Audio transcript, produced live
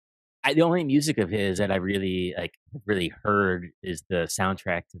The only music of his that I really really heard is the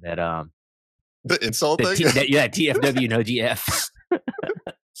soundtrack to that The insult thing? TFW No GF.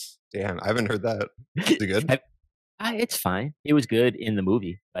 Damn, I haven't heard that. Is it good? It's fine. It was good in the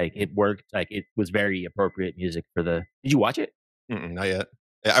movie. Like it worked. Like it was very appropriate music for the. Did you watch it? Not yet.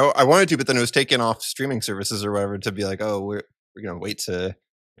 I wanted to, but then it was taken off streaming services or whatever to be like, oh, we're gonna wait to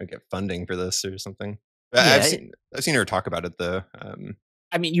get funding for this or something. Yeah, I've seen her talk about it though.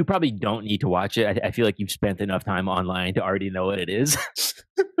 I mean, you probably don't need to watch it. I feel like you've spent enough time online to already know what it is.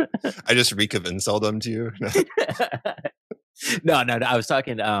 I just reek of inseldom to you. No. I was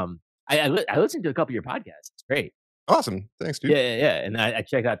talking. I listened to a couple of your podcasts. It's great. Awesome. Thanks, dude. Yeah. And I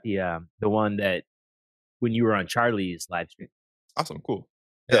checked out the one that when you were on Charlie's live stream. Awesome. Cool.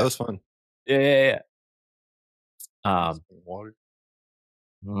 Yeah, that was fun. Yeah. Water.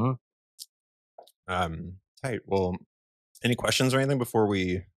 Mm-hmm. Tight. Well, any questions or anything before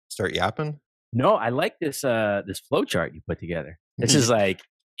we start yapping? No, I like this flow chart you put together. This is like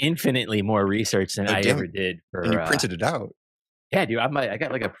infinitely more research than I ever did. And you printed it out. Yeah, dude. I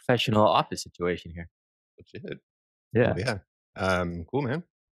got like a professional office situation here. Legit. Yeah. Oh, yeah. Cool, man.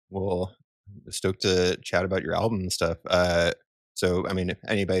 Well, stoked to chat about your album and stuff. So, I mean,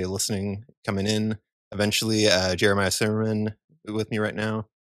 anybody listening, coming in, eventually, Jeremiah Cymerman with me right now.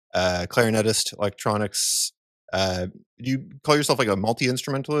 Clarinetist, electronics. Do you call yourself like a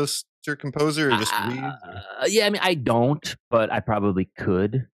multi-instrumentalist or composer or just lead? Yeah, I mean, I don't, but I probably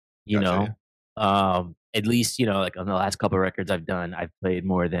could, you know. At least, you know, like on the last couple of records I've done, I've played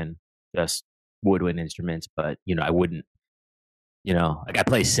more than just woodwind instruments, but, you know, I wouldn't, you know, like I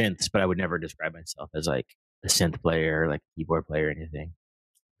play synths, but I would never describe myself as like a synth player, like a keyboard player or anything.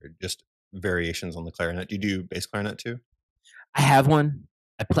 Or just variations on the clarinet. Do you do bass clarinet too? I have one.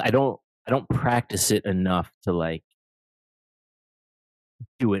 I don't practice it enough to like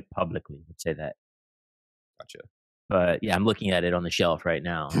do it publicly. Let's say that. Gotcha. But yeah, I'm looking at it on the shelf right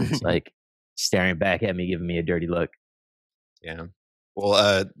now. It's like staring back at me, giving me a dirty look. Yeah.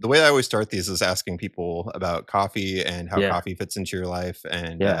 Well, the way I always start these is asking people about coffee and how coffee fits into your life,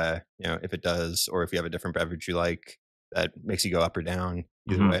 and you know, if it does, or if you have a different beverage you like that makes you go up or down.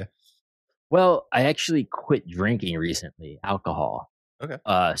 Either way. Well, I actually quit drinking recently, alcohol. Okay.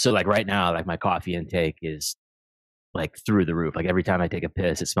 So like right now, like my coffee intake is like through the roof. Like every time I take a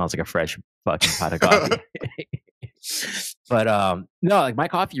piss, it smells like a fresh fucking pot of coffee. But no, like my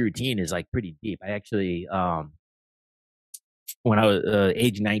coffee routine is like pretty deep. I actually when I was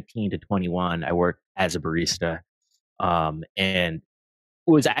age 19 to 21, I worked as a barista, and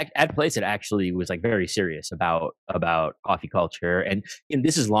was at a place that actually was like very serious about coffee culture. And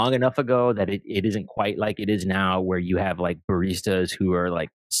this is long enough ago that it isn't quite like it is now, where you have like baristas who are like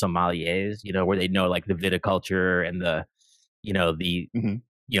sommeliers, you know, where they know like the viticulture and the, you know, the,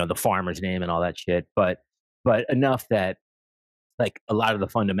 you know, the farmer's name and all that shit. But enough that like a lot of the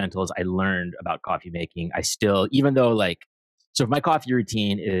fundamentals I learned about coffee making, I still, even though like, so my coffee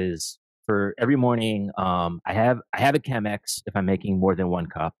routine is for every morning, I have a Chemex if I'm making more than one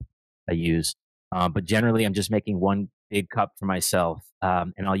cup I use. But generally I'm just making one big cup for myself.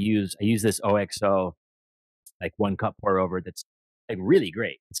 And I use this OXO, like 1 cup pour over that's like really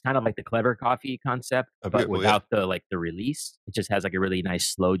great. It's kind of like the clever coffee concept, but without the like the release. It just has like a really nice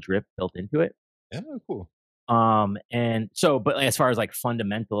slow drip built into it. Yeah, cool. And so, but as far as like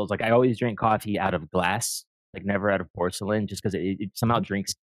fundamentals, like I always drink coffee out of glass, like never out of porcelain, just because it somehow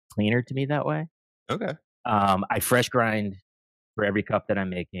drinks cleaner to me that way. Okay. I fresh grind for every cup that I'm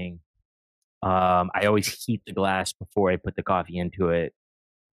making. I always heat the glass before I put the coffee into it.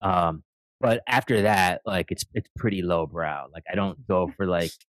 But after that, like it's pretty low brow. Like I don't go for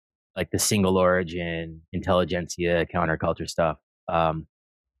like the single origin intelligentsia counterculture stuff.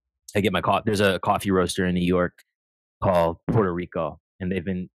 I get my coffee. There's a coffee roaster in New York called Puerto Rico, and they've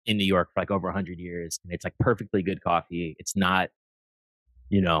been in New York for like over 100 years, and it's like perfectly good coffee. It's not,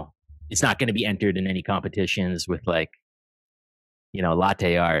 you know, it's not going to be entered in any competitions with like, you know,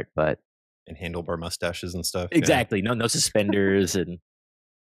 latte art, but and handlebar mustaches and stuff. Exactly. Yeah. No suspenders, and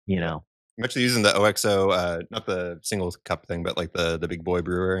you know. I'm actually using the OXO, not the single cup thing, but like the big boy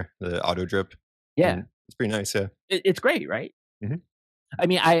brewer, the auto drip. Yeah, and it's pretty nice. Yeah, it's great, right? I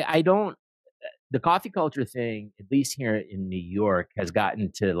mean, I don't. The coffee culture thing, at least here in New York, has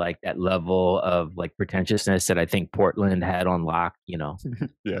gotten to like that level of like pretentiousness that I think Portland had on lock, you know,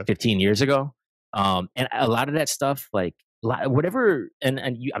 15 years ago. And a lot of that stuff, like whatever, and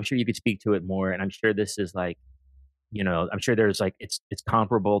I'm sure you could speak to it more. And I'm sure this is like, you know, I'm sure there's like it's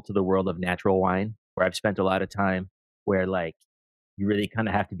comparable to the world of natural wine, where I've spent a lot of time, where like you really kind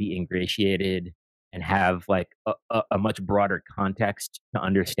of have to be ingratiated and have like a much broader context to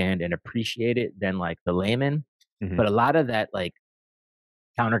understand and appreciate it than like the layman. Mhm. But a lot of that like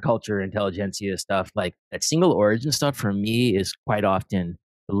counterculture intelligentsia stuff, like that single origin stuff for me is quite often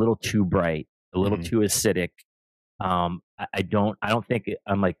a little too bright, a little Mhm. too acidic. I don't think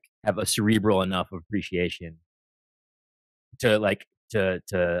I'm like have a cerebral enough appreciation to like to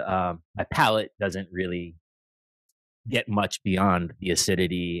my palate doesn't really get much beyond the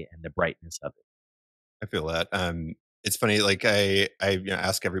acidity and the brightness of it. I feel that. It's funny, like I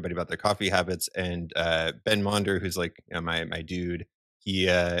ask everybody about their coffee habits, and Ben Monder, who's like my dude, he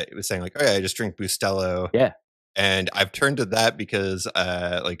was saying like, oh yeah, I just drink Bustelo, Yeah. and I've turned to that because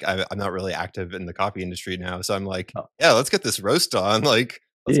like I'm not really active in the coffee industry now, so I'm like, Oh, yeah, let's get this roast on, like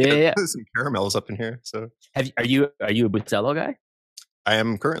let's yeah, get yeah. some caramels up in here. So Are you a Bustelo guy? I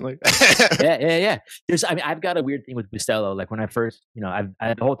am currently. Yeah, yeah, yeah. I mean, I've got a weird thing with Bustelo. Like when I first,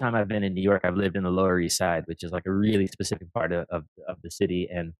 the whole time I've been in New York, I've lived in the Lower East Side, which is like a really specific part of the city.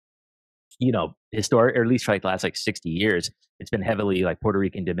 And historic, or at least for like the last like 60 years, it's been heavily like Puerto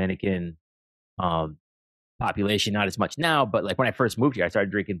Rican, Dominican um, population. Not as much now, but like when I first moved here, I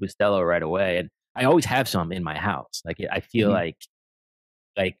started drinking Bustelo right away, and I always have some in my house. Like I feel Mhm. like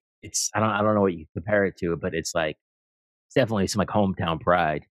it's I don't know what you compare it to, but it's definitely some like hometown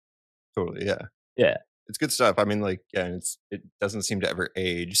pride. Totally, yeah. Yeah. It's good stuff. I mean, like, yeah, it doesn't seem to ever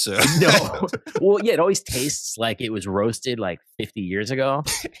age. So No. Well, yeah, it always tastes like it was roasted like 50 years ago,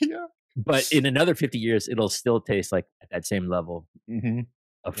 yeah. but in another 50 years, it'll still taste like at that same level Hmm.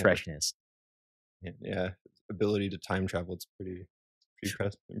 of Yeah, freshness. yeah. Ability to time travel. It's pretty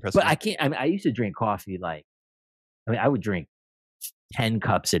But impressive. I can't, I mean, I used to drink coffee like, I mean, I would drink 10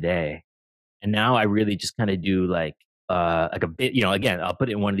 cups a day. And now I really just kind of do like a bit, again, I'll put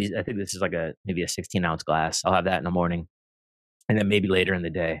it in one of these. I think this is like maybe a 16-ounce glass. I'll have that in the morning. And then maybe later in the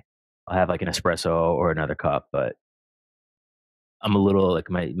day, I'll have like an espresso or another cup. But I'm a little like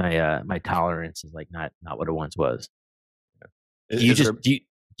my tolerance is like not what it once was. Do you Is just there?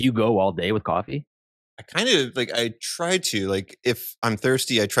 do you go all day with coffee? I kind of like. I try to like if I'm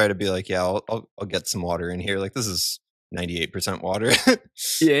thirsty, I try to be like, yeah, I'll get some water in here. Like this is 98% water.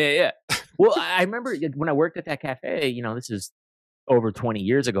 Yeah, yeah, yeah. Well, I remember when I worked at that cafe. This is over 20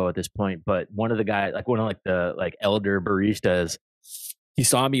 years ago at this point. But one of the guys, like one of like the like elder baristas, he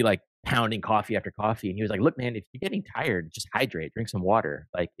saw me like pounding coffee after coffee, and he was like, "Look, man, if you're getting tired, just hydrate, drink some water.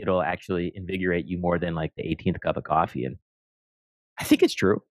 Like it'll actually invigorate you more than like the 18th cup of coffee." And I think it's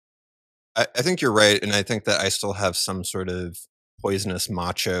true. I think you're right, and I think that I still have some sort of poisonous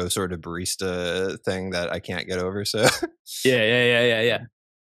macho sort of barista thing that I can't get over. So Yeah, yeah, yeah, yeah, yeah.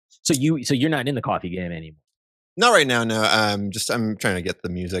 So you're not in the coffee game anymore. not right now. No, just I'm trying to get the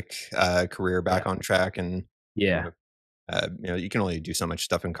music career Yeah, back on track, and you yeah, know, you can only do so much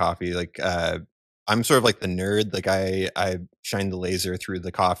stuff in coffee. Like, I'm sort of like the nerd. Like, I shine the laser through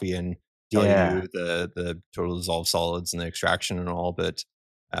the coffee and tell yeah, you the total dissolved solids and the extraction and all. But,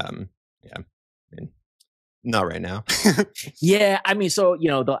 yeah, I mean, not right now. yeah. I mean, so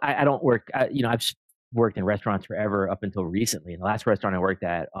I don't work. Worked in restaurants forever up until recently. And the last restaurant I worked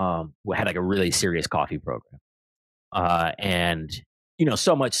at had like a really serious coffee program. And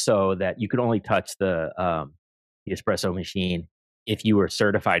so much so that you could only touch the espresso machine if you were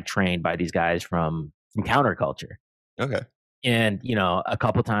certified trained by these guys from counterculture. Okay. And a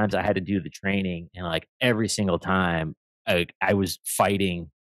couple times I had to do the training, and like every single time I was fighting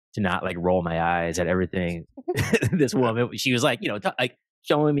to not like roll my eyes at everything. This woman, she was like, like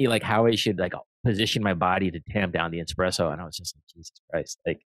showing me like how I should like position my body to tamp down the espresso, and I was just like, Jesus Christ,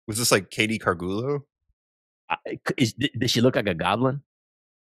 like, Was this like Katie Cargulo? does she look like a goblin?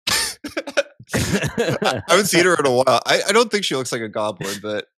 I haven't seen her in a while. I don't think she looks like a goblin,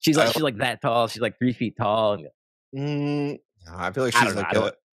 but She's like that tall. She's like 3 feet tall. And no, I feel like I she's don't know.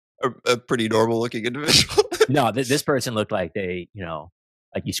 like I don't. a pretty normal looking individual. No, this person looked like they,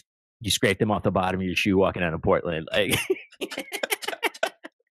 like you scraped them off the bottom of your shoe walking out of Portland. Like,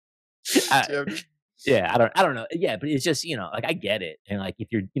 I, Damn. yeah, I don't know. Yeah, but it's just like I get it, and like if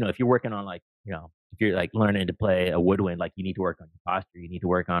you're working on like if you're like learning to play a woodwind, like you need to work on your posture, you need to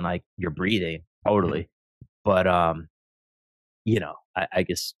work on like your breathing, Mhm. totally. But I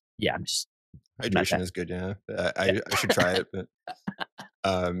guess yeah, I'm not Hydration that. is good, yeah. Yeah, I should try it, but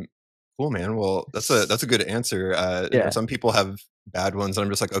um, cool, man. Well, that's a good answer. yeah. Some people have bad ones, and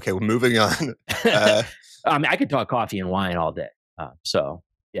I'm just like, okay, well, moving on. Uh, I mean, I could talk coffee and wine all day. So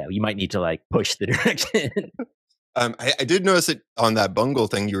yeah, you might need to like push the direction. I did notice it on that bungle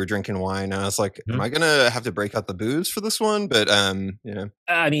thing. You were drinking wine, and I was like, am Mhm. I gonna have to break out the booze for this one? But yeah,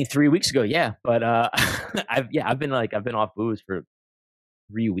 I mean, 3 weeks ago, yeah, but I've been off booze for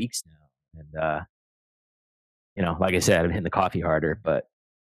 3 weeks now, and You know, like I said, I'm hitting the coffee harder, but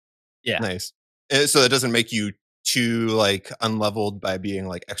yeah. Nice. So that doesn't make you too like unleveled by being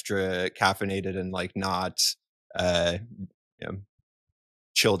like extra caffeinated and like not uh you know,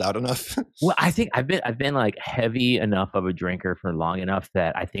 chilled out enough. Well, I think I've been like heavy enough of a drinker for long enough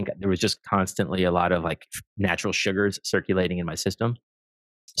that I think there was just constantly a lot of like natural sugars circulating in my system.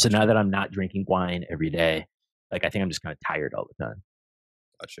 So now Gotcha. that I'm not drinking wine every day, like I think I'm just kind of tired all the time.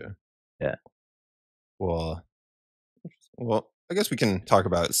 Gotcha. Yeah. Well, I guess we can talk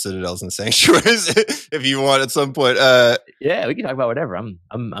about citadels and sanctuaries if you want at some point. Yeah, we can talk about whatever.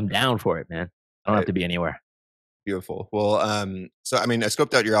 I'm down for it, man. I don't have Right, to be anywhere. beautiful. Well, so I mean, I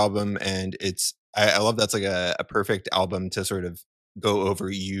scoped out your album, and I love that's like a perfect album to sort of go over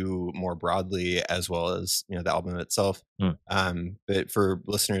you more broadly as well as the album itself. Mm. But for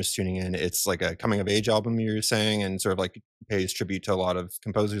listeners tuning in, it's like a coming of age album you're saying, and sort of like pays tribute to a lot of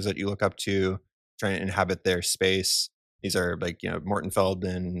composers that you look up to, trying to inhabit their space. These are like Morton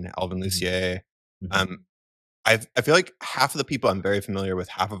Feldman, Alvin Mhm. Lucier. Mhm. Um, I feel like half of the people I'm very familiar with,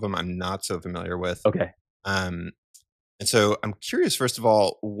 half of them I'm not so familiar with. Okay. Um, and so I'm curious, first of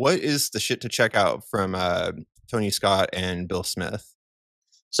all, what is the shit to check out from Tony Scott and Bill Smith?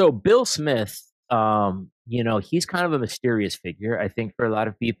 So Bill Smith, he's kind of a mysterious figure, I think, for a lot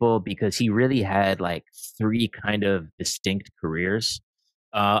of people because he really had like three kind of distinct careers.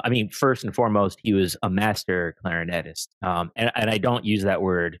 I mean, first and foremost, he was a master clarinetist, and I don't use that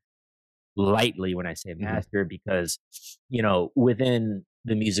word lightly when I say Hmm. master because, within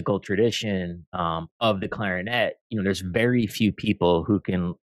the musical tradition of the clarinet, there's very few people who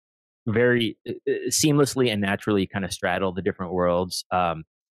can very seamlessly and naturally kind of straddle the different worlds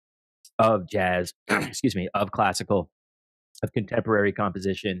of jazz, excuse me, of classical, of contemporary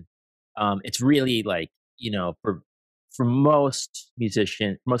composition. It's really like for most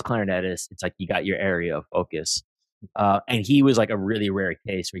musicians, most clarinetists, it's like you got your area of focus. And he was like a really rare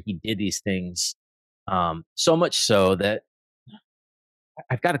case where he did these things so much so that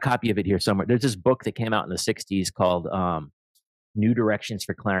I've got a copy of it here somewhere. There's this book that came out in the '60s called New Directions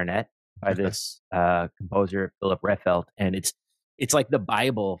for Clarinet by Okay. this composer Philip Rehfeldt, and it's like the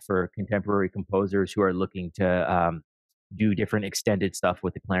Bible for contemporary composers who are looking to do different extended stuff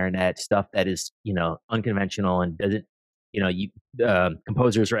with the clarinet, stuff that is unconventional and doesn't you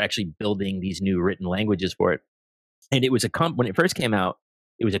composers are actually building these new written languages for it. And it was when it first came out,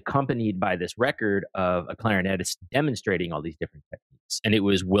 it was accompanied by this record of a clarinetist demonstrating all these different techniques, and it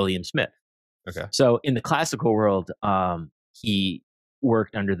was William Smith. Okay. So in the classical world, he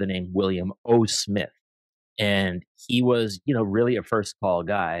worked under the name William O. Smith, and he was, really a first call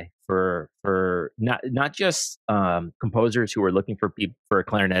guy for not just composers who were looking for people for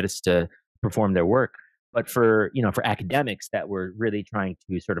clarinetists to perform their work, but for academics that were really trying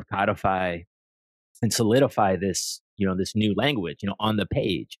to sort of codify and solidify this new language, on the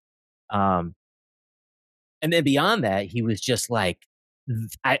page. Um, and then beyond that, he was just like,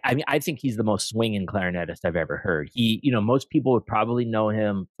 I mean, I think he's the most swinging clarinetist I've ever heard. Most people would probably know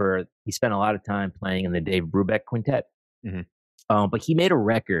him for he spent a lot of time playing in the Dave Brubeck Quintet. Hmm. But he made a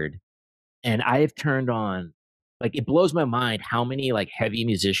record, and I have turned on. Like it blows my mind how many like heavy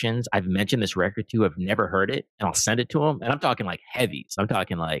musicians I've mentioned this record to have never heard it, and I'll send it to them. And I'm talking like heavies. I'm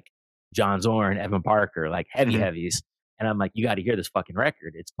talking like John Zorn, Evan Parker, like heavy Hmm. heavies. And I'm like, you got to hear this fucking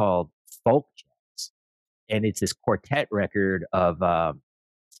record. It's called Folk Jazz, and it's this quartet record of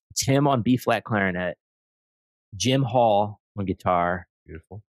Tim on B flat clarinet, Jim Hall on guitar,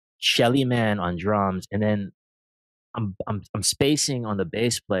 Beautiful. Shelly Mann on drums, and then I'm spacing on the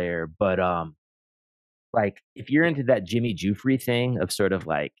bass player, but like if you're into that Jimmy Jufrey thing of sort of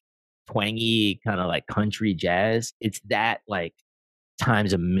like twangy kind of like country jazz, it's that like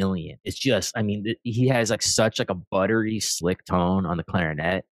times a million. It's just, I mean, he has like such like a buttery, slick tone on the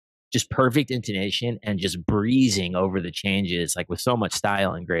clarinet, just perfect intonation and just breezing over the changes, like with so much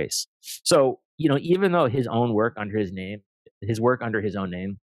style and grace. So, even though his work under his own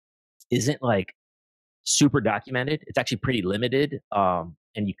name isn't like super documented, it's actually pretty limited. And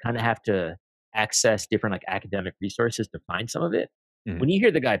you kind of have to access different like academic resources to find some of it. Hmm. When you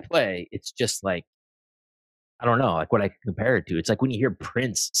hear the guy play, it's just like, I don't know, like what I can compare it to. It's like when you hear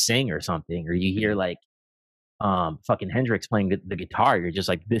Prince sing or something, or you hear Hmm. like fucking Hendrix playing the guitar, you're just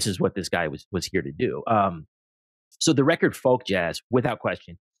like, this is what this guy was here to do. So the record Folk Jazz, without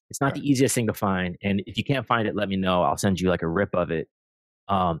question, it's not Okay. the easiest thing to find. And if you can't find it, let me know. I'll send you like a rip of it.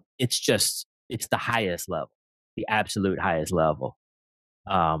 It's the highest level, the absolute highest level.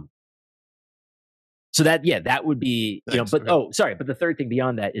 Um, so that would be, Nice. but Okay. oh, sorry. But the third thing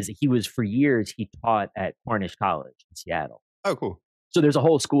beyond that is that for years, he taught at Cornish College in Seattle. Oh, cool. So there's a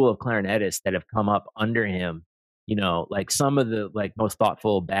whole school of clarinetists that have come up under him you know, like some of the like most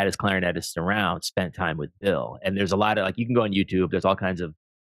thoughtful, baddest clarinetists around spent time with Bill. And there's a lot of like, you can go on YouTube, there's all kinds of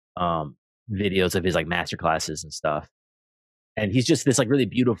videos of his like master classes and stuff. And he's just this like really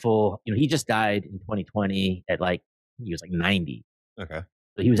beautiful, you know, he just died in 2020 at like, he was like 90. Okay.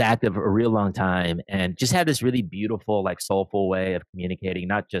 So he was active a real long time and just had this really beautiful, like soulful way of communicating,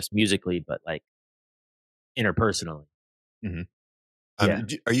 not just musically, but like interpersonally. Mm-hmm. Yeah.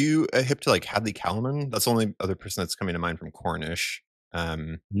 Are you hip to like Hadley Callman? That's the only other person that's coming to mind from Cornish.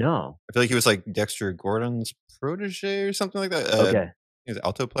 No. I feel like he was like Dexter Gordon's protege or something like that. Okay. He was an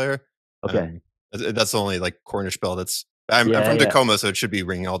alto player. Okay. That's the only like Cornish bell that's. I'm Yeah, from yeah. Tacoma, so it should be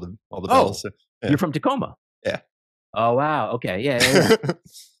ringing all the Oh, bells. So, yeah. you're from Tacoma? Yeah. Oh, wow. Okay. Yeah.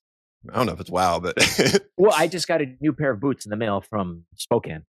 I don't know if it's wow, but Well, I just got a new pair of boots in the mail from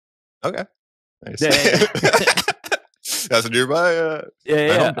Spokane. okay. Nice. Yeah. That's nearby.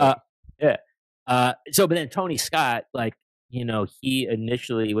 Yeah. So, but then Tony Scott, like, you know, he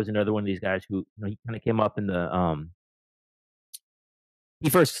initially was another one of these guys who, you know, he kind of came up in the, he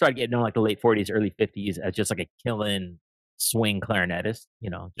first started getting known like the late 40s, early 50s as just like a killing swing clarinetist, you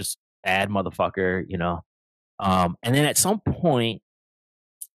know, just bad motherfucker, you know. And then at some point,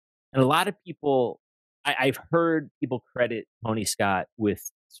 and a lot of people, I've heard people credit Tony Scott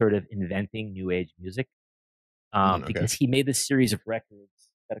with sort of inventing new age music because he made this series of records.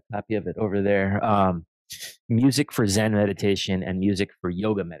 Got a copy of it over there. Music for Zen meditation and music for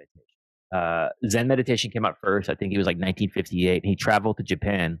yoga meditation. Zen meditation came out first. I think it was like 1958. And he traveled to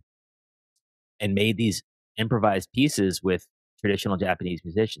Japan and made these improvised pieces with traditional Japanese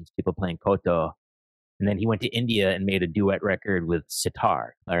musicians, people playing koto. And then he went to India and made a duet record with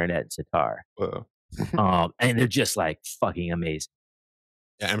sitar, clarinet and sitar. Whoa. And they're just like fucking amazing.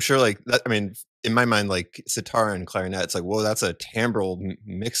 Yeah, I'm sure like that. I mean, in my mind, like sitar and clarinet, it's like, whoa, that's a timbral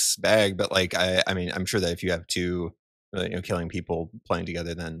mix bag. But like, I mean, I'm sure that if you have two, you know, killing people playing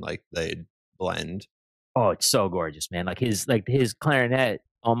together, then like they'd blend. Oh, it's so gorgeous, man. Like his clarinet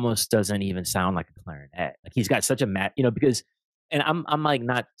almost doesn't even sound like a clarinet. Like he's got such a you know, because, and I'm like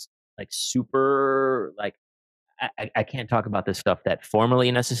not like super like I can't talk about this stuff that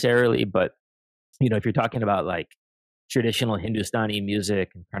formally necessarily, but you know, if you're talking about like traditional Hindustani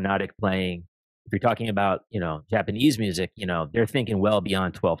music and Carnatic playing, if you're talking about, you know, Japanese music, you know, they're thinking well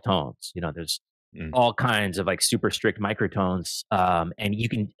beyond 12 tones. You know, there's all kinds of like super strict microtones. And you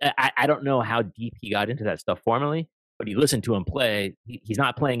can, I don't know how deep he got into that stuff formally, but you listen to him play, he's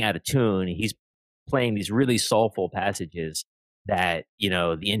not playing out of tune. He's playing these really soulful passages that, you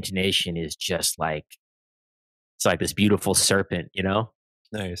know, the intonation is just like, it's like this beautiful serpent, you know?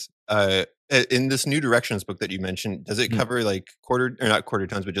 Nice. In this New Directions book that you mentioned, does it cover like quarter or not quarter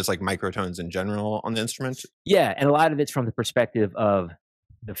tones, but just like microtones in general on the instrument? Yeah, and a lot of it's from the perspective of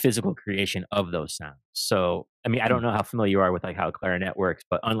the physical creation of those sounds. So, I mean, I don't know how familiar you are with like how a clarinet works,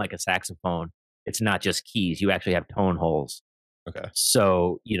 but unlike a saxophone, it's not just keys. You actually have tone holes. Okay.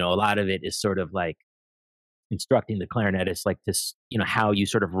 So, you know, a lot of it is sort of like instructing the clarinetist, like this, you know, how you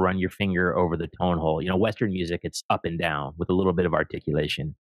sort of run your finger over the tone hole. You know, Western music, it's up and down with a little bit of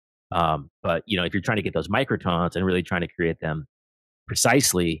articulation. But, you know, if you're trying to get those microtones and really trying to create them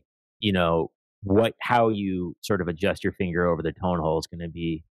precisely, you know, how you sort of adjust your finger over the tone hole is going to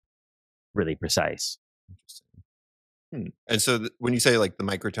be really precise. Interesting. And so when you say like the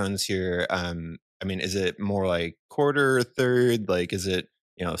microtones here, I mean, is it more like quarter, third? Like, is it,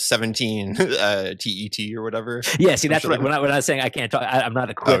 you know, 17 TET or whatever? Yeah, see, that's what when I was saying I can't talk, I'm not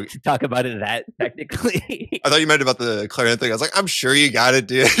equipped to talk about it that technically. I thought you meant about the clarinet thing. I was like, I'm sure you got it,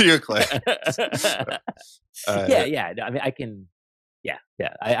 dude. You're clarinet. Yeah. I mean, I can. Yeah.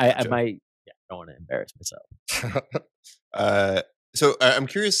 I might. Yeah, I don't want to embarrass myself. So I'm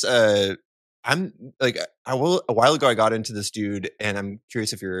curious. I'm like, a while ago I got into this dude, and I'm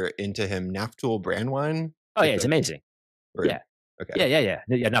curious if you're into him. Naftul Brandwine. Oh yeah, it's amazing. Or, yeah. Okay.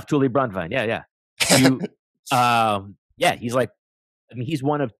 Yeah. Naftuli Brandwein. Yeah. You, yeah, he's like, I mean, he's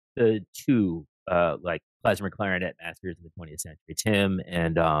one of the two like Klezmer clarinet masters in the 20th century. It's him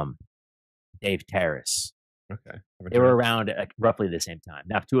and Dave Terrace. Okay. They were around at roughly the same time.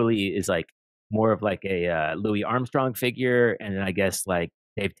 Naftuli is like more of like a Louis Armstrong figure, and then I guess like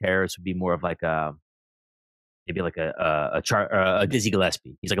Dave Terrace would be more of like maybe like a Dizzy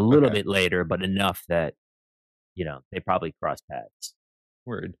Gillespie. He's like a little bit later, but enough that, you know, they probably cross paths.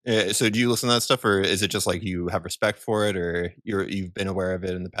 Word. So do you listen to that stuff, or is it just like you have respect for it, or you've been aware of it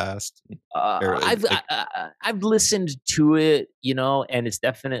in the past? I've listened to it, you know, and it's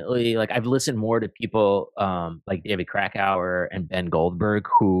definitely like I've listened more to people like David Krakauer and Ben Goldberg,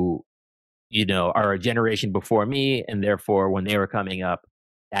 who, you know, are a generation before me, and therefore when they were coming up,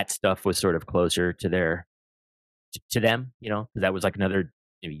 that stuff was sort of closer to their to them, you know, because that was like another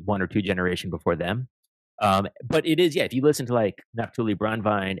maybe 1 or 2 generation before them. But it is, yeah, if you listen to like Naftuli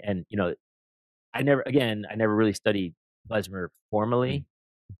Brandwein and, you know, I never really studied Klezmer Mm. formally,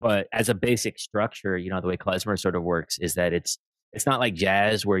 but as a basic structure, you know, the way Klezmer sort of works is that it's not like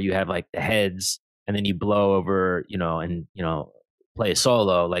jazz where you have like the heads and then you blow over, you know, and you know, play a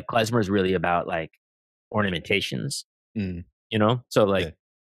solo. Like Klezmer is really about like ornamentations, Mm. you know? So like Yeah.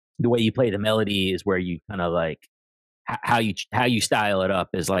 the way you play the melody is where you kind of like how you style it up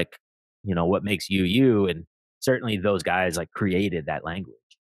is like, you know, what makes you you, and certainly those guys like created that language.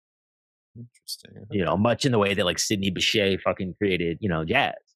 Interesting. You know, Okay. much in the way that like Sidney Bechet fucking created, you know,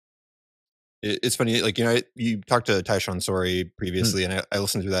 jazz. It's funny, like, you know, you talked to Tyshawn Sorey Mm. previously, and I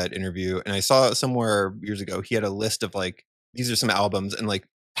listened to that interview, and I saw somewhere years ago he had a list of like these are some albums, and like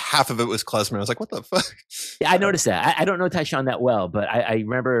half of it was Klezmer. I was like, what the fuck? Yeah, I noticed that. I don't know Tyshawn that well, but I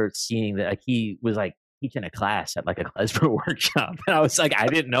remember seeing that like he was like teaching a class at like a Klezmer workshop, and I was like, I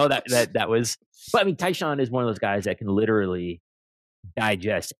didn't know that was. But I mean, Tyshawn is one of those guys that can literally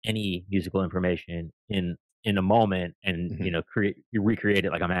digest any musical information in a moment, and you Mhm. know, recreate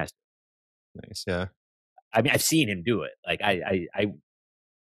it like a master. Nice, yeah, I mean, I've seen him do it. Like I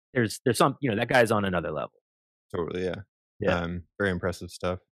there's some, you know, that guy's on another level. totally, yeah. Yeah. Very impressive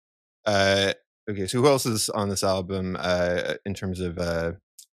stuff. Uh, okay, so who else is on this album? In terms of the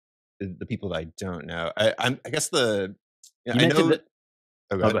people that I don't know, I guess the yeah, You I mentioned know. that.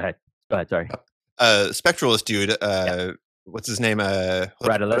 Oh, go Oh, go ahead. ahead. Go ahead. Sorry. Spectralist dude. Yeah. What's his name?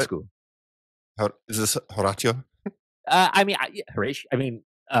 Rădulescu. Is this Horațiu? I mean, Horatio. I mean,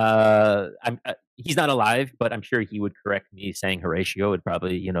 he's not alive, but I'm sure he would correct me saying Horatio would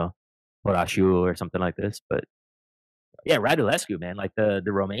probably, you know, Horatiu or something like this. But yeah, Rădulescu, man, like the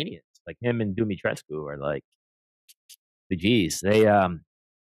Romanians, like him and Dumitrescu are like the G's. They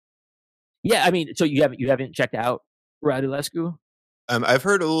yeah, I mean, so you haven't checked out Rădulescu? I've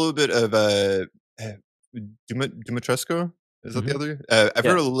heard a little bit of uh, Dumitrescu. Is that the Hmm. other? I've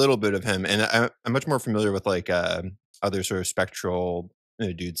heard Yeah, a little bit of him, and I'm much more familiar with like other sort of spectral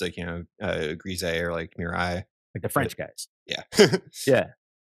dudes like Grise or like Mirai. like the But French guys. yeah, Yeah,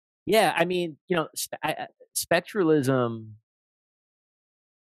 yeah. I mean, you know, spectralism.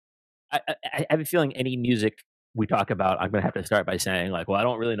 I have a feeling any music we talk about, I'm gonna have to start by saying like, well, I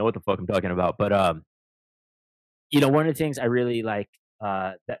don't really know what the fuck I'm talking about, but you know, one of the things I really like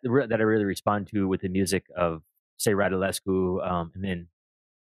that I really respond to with the music of say Rădulescu, and then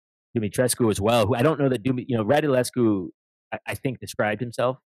Dumitrescu as well, who I don't know that you know, Rădulescu, I think described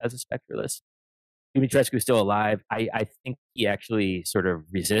himself as a spectralist. Dumitrescu is still alive. I think he actually sort of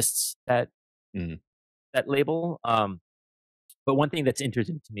resists mm, that label. But one thing that's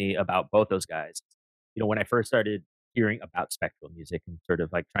interesting to me about both those guys, you know, when I first started hearing about spectral music and sort of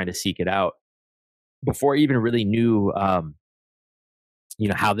like trying to seek it out, before I even really knew, you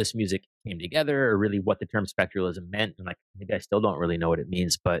know, how this music came together or really what the term spectralism meant, and like maybe I still don't really know what it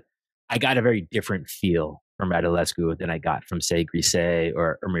means, but I got a very different feel from Rădulescu than I got from say Grise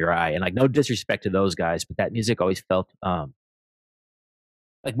or Mirai. And like no disrespect to those guys, but that music always felt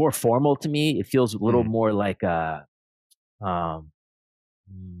like more formal to me. It feels a little mm. more um,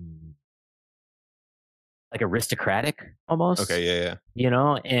 mm, like aristocratic almost, Okay, yeah, yeah. you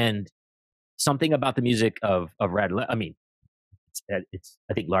know, and something about the music of Radle. I mean, it's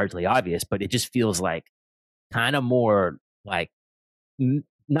I think largely obvious, but it just feels like kind of more like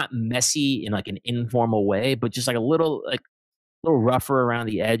not messy in like an informal way, but just like a little rougher around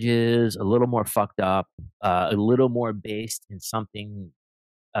the edges, a little more fucked up, a little more based in something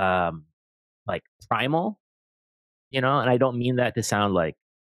um like primal, you know. And I don't mean that to sound like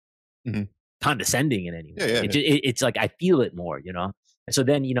Mhm. condescending in any Yeah, way. yeah, yeah. It's like I feel it more, you know. And so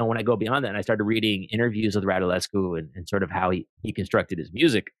then, you know, when I go beyond that and I started reading interviews with Rădulescu and sort of how he constructed his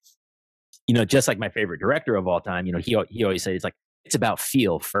music, you know, just like my favorite director of all time, you know, he always said it's like it's about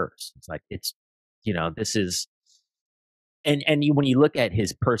feel first. It's like it's, you know, this is when you look at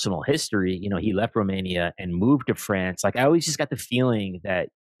his personal history, you know, he left Romania and moved to France. Like I always just got the feeling that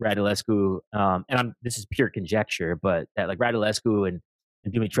Rădulescu, and this is pure conjecture, but that like Rădulescu and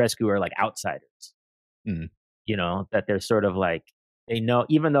Dumitrescu are like outsiders. Mm. You know, that they're sort of like they know,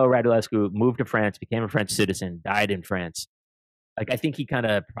 even though Rădulescu moved to France, became a French citizen, died in France. Like I think he kind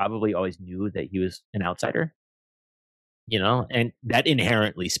of probably always knew that he was an outsider. You know, and that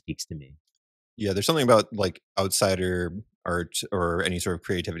inherently speaks to me. Yeah, there's something about like outsider art or any sort of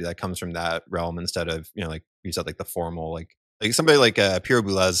creativity that comes from that realm instead of, like you said, like the formal, like somebody like Pierre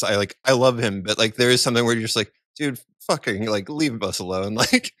Boulez. I love him, but like there is something where you're just like, dude, fucking like leave us alone.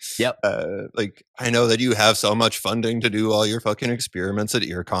 Yep. Like I know that you have so much funding to do all your fucking experiments at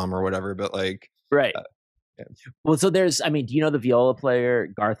Earcom or whatever, but like Right. uh, Well, so there's, I mean, do you know the viola player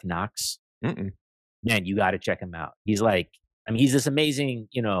Garth Knox? Mm-mm. Man, you got to check him out. He's like, I mean, he's this amazing,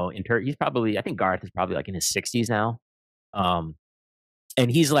 he's probably, I think Garth is probably like in his 60s now. Um, and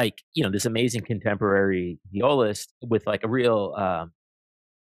he's like, this amazing contemporary violist with like a real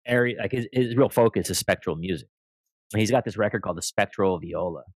area, like his real focus is spectral music. And he's got this record called the Spectral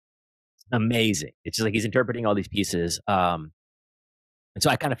Viola. Amazing. It's just like he's interpreting all these pieces. And so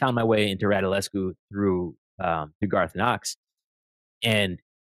I kind of found my way into Rădulescu through Garth Knox. And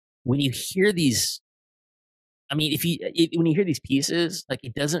when you hear these, I mean, when you hear these pieces, like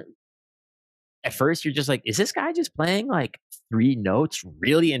it doesn't. At first, you're just like, is this guy just playing like 3 notes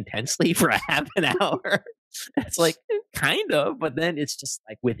really intensely for a half an hour? It's like kind of, but then it's just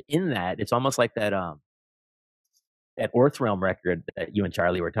like within that, it's almost like that Orthrelm record that you and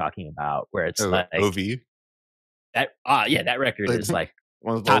Charlie were talking about, where it's like OV. Yeah, that record is like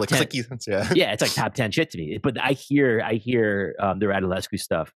one of the like clicky ones, yeah. Yeah, it's like top 10 shit to me. But I hear the Rădulescu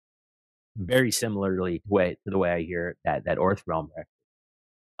stuff very similarly to the way I hear that Orthrelm record.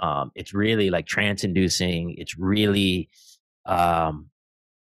 It's really like trance inducing. It's really like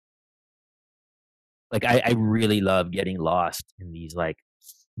I really love getting lost in these like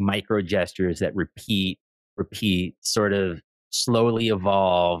micro gestures that repeat, sort of slowly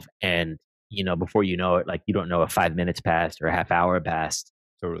evolve, and before you know it, like you don't know if 5 minutes passed or a half hour passed.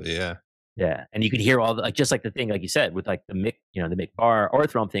 Totally, yeah. Yeah, and you could hear all the, like, just like the thing, like you said, with like the mic, the mic bar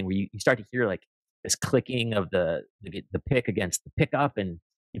Orthrelm thing, where you start to hear like this clicking of the pick against the pickup, and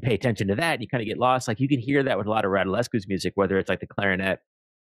you pay attention to that, and you kind of get lost. Like you can hear that with a lot of Rădulescu's music, whether it's like the clarinet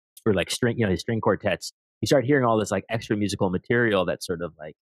or like string, his string quartets. You start hearing all this like extra musical material that sort of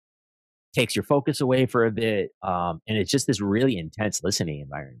like takes your focus away for a bit, and it's just this really intense listening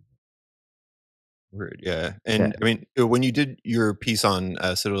environment. Word, yeah. And I mean, when you did your piece on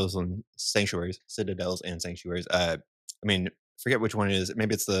Citadels and Sanctuaries, I mean, forget which one it is.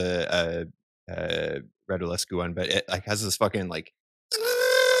 Maybe it's the Rădulescu one, but it like has this fucking like,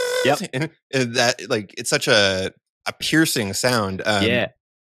 yep, and that like it's such a piercing sound. Yeah.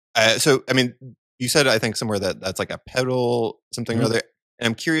 So I mean, you said I think somewhere that's like a pedal something or other. And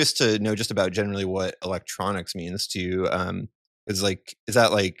I'm curious to know just about generally what electronics means to you. Is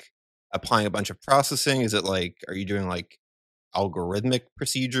that like applying a bunch of processing? Is it like, are you doing like algorithmic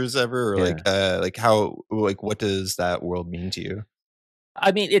procedures ever, or like how, like what does that world mean to you?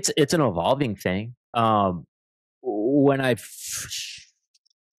 I mean, it's an evolving thing. When the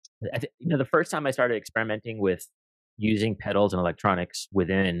first time I started experimenting with using pedals and electronics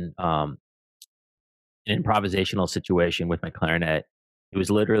within an improvisational situation with my clarinet, it was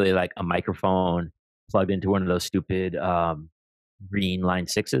literally like a microphone plugged into one of those stupid green line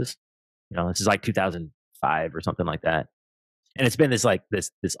 6s. This is like 2005 or something like that. And it's been this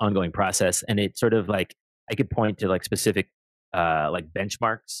ongoing process. And it sort of like, I could point to like specific like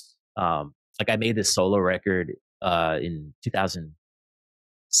benchmarks. Like I made this solo record in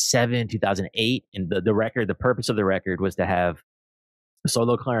 2007, 2008. And the purpose of the record was to have a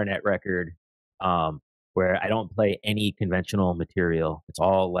solo clarinet record where I don't play any conventional material. It's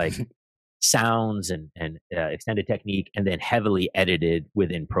all like sounds and extended technique, and then heavily edited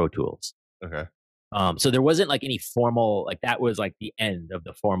within Pro Tools. Okay. So there wasn't like any formal, like that was like the end of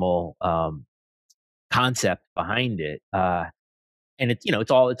the formal concept behind it. And it's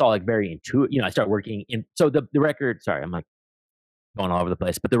all like very intuitive. I start working in, so the record, sorry, I'm like going all over the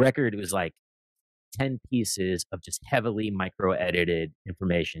place, but the record was like 10 pieces of just heavily micro edited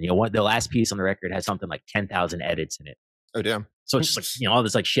information. The last piece on the record has something like 10,000 edits in it. Oh, damn. So it's just like, all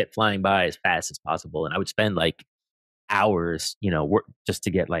this like shit flying by as fast as possible. And I would spend like hours, just to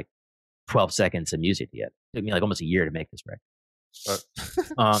get like 12 seconds of music together. It took me like almost a year to make this record.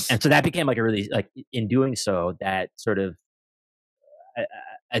 And so that became like a really, like in doing so, that sort of,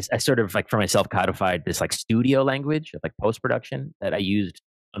 I sort of like for myself codified this like studio language of like post-production that I used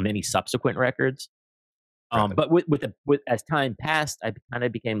on many subsequent records. But with as time passed, I kind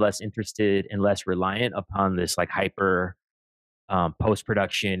of became less interested and less reliant upon this like hyper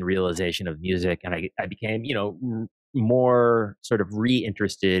post-production realization of music. And I became, more sort of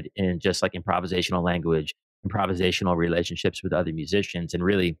re-interested in just like improvisational language, improvisational relationships with other musicians, and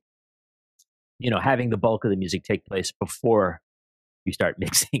really, having the bulk of the music take place before you start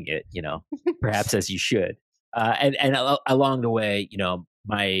mixing it, perhaps as you should. And along the way, the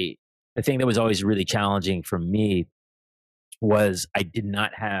thing that was always really challenging for me was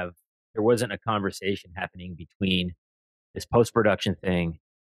there wasn't a conversation happening between this post-production thing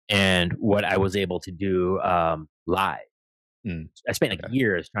and what I was able to do live. I spent like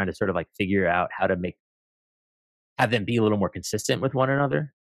years trying to sort of like figure out how to have them be a little more consistent with one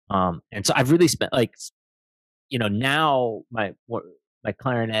another. And so I've really spent like now my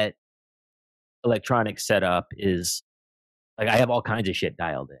clarinet electronic setup is like I have all kinds of shit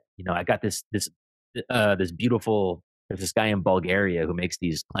dialed in. I got this beautiful. There's this guy in Bulgaria who makes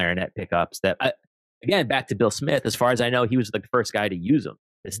these clarinet pickups that, again, back to Bill Smith. As far as I know, he was like the first guy to use them.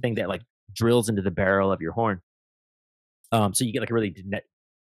 This thing that like drills into the barrel of your horn, so you get like a really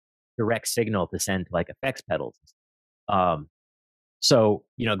direct signal to send to like effects pedals. So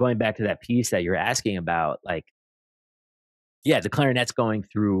going back to that piece that you're asking about, like, yeah, the clarinet's going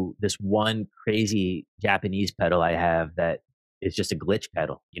through this one crazy Japanese pedal I have that is just a glitch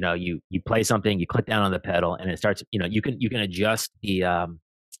pedal. You play something, you click down on the pedal, and it starts. You can adjust the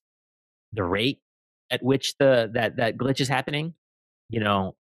rate at which that glitch is happening.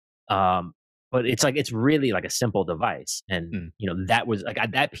 But it's really like a simple device, and that was like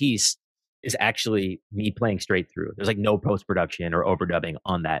that piece is actually me playing straight through. There's like no post production or overdubbing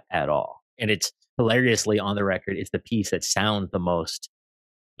on that at all, and it's hilariously on the record. It's the piece that sounds the most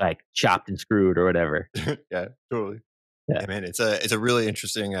like chopped and screwed or whatever. Yeah, totally. Yeah, man, it's a really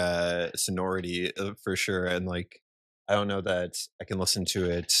interesting sonority for sure, and like I don't know that I can listen to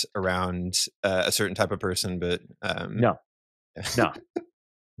it around a certain type of person, but no,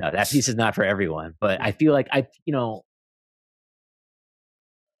 that piece is not for everyone. But I feel like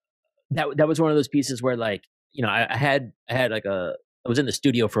that was one of those pieces where like I had like I was in the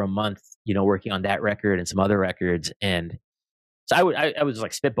studio for a month, working on that record and some other records, and so I was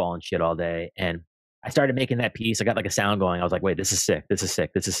like spitballing shit all day, and I started making that piece. I got like a sound going. I was like, wait, this is sick. This is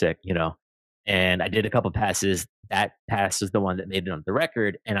sick. This is sick. And I did a couple passes. That pass is the one that made it on the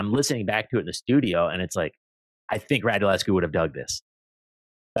record. And I'm listening back to it in the studio, and it's like, I think Rădulescu would have dug this.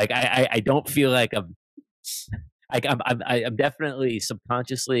 Like, I don't feel like I'm definitely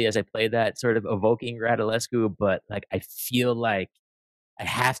subconsciously as I play that sort of evoking Rădulescu, but like I feel like I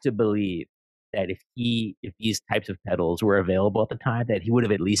have to believe that if these types of pedals were available at the time, that he would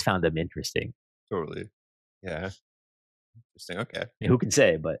have at least found them interesting. Totally. Yeah. Interesting. Okay. I mean, who can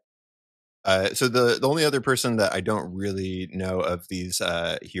say? But so the only other person that I don't really know of these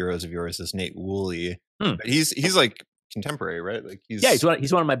heroes of yours is Nate Wooley. But he's like contemporary, right? Like he's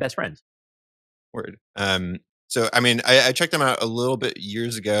one of my best friends. Word. So I mean, I checked him out a little bit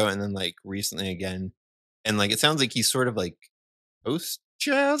years ago, and then like recently again, and like it sounds like he's sort of like post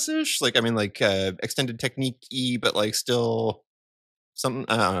jazzish. Like I mean, like extended technique-y, but like still something.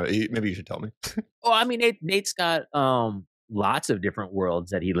 I don't know. Maybe you should tell me. Well, I mean, Nate's got lots of different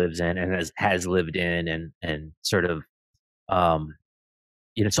worlds that he lives in and has lived in, and sort of So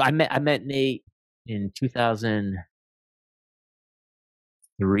I met Nate in 2003,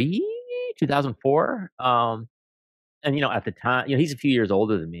 2004. And at the time, he's a few years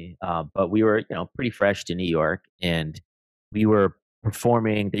older than me, but we were pretty fresh to New York, and we were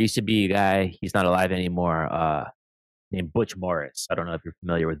performing. There used to be a guy, he's not alive anymore, named Butch Morris. I don't know if you're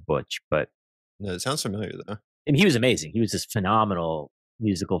familiar with Butch, but no, it sounds familiar though. And he was amazing. He was this phenomenal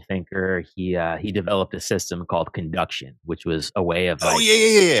musical thinker. He developed a system called conduction, which was a way of like,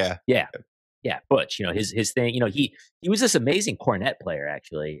 yeah. Butch, his thing. He was this amazing cornet player.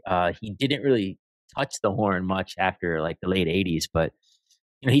 Actually, he didn't really touch the horn much after like the late '80s, but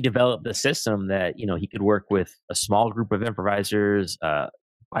he developed a system that he could work with a small group of improvisers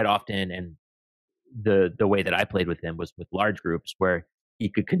quite often, and the way that I played with him was with large groups where he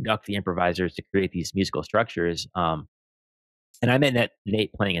could conduct the improvisers to create these musical structures. And I met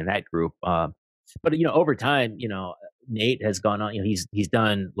Nate playing in that group. But over time, Nate has gone on. He's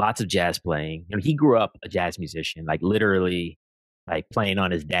done lots of jazz playing. He grew up a jazz musician, like literally, like playing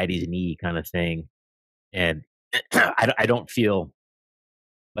on his daddy's knee kind of thing. And I don't feel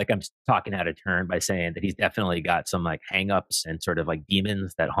like I'm talking out of turn by saying that he's definitely got some like hangups and sort of like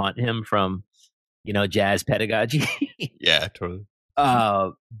demons that haunt him from jazz pedagogy. Yeah, totally.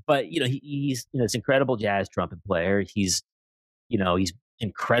 But he's this incredible jazz trumpet player. He's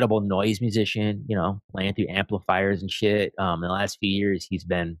incredible noise musician. Playing through amplifiers and shit. In the last few years, he's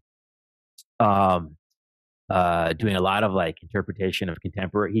been doing a lot of like interpretation of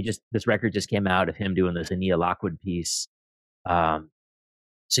contemporary. This record just came out of him doing this Ania Lockwood piece.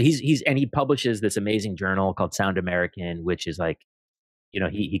 So he publishes this amazing journal called Sound American, which is like,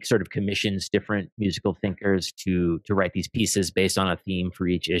 he sort of commissions different musical thinkers to write these pieces based on a theme for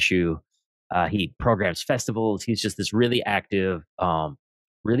each issue. He programs festivals. He's just this really active,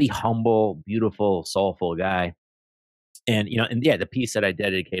 really humble, beautiful, soulful guy. And the piece that I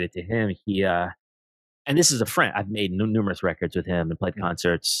dedicated to him, he and this is a friend. I've made numerous records with him and played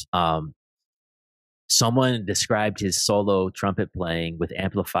concerts. Someone described his solo trumpet playing with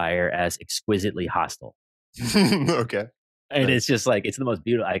amplifier as exquisitely hostile. Okay. And it's Nice. just like it's the most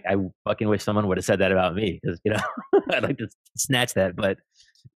beautiful. I fucking wish someone would have said that about me because I'd like to snatch that. But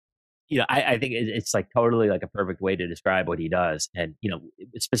I think it's like totally like a perfect way to describe what he does, and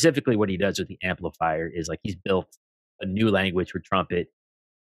specifically what he does with the amplifier is like he's built a new language for trumpet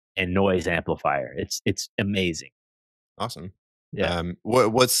and noise amplifier. It's amazing. Awesome. Yeah.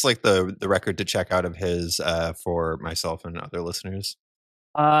 What's like the record to check out of his for myself and other listeners?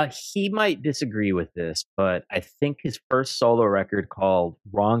 He might disagree with this, but I think his first solo record called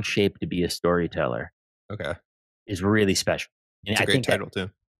 "Wrong Shape to Be a Storyteller" Okay, is really special, and it's a I great think that title too.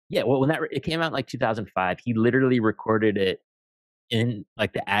 yeah, well, when that it came out in like 2005, he literally recorded it in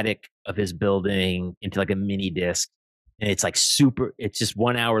like the attic of his building into like a mini disc, and it's like super. It's just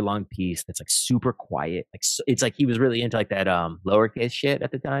 1 hour long piece that's like super quiet. Like it's like he was really into like that lowercase shit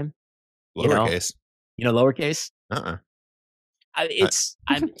at the time. You know, Lowercase. lowercase. Uh-uh.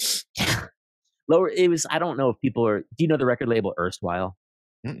 I'm lower. It was. I don't know if people are. Do you know the record label Erstwhile?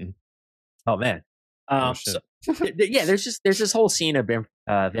 Mm-mm. Oh man. Oh So shit. yeah, there's this whole scene of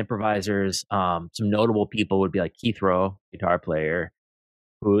improvisers. Some notable people would be like Keith Rowe, guitar player,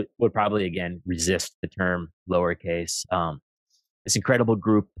 who would probably again resist the term lowercase. This incredible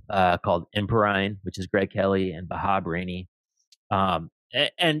group called Emperine, which is Greg Kelly and Bahab Rainey. And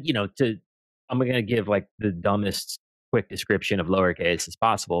I'm gonna give like the dumbest quick description of lowercase as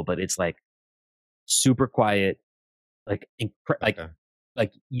possible, but it's like super quiet, like Okay.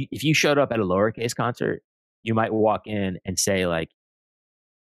 if you showed up at a lowercase concert, you might walk in and say like,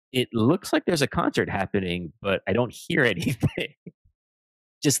 "It looks like there's a concert happening, but I don't hear anything."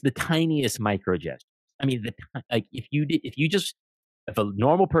 Just the tiniest micro gesture. I mean, like if a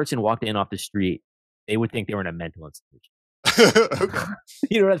normal person walked in off the street, they would think they were in a mental institution. Okay.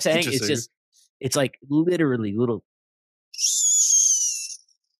 You know what I'm saying? Interesting. It's like literally little.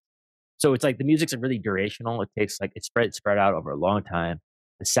 So it's like the music's really durational. It takes like it's spread out over a long time.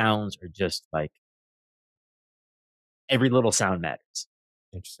 The sounds are just like every little sound matters.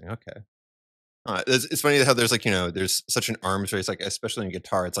 Interesting. Okay. It's funny how there's like there's such an arms race, like especially in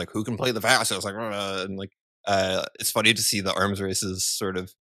guitar. It's like who can play the fastest, like and like it's funny to see the arms races sort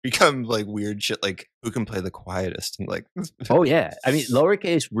of become like weird shit, like who can play the quietest and like Oh yeah, I mean,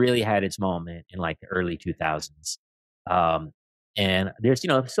 lowercase really had its moment in like the early 2000s, and there's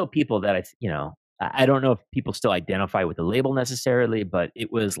still people that I don't know if people still identify with the label necessarily, but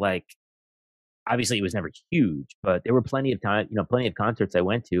it was like obviously it was never huge, but there were plenty of time, plenty of concerts I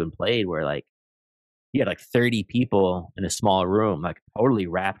went to and played where like you had like 30 people in a small room, like totally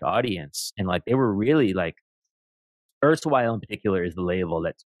wrapped audience, and like they were really like Erstwhile in particular is the label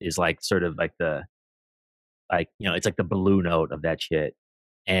that is like sort of like the it's like the blue note of that shit.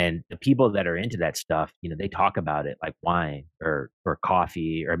 And the people that are into that stuff, they talk about it like wine or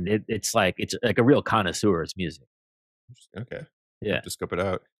coffee, or I mean, it's like a real connoisseur's music. okay. I'll Yeah, have to scope it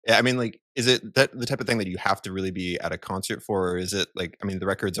out. Yeah, I mean, like, is it that the type of thing that you have to really be at a concert for, or is it like, I mean, the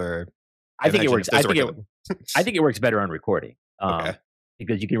records are. I I think it imagine works. if there's a record. I think it works better on recording, Okay.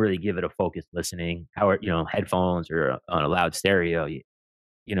 because you can really give it a focused listening. How headphones or on a loud stereo,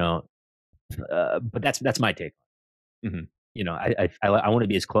 you know. But that's my take. Hmm. I want to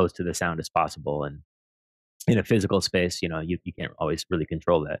be as close to the sound as possible, and in a physical space, you can't always really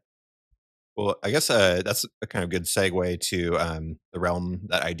control that. Well, I guess that's a kind of good segue to the realm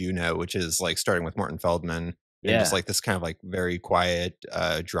that I do know, which is like starting with Morton Feldman and just Yeah, like this kind of like very quiet,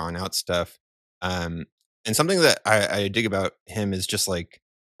 drawn out stuff. Um, and something that I dig about him is just like,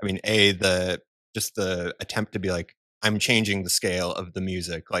 I mean, the attempt to be like, I'm changing the scale of the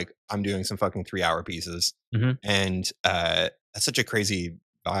music. Like I'm doing some fucking 3 hour pieces. hmm And that's such a crazy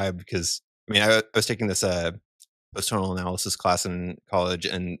vibe because I mean, I was taking this post-tonal analysis class in college,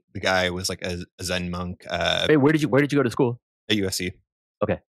 and the guy was like a Zen monk Wait, where did you go to school? at USC.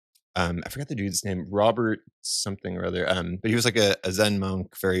 Okay. I forgot the dude's name, Robert something or other. But he was like a Zen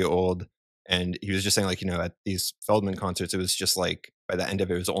monk, very old, and he was just saying like at these Feldman concerts, it was just like by the end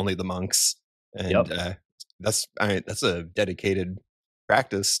of it, it was only the monks, and Yep. that's a dedicated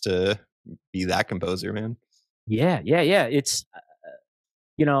practice to be that composer, man. Yeah, yeah, yeah. It's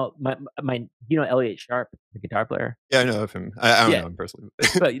my Elliott Sharp, the guitar player. Yeah, I know of him. I don't Yeah, know him personally.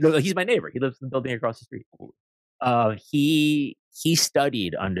 but he's my neighbor. He lives in the building across the street. He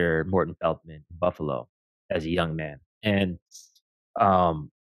studied under Morton Feldman in Buffalo as a young man, and um,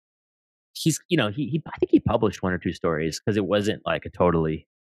 he's he I think he published one or two stories because it wasn't like a totally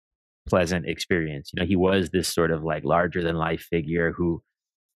pleasant experience. He was this sort of like larger than life figure who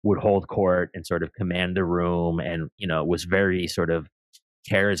would hold court and sort of command the room, and was very sort of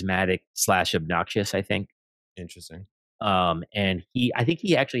charismatic slash obnoxious, I think. Interesting. And I think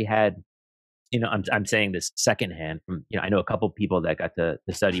he actually had I'm saying this secondhand from, I know a couple people that got to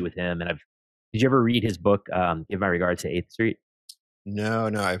study with him, and did you ever read his book, Give My Regards to 8th Street? No,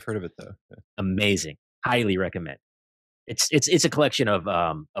 I've heard of it though. Yeah. Amazing. Highly recommend. It's a collection of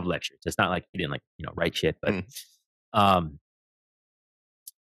lectures. It's not like he didn't write shit, but um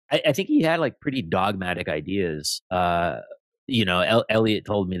I think he had like pretty dogmatic ideas. Elliott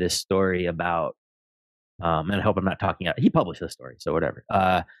told me this story about, and I hope I'm not talking out. He published this story, so whatever.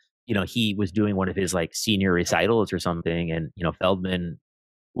 He was doing one of his like senior recitals or something, and Feldman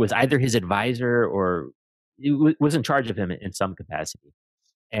was either his advisor or was in charge of him in some capacity.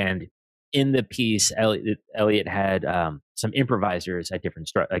 And in the piece, Elliott had some improvisers at different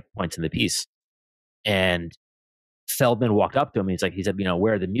points in the piece, and Feldman walked up to him. He said,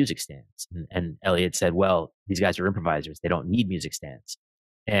 where are the music stands? And Elliott said, well, these guys are improvisers. They don't need music stands.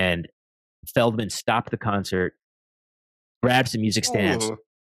 And Feldman stopped the concert, grabbed some music stands,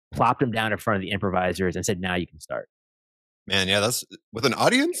 plopped them down in front of the improvisers, and said, now you can start. Man, yeah, that's with an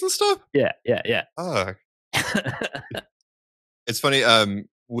audience and stuff? Yeah. Oh. It's funny,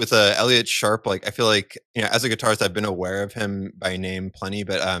 with Elliott Sharp, like, I feel like, as a guitarist, I've been aware of him by name plenty,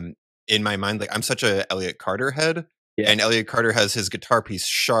 but in my mind, like, I'm such a Elliott Carter head. Yeah. And Elliott Carter has his guitar piece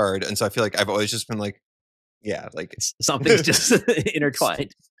Shard, and so I feel like I've always just been like, yeah, like something's just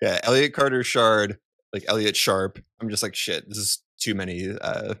intertwined. Yeah, Elliott Carter Shard, like Elliott Sharp. I'm just like, shit, this is too many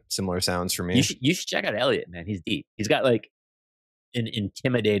similar sounds for me. You should check out Elliott, man. He's deep. He's got like an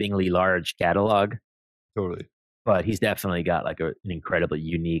intimidatingly large catalog. Totally. But he's definitely got like an incredibly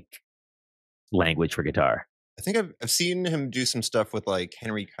unique language for guitar. I think I've seen him do some stuff with like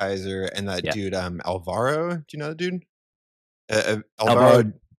Henry Kaiser and that dude Alvaro. Do you know that dude?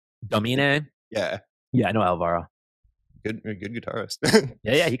 Alvaro Domine. Yeah, I know Alvaro. Good guitarist.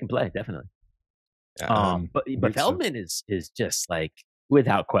 yeah, he can play definitely. Yeah, but Feldman is just like,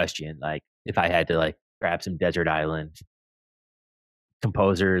 without question, like if I had to like grab some desert island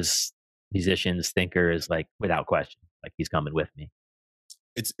composers, musicians, thinkers, like without question, like he's coming with me.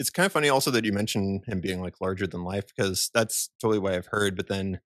 It's kind of funny also that you mentioned him being like larger than life, because that's totally what I've heard. But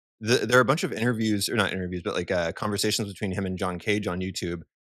then there are a bunch of interviews, or not interviews, but like conversations between him and John Cage on YouTube.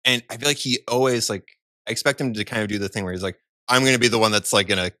 And I feel like he always like, I expect him to kind of do the thing where he's like, I'm going to be the one that's like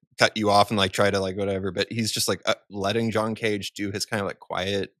going to cut you off and like try to like whatever. But he's just like letting John Cage do his kind of like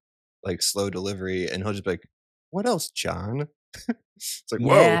quiet, like slow delivery. And he'll just be like, what else, John? It's like,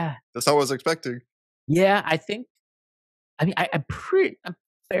 whoa, that's not what I was expecting. Yeah, I'm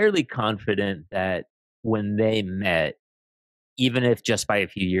fairly confident that when they met, even if just by a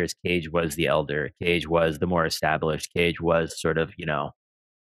few years, Cage was the elder, Cage was the more established, Cage was sort of,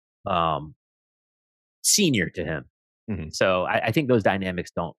 senior to him. Mm-hmm. So I think those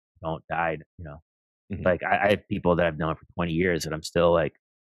dynamics don't die, mm-hmm. Like I have people that I've known for 20 years and I'm still like,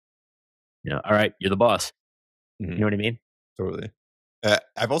 all right, you're the boss. Mm-hmm. You know what I mean? Totally.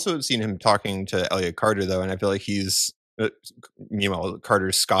 I've also seen him talking to Elliott Carter though, and I feel like he's meanwhile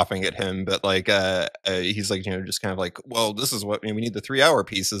Carter's scoffing at him, but like he's like, just kind of like, well, this is what we need, the 3-hour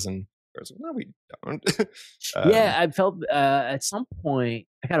pieces, and I was like, no, we don't. Yeah, I felt at some point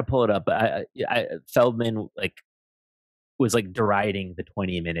I gotta pull it up, but I Feldman like was like deriding the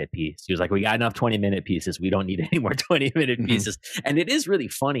 20-minute piece. He was like, we got enough 20-minute pieces, we don't need any more 20-minute mm-hmm. pieces. And it is really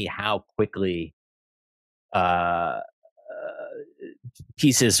funny how quickly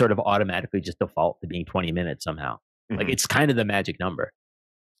pieces sort of automatically just default to being 20 minutes somehow. Mm-hmm. Like it's kind of the magic number.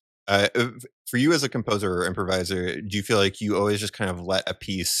 For you as a composer or improviser, do you feel like you always just kind of let a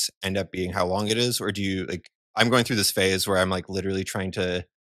piece end up being how long it is? Or do you like, I'm going through this phase where I'm like literally trying to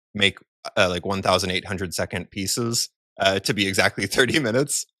make like 1,800 second pieces to be exactly 30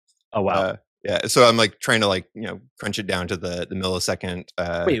 minutes. Oh, wow. Yeah. So I'm like trying to like, crunch it down to the millisecond.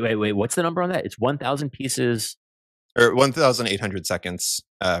 Wait. What's the number on that? It's 1,000 pieces. Or 1,800 seconds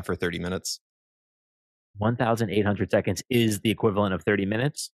for 30 minutes. 1,800 seconds is the equivalent of 30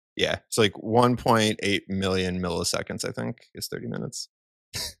 minutes? Yeah. It's like 1.8 million milliseconds, I think, is 30 minutes.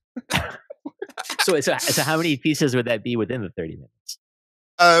 So how many pieces would that be within the 30 minutes?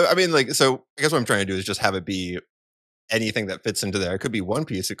 I mean, like, so I guess what I'm trying to do is just have it be anything that fits into there. It could be one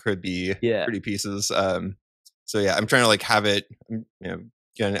piece. It could be 30 pieces. So yeah, I'm trying to like have it, get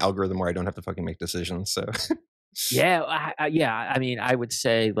an algorithm where I don't have to fucking make decisions. So yeah. I mean, I would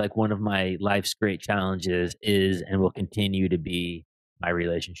say like one of my life's great challenges is and will continue to be my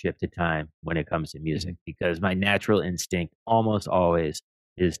relationship to time when it comes to music, because my natural instinct almost always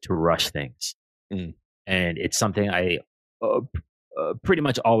is to rush things. And it's something I pretty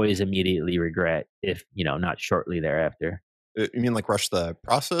much always immediately regret, if not shortly thereafter. You mean like rush the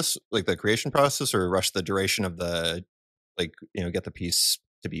process, like the creation process, or rush the duration of the, like, get the piece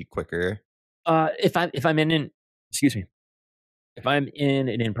to be quicker? If I'm in an excuse me, if I'm in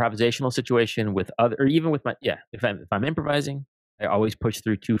an improvisational situation with other, or even with my, yeah, if I'm improvising, I always push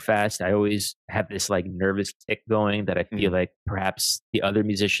through too fast. I always have this like nervous tick going that I feel Mhm. like perhaps the other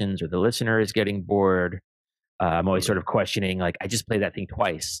musicians or the listener is getting bored. I'm always sort Totally. of questioning, like, I just played that thing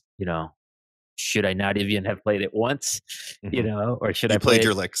twice, should I not even have played it once, Mhm. or should I You play played it?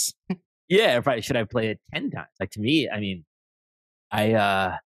 your licks. Yeah, right. Should I play it 10 times? Like to me, I mean,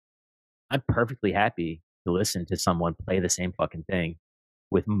 I I'm perfectly happy to listen to someone play the same fucking thing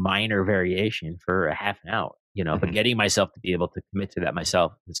with minor variation for a half an hour, but Mhm. getting myself to be able to commit to that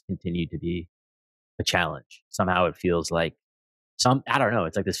myself has continued to be a challenge. Somehow it feels like I don't know,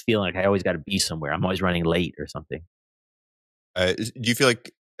 it's like this feeling like I always got to be somewhere. I'm always running late or something. Do you feel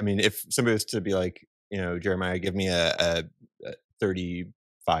like, I mean, if somebody was to be like, Jeremiah, give me a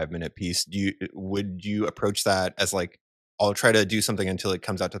 35-minute piece, would you approach that as like, I'll try to do something until it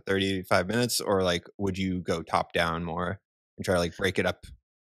comes out to 35 minutes, or like, would you go top down more and try to like break it up?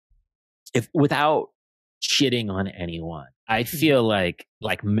 If without shitting on anyone, I feel like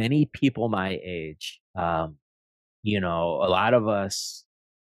many people my age, a lot of us,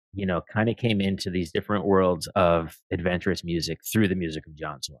 kind of came into these different worlds of adventurous music through the music of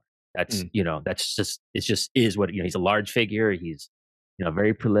John Zorn. That's, Mm. that's just, it's just is what, he's a large figure. He's,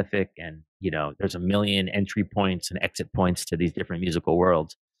 very prolific, and, there's a million entry points and exit points to these different musical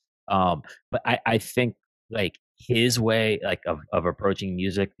worlds. But I think like his way, like of approaching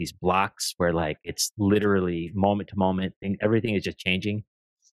music, these blocks where like it's literally moment to moment thing, everything is just changing.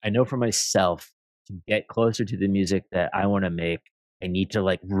 I know for myself, to get closer to the music that I want to make, I need to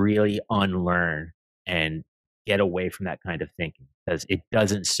like really unlearn and get away from that kind of thinking, because it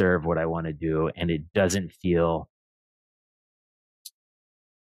doesn't serve what I want to do, and it doesn't feel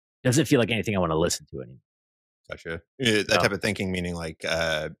like anything I want to listen to anymore. Gotcha. That So type of thinking, meaning like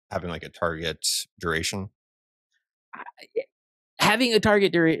having like a target duration. I- having a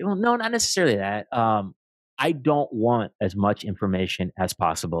target duration, well, no, not necessarily that. I don't want as much information as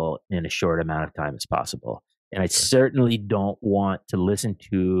possible in a short amount of time as possible. And I Sure. certainly don't want to listen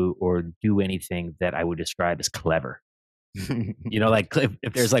to or do anything that I would describe as clever. Like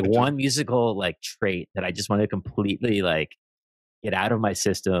if there's like Gotcha. one musical like trait that I just want to completely like get out of my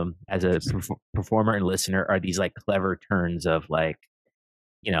system as a performer and listener, are these like clever turns of like,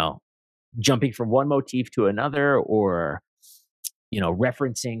 you know, jumping from one motif to another, or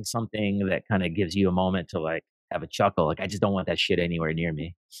referencing something that kind of gives you a moment to like have a chuckle. Like I just don't want that shit anywhere near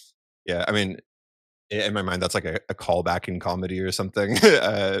me. Yeah, I mean, in my mind, that's like a callback in comedy or something.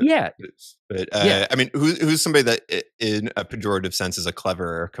 Yeah, But yeah. I mean, who's somebody that, in a pejorative sense, is a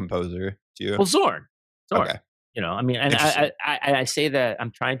clever composer to you? Well, Zorn. Okay, I mean, and interesting. I say that,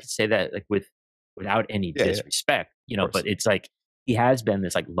 I'm trying to say that like without any Yeah, yeah, of disrespect, course. but it's like he has been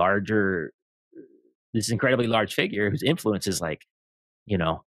this like this incredibly large figure whose influence is you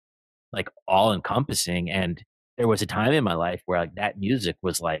know, like all encompassing. And there was a time in my life where like that music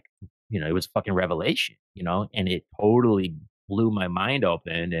was like, it was fucking revelation, and it totally blew my mind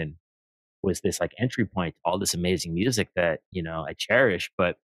open, and was this like entry point to all this amazing music that, I cherish.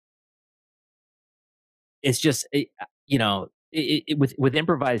 But it's just, with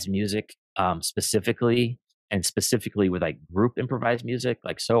improvised music, specifically, and specifically with like group improvised music,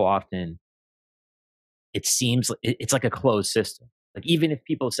 like so often it seems it's like a closed system. Like even if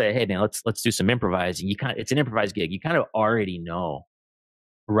people say, "Hey, man, let's do some improvising," it's an improvised gig. You kind of already know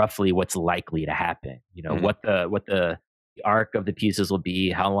roughly what's likely to happen. Mhm. What the arc of the pieces will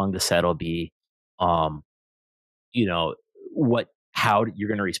be, how long the set will be, um, you know, how you're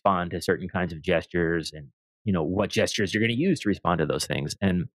going to respond to certain kinds of gestures, and what gestures you're going to use to respond to those things.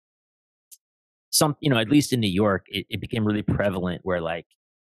 And at least in New York, it became really prevalent where like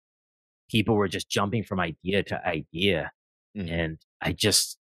people were just jumping from idea to idea, Mhm. and I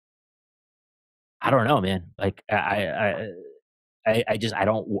don't know, man. Like I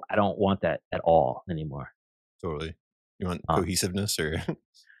don't want that at all anymore. Totally. You want Um, cohesiveness, or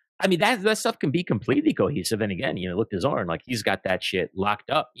I mean that stuff can be completely cohesive, and again, look to Zorn, like he's got that shit locked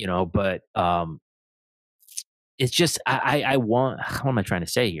up, but it's just I want what am I trying to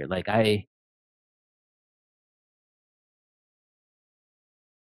say here? Like I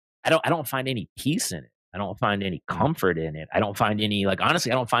don't find any peace in it. I don't find any Mhm. comfort in it. I don't find any, like,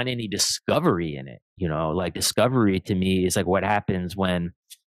 honestly, I don't find any discovery in it. Like discovery to me is like what happens when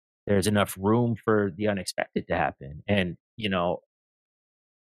there's enough room for the unexpected to happen. And,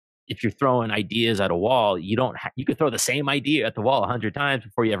 if you're throwing ideas at a wall, you could throw the same idea at the wall 100 times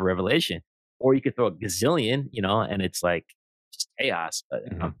before you have a revelation, or you could throw a gazillion, and it's like just chaos. But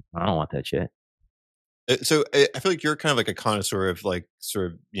Mhm. I don't want that shit. So I feel like you're kind of like a connoisseur of like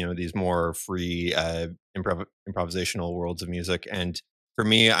sort of these more free improvisational worlds of music, and for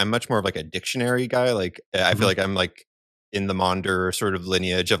me, I'm much more of like a dictionary guy. Like I feel Mhm. like I'm like in the Maunder sort of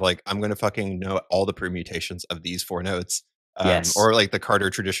lineage of like I'm gonna fucking know all the permutations of these four notes, Yes. or like the Carter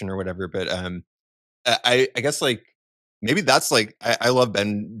tradition or whatever. But I guess like maybe that's like I love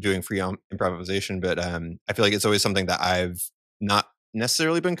Ben doing free improvisation, but I feel like it's always something that I've not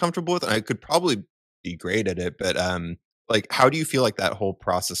necessarily been comfortable with, and I could probably be great at it. But like, how do you feel like that whole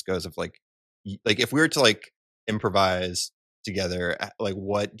process goes? Of like, like if we were to like improvise together, like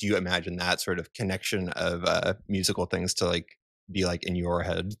what do you imagine that sort of connection of musical things to like be like in your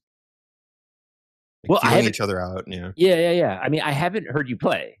head, like Well, I feeling haven't. each other out? Yeah. Yeah, yeah, yeah. I mean, I haven't heard you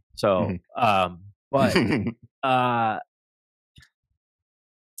play, so but uh,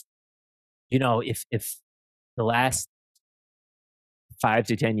 if the last 5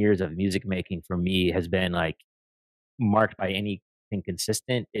 to 10 years of music making for me has been like marked by anything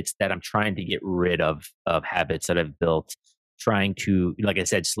consistent, it's that I'm trying to get rid of habits that I've built, trying to, like I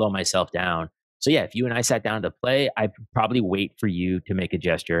said, slow myself down. So yeah, if you and I sat down to play, I'd probably wait for you to make a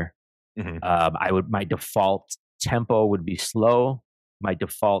gesture. Hmm. My default tempo would be slow. My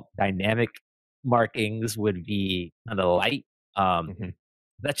default dynamic markings would be kind of light. Um, Hmm.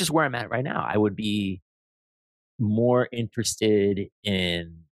 that's just where I'm at right now. I would be more interested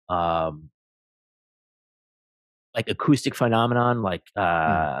in like acoustic phenomenon, like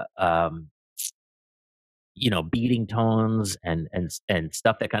beating tones and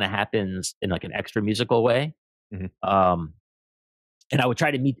stuff that kind of happens in like an extra musical way. Hmm. Um, and I would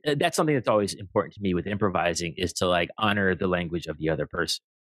try to meet. That's something that's always important to me with improvising is to like honor the language of the other person.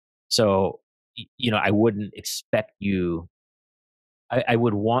 So I wouldn't expect you. I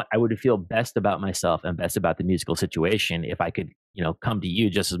would feel best about myself and best about the musical situation if I could, come to you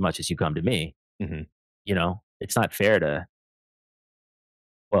just as much as you come to me. Hmm. It's not fair to,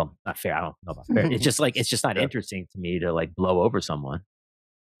 well, not fair. I don't know about fair. It's just like, it's just not Yeah. interesting to me to like blow over someone.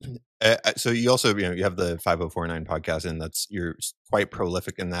 So you also, you have the 5049 podcast, and that's you're quite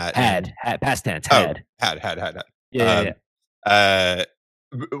prolific in that. And Had past tense, oh, had. had. Yeah, yeah, yeah. Um, uh,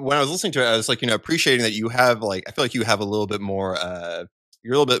 when I was listening to it, I was like, appreciating that you have like, I feel like you have a little bit more.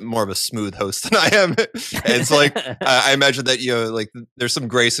 You're a little bit more of a smooth host than I am. And it's like I imagine that like there's some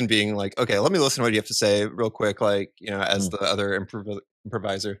grace in being like, okay, let me listen to what you have to say real quick, like as Mm, the other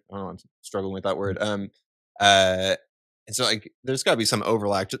improviser. I don't know, I'm struggling with that mm. word. Uh, and so like there's got to be some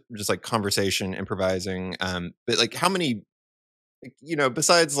overlap, just like conversation, improvising. But like how many, like,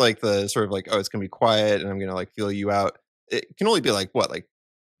 besides like the sort of like, oh, it's gonna be quiet and I'm gonna like feel you out. It can only be like what, like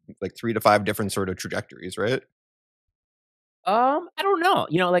 3 to 5 different sort of trajectories, right? I don't know.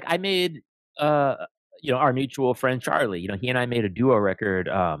 Like I made, uh, our mutual friend Charlie. He and I made a duo record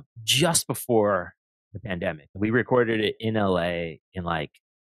just before the pandemic. We recorded it in LA in like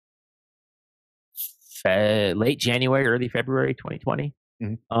late January, early February 2020.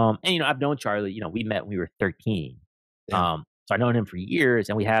 Mhm. And I've known Charlie. We met when we were 13. Damn. So I've known him for years,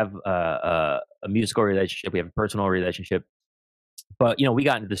 and we have a musical relationship. We have a personal relationship. But we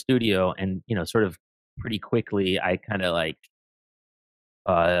got into the studio, and sort of pretty quickly, I kind of like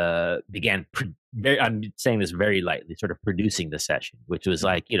began. I'm saying this very lightly, sort of producing the session, which was Mhm.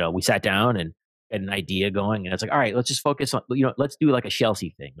 like we sat down and had an idea going, and it's like, all right, let's just focus on let's do like a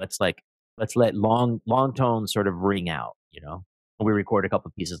Chelsea thing. Let's let long tones sort of ring out. And we record a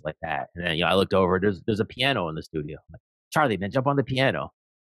couple pieces like that, and then I looked over. There's a piano in the studio. I'm like, Charlie, man, jump on the piano.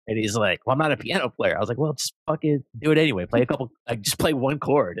 And he's like, "Well, I'm not a piano player." I was like, "Well, just fucking do it anyway. Play a couple, like, just play one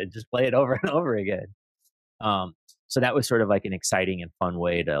chord and just play it over and over again." Um, so that was sort of like an exciting and fun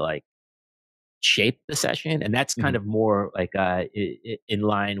way to like shape the session, and that's kind Mhm. of more like in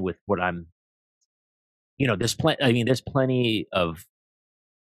line with what I'm. There's plenty. I mean, there's plenty of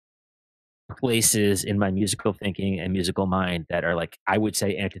places in my musical thinking and musical mind that are like I would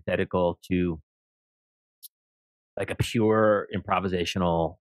say antithetical to like a pure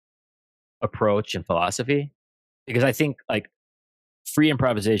improvisational approach and philosophy, because I think like free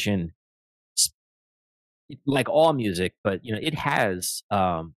improvisation, like all music, but it has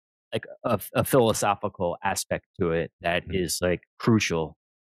like a philosophical aspect to it that Mhm. is like crucial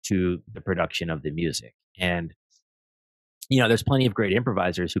to the production of the music. And there's plenty of great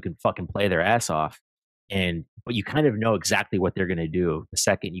improvisers who can fucking play their ass off, and but you kind of know exactly what they're going to do the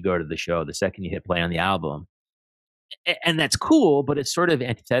second you go to the show, the second you hit play on the album. And that's cool, but it's sort of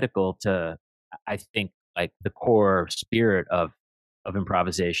antithetical to, I think, like the core spirit of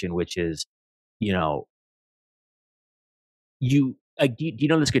improvisation, which is, you know, do you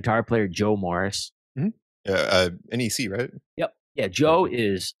know this guitar player Joe Morris? Mhm. Yeah, NEC, right? Yep. Yeah, Yeah. Joe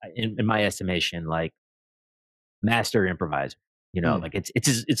is in my estimation like master improviser. Like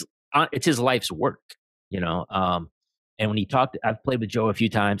it's his life's work. And when he talked, I've played with Joe a few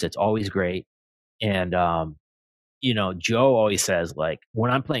times. It's always great. And Joe always says, like, when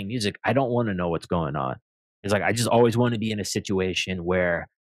I'm playing music, I don't want to know what's going on. It's like I just always want to be in a situation where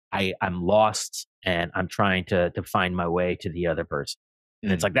I'm lost and I'm trying to find my way to the other person.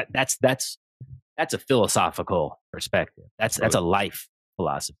 And it's like that's a philosophical perspective. That's a life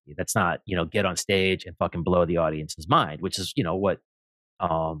philosophy. That's not, get on stage and fucking blow the audience's mind, which is, what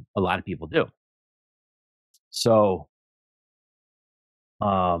a lot of people do. So,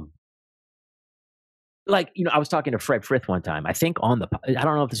 I was talking to Fred Frith one time. I think I don't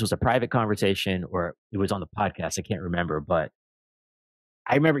know if this was a private conversation or it was on the podcast. I can't remember, but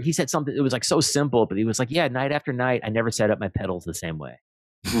I remember he said something. It was like so simple, but he was like, "Yeah, night after night, I never set up my pedals the same way."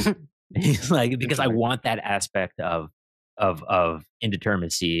 He's like, because I want that aspect of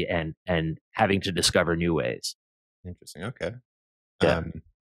indeterminacy and having to discover new ways. Interesting. Okay. Yeah.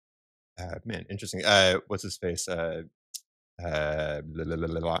 Man, interesting. What's his face?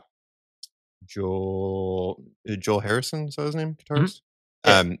 Joel Harrison, is that his name? Guitarist.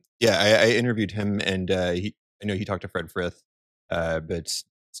 Mm-hmm. Yeah. I interviewed him, and I know he talked to Fred Frith, but it's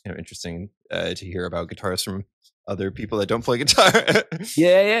kind of interesting to hear about guitarists from other people that don't play guitar.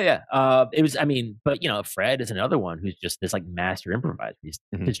 Yeah. It was, but Fred is another one who's just this like master improviser. He's,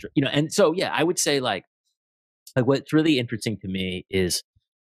 and so yeah, I would say like what's really interesting to me is,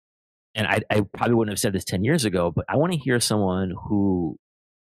 and I probably wouldn't have said this 10 years ago, but I want to hear someone who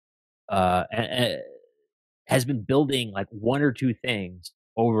has been building like one or two things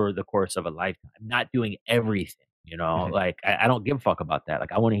over the course of a lifetime, not doing everything. Like I don't give a fuck about that.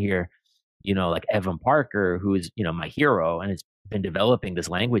 Like I want to hear, like Evan Parker, who is, my hero and has been developing this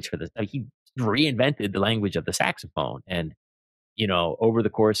language for this. Like he reinvented the language of the saxophone. And, over the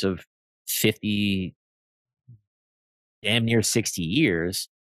course of 50, damn near 60 years,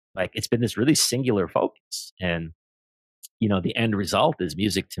 like it's been this really singular focus. And, the end result is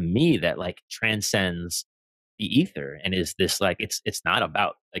music to me that like transcends the ether and is this like, it's not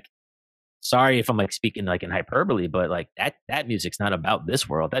about like, sorry if I'm like speaking like in hyperbole, but like that music's not about this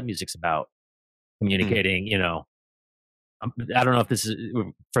world. That music's about communicating, I don't know if this is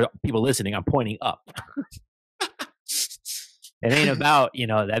for people listening, I'm pointing up. It ain't about,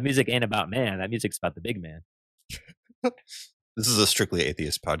 that music ain't about man. That music's about the big man. This is a strictly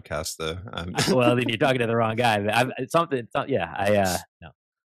atheist podcast, though. Well, then you're talking to the wrong guy. No.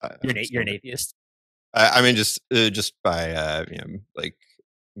 You're an atheist. I mean, just by I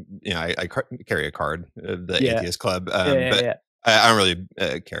carry a card of the Atheist Club, but I don't really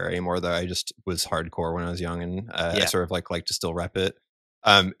care anymore. Though I just was hardcore when I was young, and I sort of like to still rep it.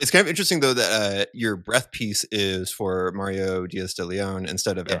 It's kind of interesting though that your breath piece is for Mario Diaz de Leon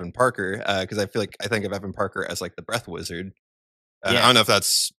instead of Evan Parker, because I think of Evan Parker as like the breath wizard. I don't know if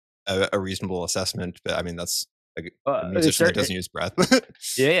that's a reasonable assessment, but I mean that's a musician that doesn't use breath.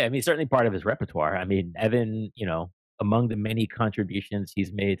 I mean certainly part of his repertoire. I mean Evan, among the many contributions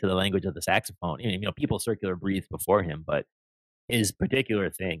he's made to the language of the saxophone, people circular breathe before him, but his particular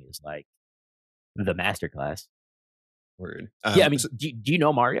thing is like the masterclass. Word. I mean, do you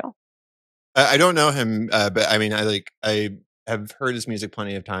know Mario? I don't know him, but I mean, I have heard his music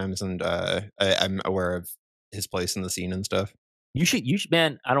plenty of times, and I'm aware of his place in the scene and stuff. You should,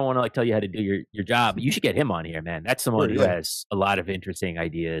 man. I don't want to like tell you how to do your job, but you should get him on here, man. That's someone who has a lot of interesting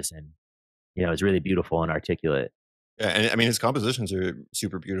ideas, and is really beautiful and articulate. Yeah, and I mean, his compositions are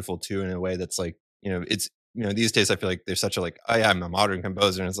super beautiful too, in a way that's like, it's these days I feel like there's such a like, oh yeah, I'm a modern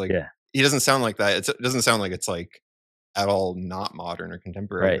composer, and it's like he doesn't sound like that. It doesn't sound like it's like at all not modern or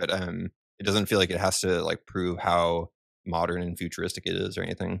contemporary, but it doesn't feel like it has to like prove how modern and futuristic it is or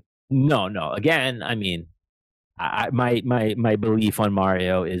anything. No. Again, I mean, my belief on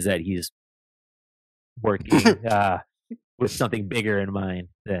Mario is that he's working with something bigger in mind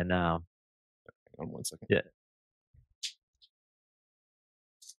than. Hang on 1 second. Yeah.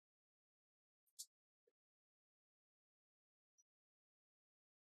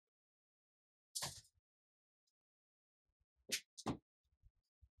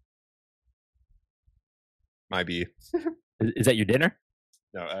 Might be. Is that your dinner?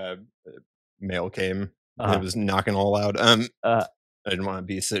 No, mail came. It was knocking all loud. I didn't want to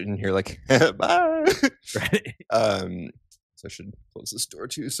be sitting here like bye. Right. So I should close this door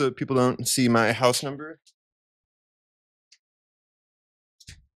too, so people don't see my house number.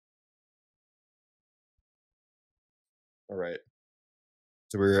 All right.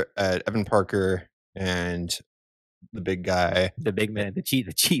 So we're at Evan Parker and the big guy, the big man, the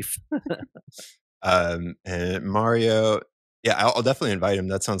chief. And Mario. Yeah, I'll definitely invite him.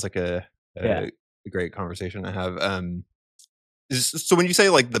 That sounds like a a great conversation to have. So when you say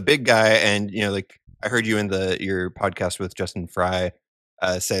like the big guy, and like I heard you in your podcast with Justin Fry,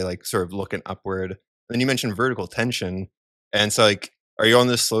 say like sort of looking upward. Then you mentioned vertical tension, and so like, are you on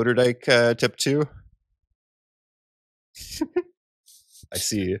this Sloterdijk tip too? I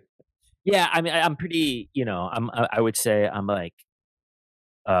see. Yeah, I mean, I'm pretty, I would say I'm like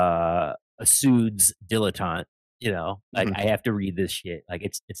a Suits dilettante, like Mhm. I have to read this shit. Like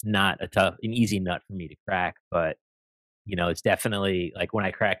it's not an easy nut for me to crack, but it's definitely like when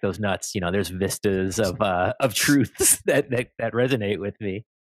I crack those nuts, there's vistas of truths that resonate with me.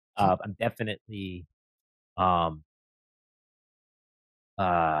 I'm definitely um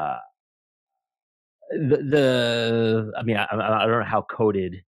uh I mean, I don't know how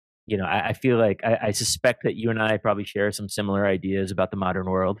coded, I feel like I suspect that you and I probably share some similar ideas about the modern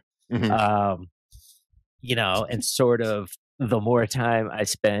world. Mhm. Um, and sort of the more time I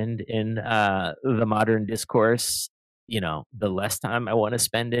spend in the modern discourse, the less time I want to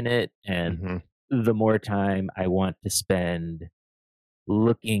spend in it, and Mhm. the more time I want to spend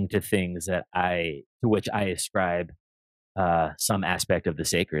looking to things to which I ascribe some aspect of the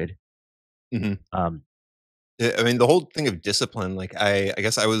sacred. Mhm. Um, I mean, the whole thing of discipline, like I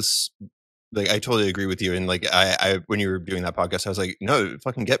guess I was like, I totally agree with you. And like, I when you were doing that podcast, I was like, no,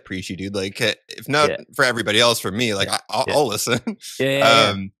 fucking get preachy, dude. Like, if not yeah, for everybody else, for me, like, yeah, yeah, I'll listen. yeah, yeah,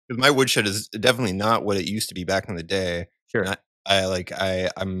 yeah. 'Cause my woodshed is definitely not what it used to be back in the day. Sure. And I like,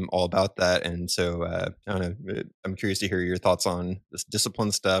 I'm all about that. And so, I don't know. I'm curious to hear your thoughts on this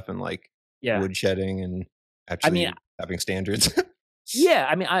discipline stuff and like Yeah. woodshedding and I mean, actually having standards. yeah,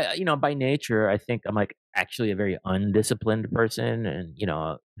 I mean, by nature, I think I'm like actually a very undisciplined person, and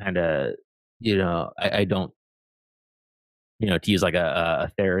kind of, I don't, to use like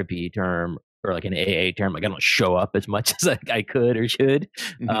a therapy term or like an AA term, like I don't show up as much as like I could or should.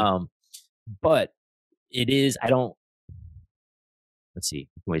 Mhm. Um, but it is, I don't. Let's see,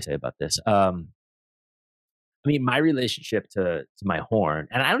 what can we say about this? I mean, my relationship to my horn,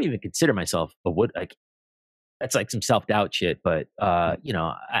 and I don't even consider myself a wood like that's like some self doubt shit, but I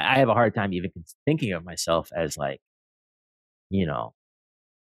have a hard time even thinking of myself as like you know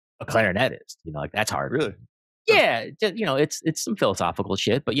a clarinetist. Like that's hard for Really? me. Huh. Yeah, it's some philosophical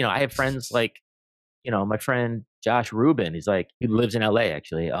shit, but I have friends like my friend Josh Rubin. He lives in LA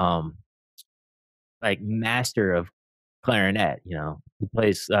actually. Like master of clarinet. He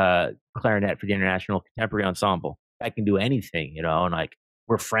plays clarinet for the International Contemporary Ensemble. I can do anything, and like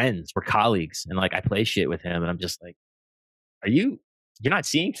we're friends, we're colleagues, and like I play shit with him, and I'm just like, are you're not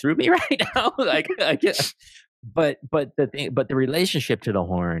seeing through me right now? Like, but the relationship to the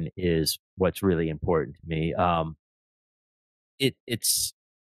horn is what's really important to me. It's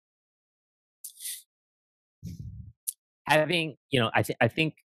having, I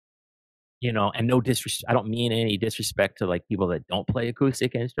think, and no disrespect, I don't mean any disrespect to like people that don't play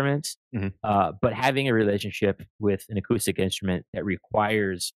acoustic instruments, Mhm. but having a relationship with an acoustic instrument that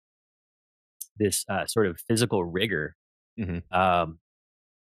requires this sort of physical rigor Mhm. um,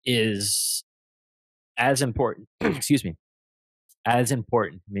 is as important, excuse me, as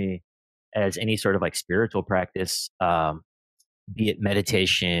important to me as any sort of like spiritual practice, be it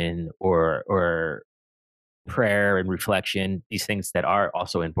meditation or prayer and reflection, these things that are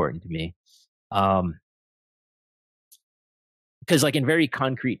also important to me. Um, because like in very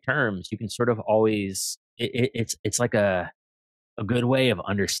concrete terms, you can sort of always it's like a good way of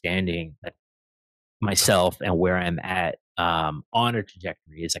understanding like myself and where I'm at on a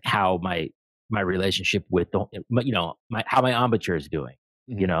trajectory is like how my relationship with the how my embouchure is doing.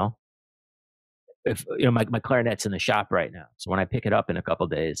 You Mhm. know, if my clarinet's in the shop right now, so when I pick it up in a couple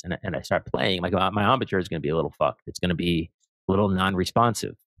days and I start playing, like my embouchure is going to be a little fucked. It's going to be a little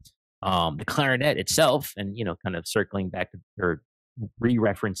non-responsive. The clarinet itself, and kind of circling back to or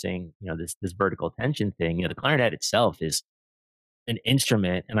re-referencing, this vertical tension thing. The clarinet itself is an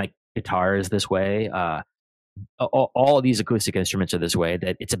instrument, and like guitar is this way. All of these acoustic instruments are this way.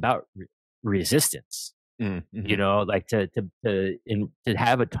 That it's about resistance. Mhm. Mhm. Like to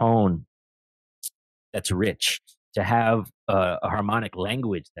have a tone that's rich, to have a harmonic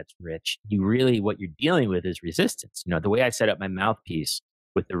language that's rich. What you're dealing with is resistance. The way I set up my mouthpiece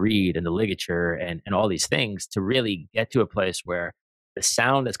with the reed and the ligature and all these things to really get to a place where the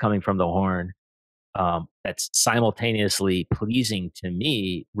sound that's coming from the horn that's simultaneously pleasing to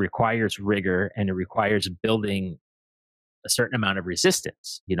me requires rigor, and it requires building a certain amount of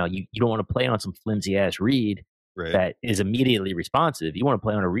resistance. You don't want to play on some flimsy ass reed Right. that is immediately responsive. You want to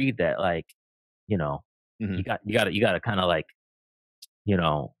play on a reed that like, you know, Mhm. you got to kind of you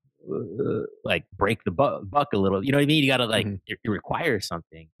know, like break the buck a little. You know what I mean? You got to like Mhm. it requires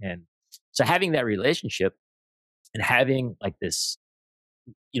something, and So having that relationship and having like this,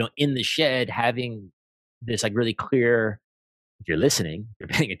 in the shed, having this like really clear, if you're listening, if you're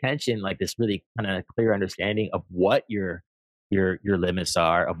paying attention, like this really kind of clear understanding of what your limits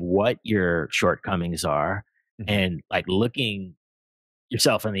are, of what your shortcomings are, and like looking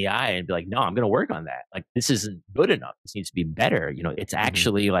yourself in the eye and be like, no, I'm going to work on that. Like, this isn't good enough. This needs to be better. It's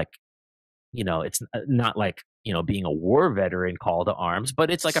actually like, it's not like, being a war veteran call to arms,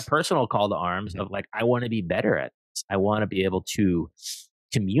 but it's like a personal call to arms of like, I want to be better at this. I want to be able to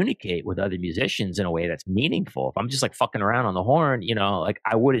communicate with other musicians in a way that's meaningful. If I'm just like fucking around on the horn, like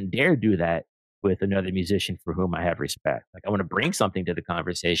I wouldn't dare do that with another musician for whom I have respect. Like, I want to bring something to the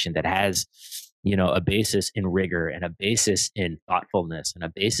conversation that has, a basis in rigor and a basis in thoughtfulness and a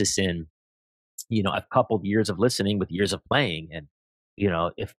basis in, I've coupled years of listening with years of playing. And,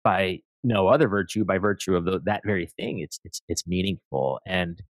 if by no other virtue, by virtue of that very thing, it's meaningful.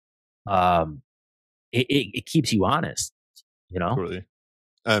 And it keeps you honest, Totally.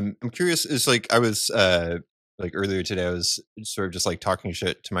 I'm curious. It's like I was like earlier today, I was sort of just like talking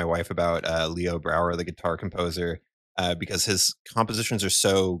shit to my wife about Leo Brouwer, the guitar composer, because his compositions are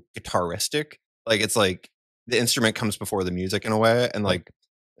so guitaristic. Like it's like the instrument comes before the music in a way, and like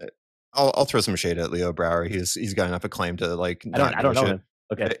I'll throw some shade at Leo Brouwer. He's got enough acclaim to like I don't know him.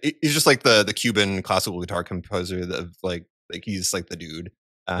 Okay, he's just like the Cuban classical guitar composer of like he's like the dude.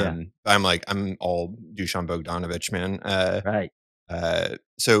 I'm all Dusan Bogdanovich, man. Right.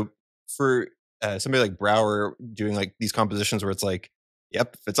 So for somebody like Brouwer doing like these compositions where it's like,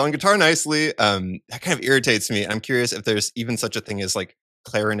 yep, it's on guitar nicely, that kind of irritates me. I'm curious if there's even such a thing as like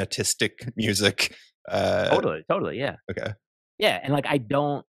clarinetistic music. Totally, yeah. Okay. Yeah, and like I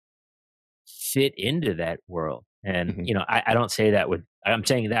don't fit into that world. And I don't say that I'm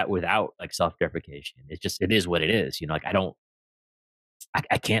saying that without like self-deprecation. It is what it is. Like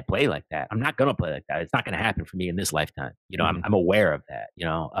I can't play like that. I'm not gonna play like that. It's not gonna happen for me in this lifetime. I'm aware of that.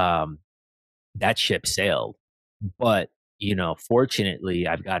 That ship sailed. But fortunately,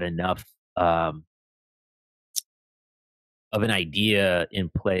 I've got enough of an idea in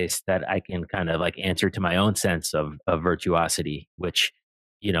place that I can kind of like answer to my own sense of virtuosity, which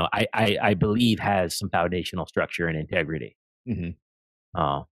I believe has some foundational structure and integrity.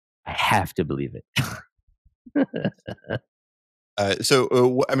 I have to believe it. I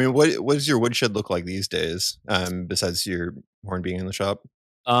mean, what does your woodshed look like these days? Besides your horn being in the shop.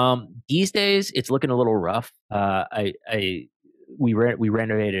 These days it's looking a little rough. We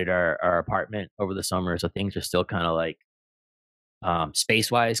renovated our apartment over the summer, so things are still kind of like space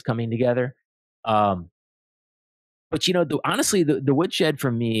wise coming together. But honestly, the woodshed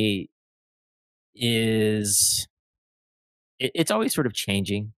for me is it's always sort of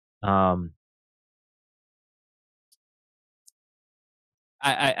changing. Right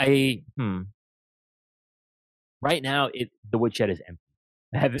now the woodshed is empty.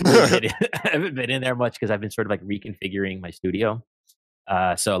 I haven't been in there much because I've been sort of like reconfiguring my studio.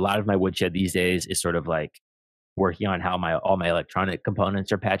 So a lot of my woodshed these days is sort of like working on how all my electronic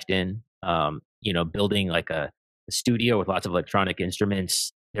components are patched in. Building like a studio with lots of electronic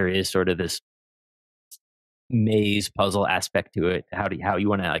instruments. There is sort of this maze puzzle aspect to it. How you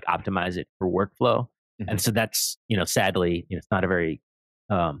want to like optimize it for workflow. And so that's sadly it's not a very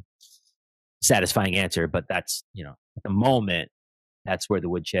satisfying answer, but that's at the moment that's where the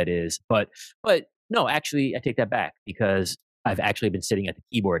woodshed is. But no, actually I take that back because I've actually been sitting at the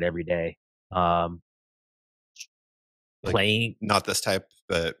keyboard every day playing. Not this type,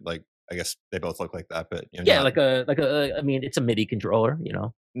 but like I guess they both look like that, but yeah, like a I mean it's a MIDI controller,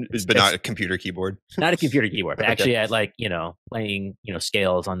 but not a computer keyboard. Not a computer keyboard, but actually at like playing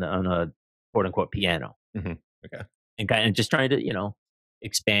scales on a quote unquote piano. Okay. And kind of just trying to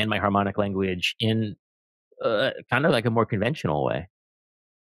expand my harmonic language in kind of like a more conventional way.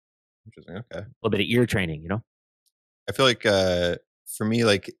 Interesting. Okay. A little bit of ear training, I feel like for me,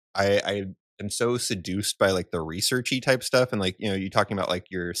 like I am so seduced by like the researchy type stuff, and like you talking about like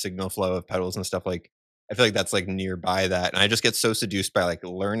your signal flow of pedals and stuff. Like I feel like that's like nearby that, and I just get so seduced by like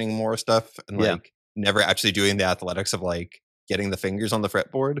learning more stuff and like never actually doing the athletics of like getting the fingers on the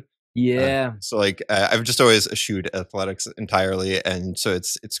fretboard. Yeah. So like I've just always eschewed athletics entirely, and so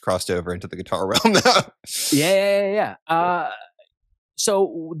it's crossed over into the guitar realm now. Yeah.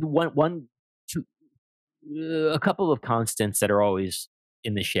 So a couple of constants that are always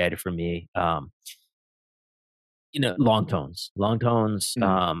in the shed for me. Long tones.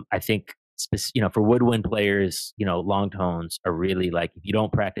 I think for woodwind players, long tones are really like if you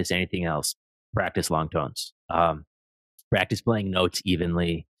don't practice anything else, practice long tones. Practice playing notes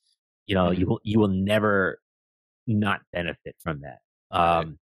evenly. You will never not benefit from that.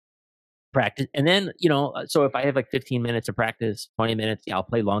 practice. And then, so if I have like 15 minutes of practice, 20 minutes, I'll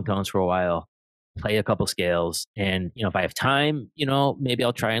play long tones for a while, play a couple scales. And, if I have time, maybe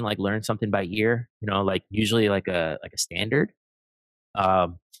I'll try and like learn something by ear, like usually like a standard.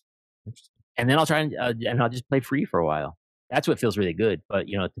 And then I'll try and I'll just play free for a while. That's what feels really good. But,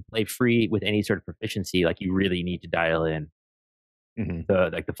 to play free with any sort of proficiency, like you really need to dial in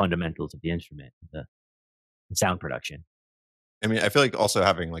the fundamentals of the instrument, the sound production. I mean, I feel like also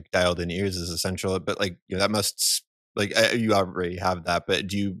having like dialed in ears is essential, but like, that must like, you already have that, but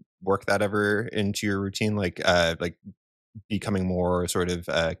do you work that ever into your routine? Like becoming more sort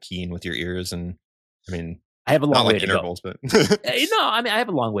of keen with your ears? And I mean, I have a long way to intervals, go. But I have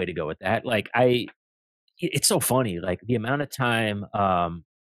a long way to go with that. Like it's so funny. Like the amount of time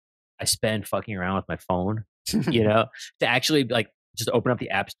I spend fucking around with my phone, to actually like just open up the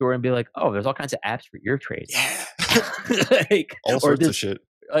app store and be like, oh, there's all kinds of apps for ear training. Yeah. Like, all sorts of shit.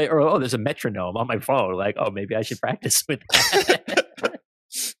 Or there's a metronome on my phone. Like, oh, maybe I should practice with that.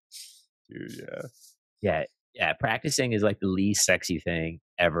 Dude, yeah. Practicing is like the least sexy thing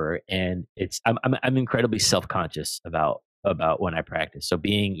ever, and I'm incredibly self-conscious about when I practice. So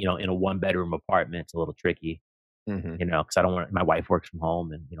being in a 1-bedroom apartment, it's a little tricky, because I don't want my wife works from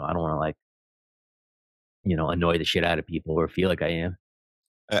home, and I don't want to like annoy the shit out of people or feel like I am.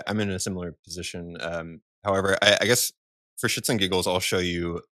 I'm in a similar position. However, I guess for shits and giggles, I'll show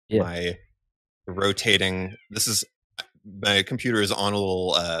you my rotating. This is my computer is on a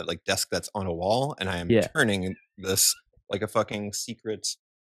little like desk that's on a wall, and I am turning this like a fucking secret.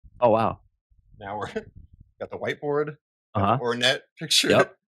 Oh wow! Now we're got the whiteboard, Ornette picture.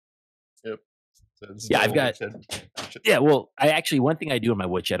 Yep. So I've got. Yeah, well, one thing I do in my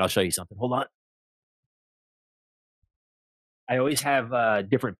woodshed. I'll show you something. Hold on. I always have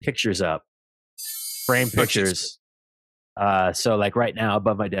different pictures up, frame pictures. So like right now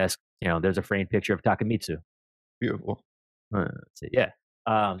above my desk, there's a framed picture of Takamitsu. Beautiful. Let's see. Yeah.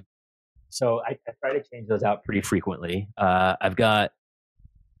 So I try to change those out pretty frequently. I've got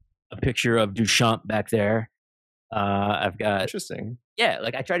a picture of Duchamp back there. I've got interesting. Yeah,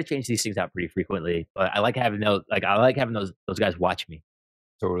 like I try to change these things out pretty frequently, but I like having those. Like I like having those guys watch me.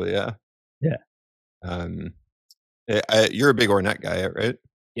 Totally. Yeah. Yeah. You're a big Ornette guy, right?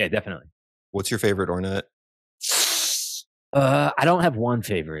 Yeah, definitely. What's your favorite Ornette? I don't have one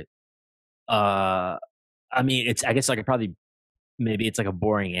favorite. I mean, I guess like maybe it's like a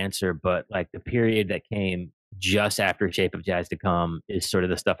boring answer, but like the period that came just after Shape of Jazz to Come is sort of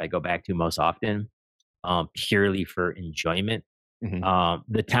the stuff I go back to most often, purely for enjoyment.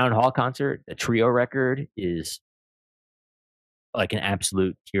 The Town Hall concert, the trio record, is like an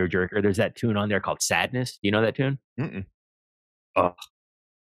absolute tearjerker. There's that tune on there called Sadness. Do you know that tune? Mm-mm. Oh,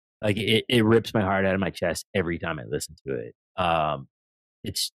 like it rips my heart out of my chest every time I listen to it.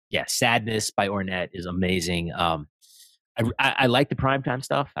 Sadness by Ornette is amazing. I like the primetime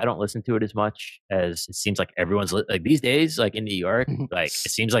stuff. I don't listen to it as much as it seems like everyone's like these days, like in New York, like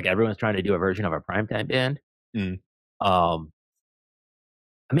it seems like everyone's trying to do a version of a primetime band. I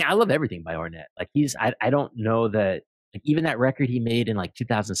mean, I love everything by Ornette. Like I don't know that, like even that record he made in like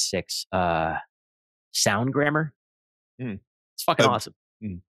 2006, Sound Grammar. It's fucking awesome.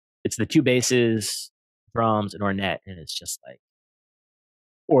 It's the two basses, drums, and Ornette, and it's just like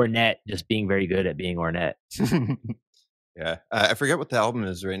Ornette just being very good at being Ornette. Yeah, I forget what the album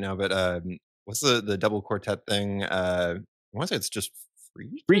is right now, but what's the double quartet thing? I want to say it's just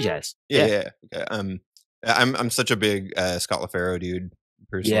free jazz. Yeah. Okay. I'm such a big Scott LaFaro dude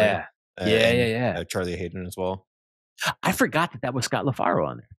personally. Yeah. Charlie Hayden as well. I forgot that was Scott LaFaro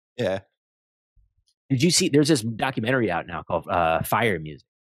on there. Yeah. Did you see? There's this documentary out now called Fire Music.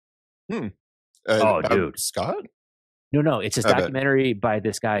 Dude, Scott? No, it's this documentary by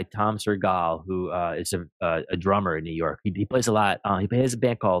this guy Tom Sergal, who is a drummer in New York. He plays a lot. He has a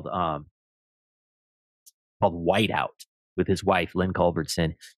band called Whiteout with his wife Lynn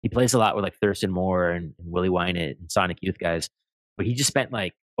Culbertson. He plays a lot with like Thurston Moore and Willie Wynant and Sonic Youth guys. But he just spent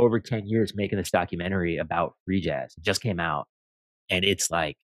like over 10 years making this documentary about free jazz. It just came out, and it's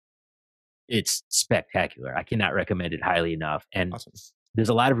spectacular. I cannot recommend it highly enough. And awesome. There's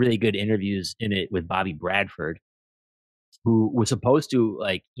a lot of really good interviews in it with Bobby Bradford, who was supposed to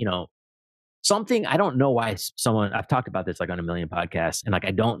something. I don't know why I've talked about this like on a million podcasts, and like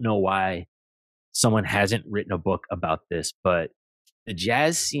I don't know why someone hasn't written a book about this, but the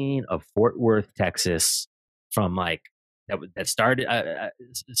jazz scene of Fort Worth, Texas, from like that started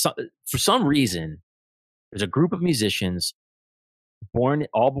for some reason, there's a group of musicians born in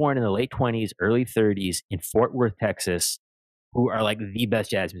the late 20s, early 30s in Fort Worth, Texas, who are like the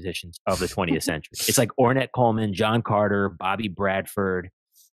best jazz musicians of the 20th century. It's like Ornette Coleman, John Carter, Bobby Bradford,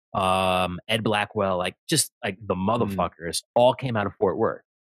 Ed Blackwell, like just like the Mm, motherfuckers all came out of Fort Worth.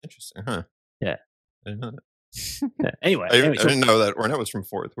 interesting, huh? Yeah. I didn't know that. Yeah. Anyway, I anyway, so didn't know that Ornette was from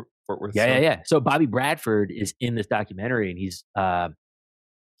Fort Worth. So yeah. So Bobby Bradford is in this documentary, and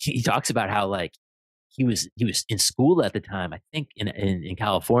he talks about how like he was in school at the time, I think in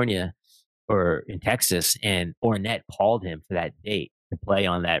California or in Texas, and Ornette called him for that date to play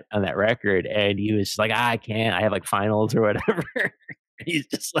on that record, and he was like, I can't, I have like finals or whatever. He's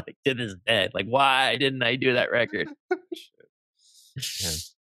just like to this day, like, why didn't I do that record? yeah.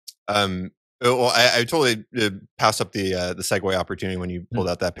 Well, I totally passed up the segue opportunity when you Mm, pulled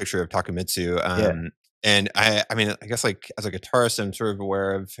out that picture of Takamitsu. yeah. And I mean, I guess like as a guitarist, I'm sort of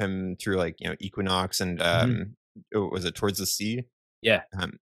aware of him through like Equinox and Hmm. was it Towards the Sea, Yeah.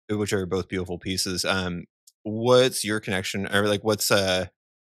 um, which are both beautiful pieces. What's your connection, or like what's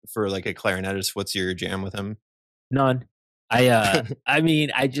for like a clarinetist? What's your jam with him? None. I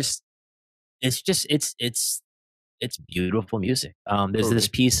mean, I just it's just it's beautiful music. There's this Totally.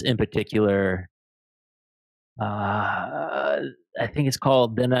 piece in particular. I think it's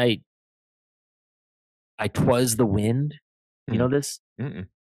called "Then I Twas the Wind." You Mm, know this? mm-mm.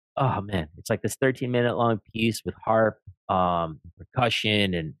 Oh man, it's like this 13-minute long piece with harp,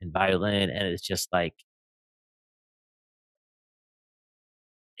 percussion, and violin, and it's just like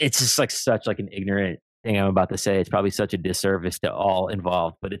it's just like such like an ignorant thing I'm about to say. It's probably such a disservice to all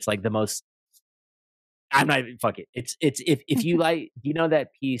involved, but it's like the most. I'm not even fuck it. It's if you like, do you know that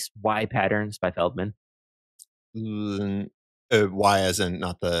piece "Why Patterns" by Feldman? Mm, why, as in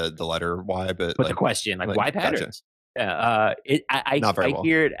not the letter Y, but But the question, like, like why gotcha. patterns? Yeah, Not very I well.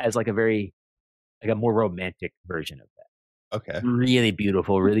 hear it as like a very like a more romantic version of that. Okay. Really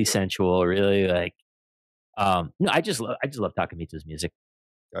beautiful, really sensual, really like, no, I just love Takamitsu's music.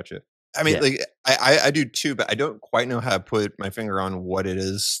 Gotcha. I mean, Yeah. like, I do too, but I don't quite know how to put my finger on what it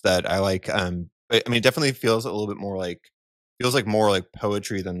is that I like. But I mean, it definitely feels a little bit more like feels like more like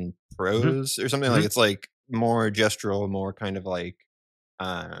poetry than Mhm, prose or something. Like mhm. it's like more gestural, more kind of like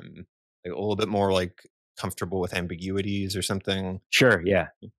a little bit more like comfortable with ambiguities or something. Sure, yeah.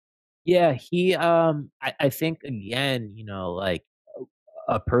 Yeah, I think again, like,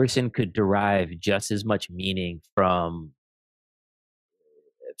 a person could derive just as much meaning from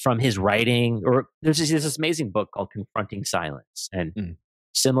his writing, or there's this amazing book called Confronting Silence, and Mm.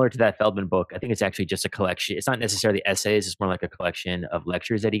 similar to that Feldman book, I think it's actually just a collection. It's not necessarily essays, it's more like a collection of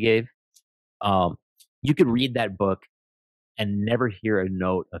lectures that he gave. Um, you could read that book and never hear a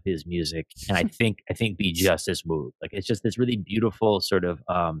note of his music, and I think be just as moved. Like, it's just this really beautiful sort of,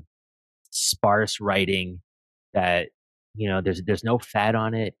 sparse writing that, there's no fat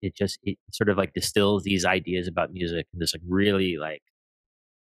on it. It sort of, like, distills these ideas about music and this, like, really, like,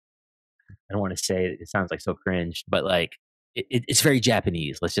 I don't wanna say it, it sounds, like, so cringe, but, like, it's very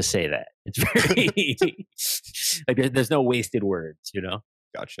Japanese, let's just say that. It's very like, there's no wasted words, you know?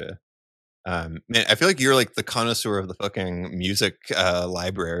 Gotcha. Man, I feel like you're like the connoisseur of the fucking music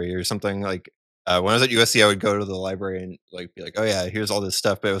library or something. Like when I was at USC, I would go to the library and like be like, "Oh yeah, here's all this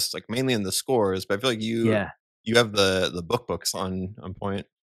stuff." But it was like mainly in the scores. But I feel like Yeah. you have the books on point.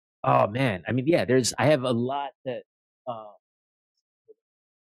 Oh, man. I mean, yeah, I have a lot that, uh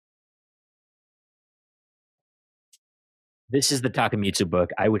this is the Takamitsu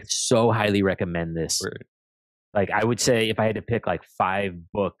book. I would so highly recommend this. Where Like, I would say if I had to pick, like,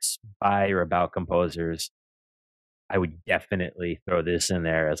 5 books by or about composers, I would definitely throw this in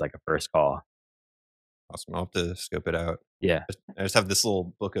there as, like, a first call. awesome, I'll have to scope it out. Yeah. I just have this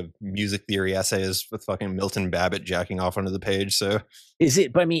little book of music theory essays with fucking Milton Babbitt jacking off onto the page. So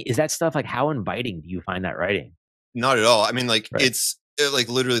But I mean, is that stuff like, how inviting do you find that writing? not at all. I mean, like, Right. it's like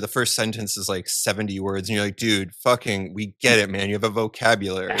literally the first sentence is like 70 words, and you're like, dude, fucking, we get it, man. You have a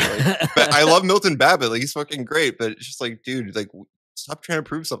vocabulary. Like, but I love Milton Babbitt. Like, he's fucking great. But it's just like, dude, like, stop trying to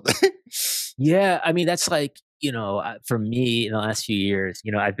prove something. Yeah, I mean, that's like, for me in the last few years,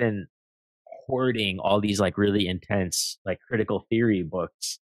 I've been hoarding all these, like, really intense, like, critical theory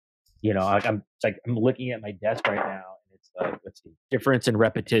books. Like, I'm looking at my desk right now, and it's like, let's see, difference and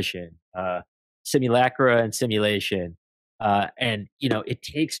repetition, simulacra and simulation. And it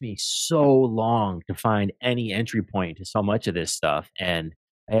takes me so long to find any entry point to so much of this stuff. And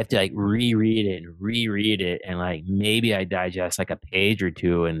I have to like reread it, and like maybe I digest like a page or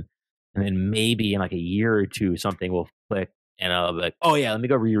two, and then maybe in like a year or two something will click, and I'll be like, oh yeah, let me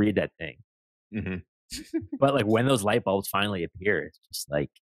go reread that thing. Hmm. But like when those light bulbs finally appear, it's just like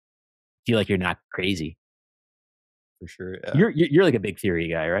feel like you're not crazy. For sure. Yeah. You're like a big theory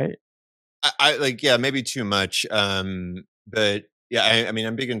guy, right? I like, yeah, maybe too much. But yeah, I mean,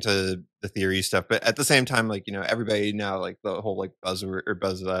 I'm big into the theory stuff, but at the same time, like, you know, everybody now, like the whole like buzzword or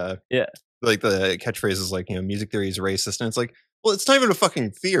buzz Yeah. like the catchphrase is like, you know, music theory is racist, and it's like, well, it's not even a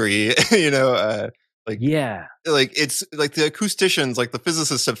fucking theory. You know, like Yeah. like it's like the acousticians, like the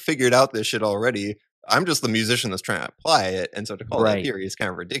physicists have figured out this shit already. I'm just the musician that's trying to apply it, and so to call that Right. theory is kind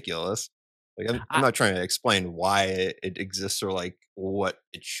of ridiculous. Like I'm I, not trying to explain why it exists or like what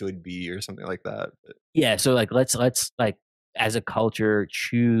it should be or something like that. But yeah. So like, let's like, as a culture,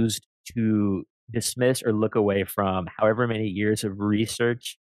 choose to dismiss or look away from however many years of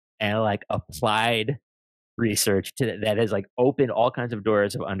research and like applied research to that has like opened all kinds of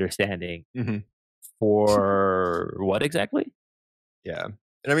doors of understanding Mhm. for what exactly? Yeah.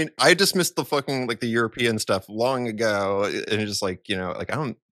 And I mean, I dismissed the fucking like the European stuff long ago, and it's just like, you know, like I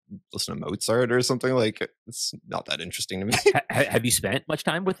don't listen to Mozart or something. Like it's not that interesting to me. Have you spent much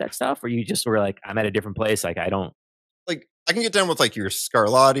time with that stuff, or you just were like, I'm at a different place? Like, I don't. Like I can get down with like your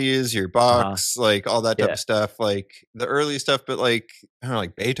Scarlattis, your Uh, Bachs, like all that type yeah, of stuff, like the early stuff, but like I don't know,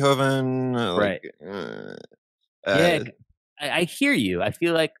 like Beethoven, right. uh, Yeah, I hear you. I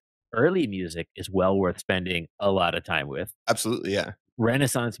feel like early music is well worth spending a lot of time with. absolutely, yeah.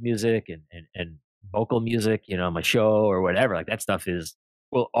 Renaissance music and vocal music, you know, my show or whatever. Like that stuff is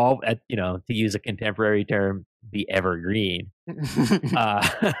well, all at you know, to use a contemporary term, be evergreen.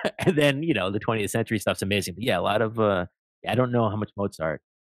 Uh, and then you know, the 20th century stuff's amazing. But yeah, a lot of I don't know how much Mozart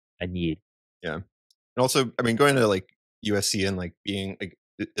I need. Yeah. And also, I mean, going to like USC and like being like,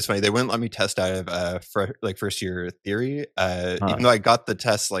 it's funny, they wouldn't let me test out of like first year theory. Even Uh, though I got the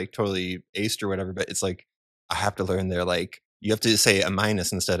test like totally aced or whatever, but it's like I have to learn their like you have to say a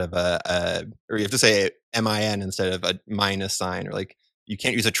minus instead of a or you have to say min instead of a minus sign, or like you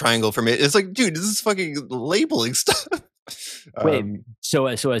can't use a triangle for me. It's like, dude, this is fucking labeling stuff. wait, um so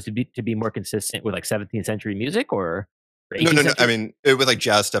as to be more consistent with like 17th century music or No, 18th no, no. I century? mean, with like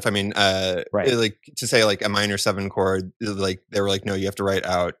jazz stuff. I mean, Right, like to say like a minor seven chord, like they were like, no, you have to write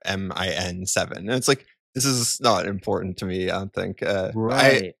out min7, and it's like this is not important to me. I don't think. But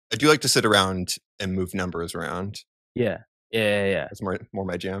right. I do like to sit around and move numbers around. Yeah, yeah, yeah, yeah. That's more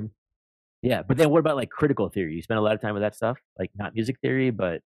my jam. Yeah, but then what about like critical theory? You spend a lot of time with that stuff, like not music theory,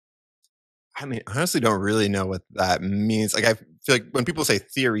 but I mean, I honestly don't really know what that means. Like, I feel like when people say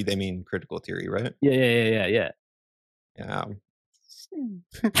theory, they mean critical theory, right? yeah, yeah, yeah, yeah, Yeah. yeah.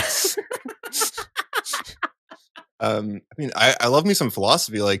 I mean, I love me some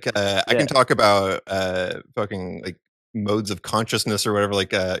philosophy. Like, I can Yeah, talk about fucking like modes of consciousness or whatever.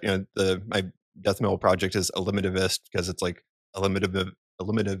 Like, you know, my death metal project is eliminativist because it's like eliminative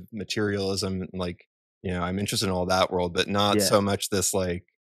materialism. And like, you know, I'm interested in all that world, but not yeah. so much this like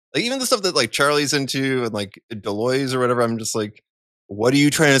even the stuff that like Charlie's into and like Deloy's or whatever. I'm just like, what are you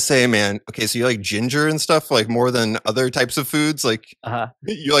trying to say, man? Okay, so you like ginger and stuff like more than other types of foods. Like, Uh-huh.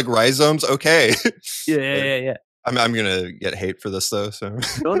 you like rhizomes? Okay. Yeah, yeah, yeah, yeah. I'm gonna get hate for this though. So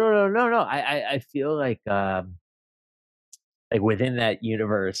No, no, no, no, no. I feel like within that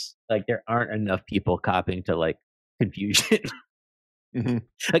universe, like there aren't enough people copying to like confusion. Mhm.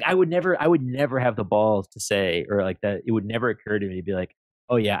 Like I would never have the balls to say or like that. It would never occur to me to be like,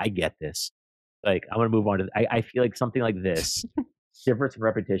 oh yeah, I get this. Like I'm gonna move on to. I feel like something like this, difference and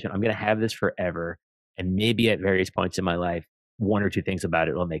repetition. I'm gonna have this forever, and maybe at various points in my life, one or two things about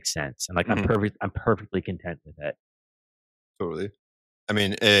it will make sense. And like I'm Mhm. perfect. I'm perfectly content with it. Totally. I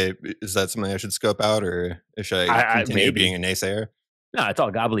mean, is that something I should scope out, or should I I continue being maybe a naysayer? no, it's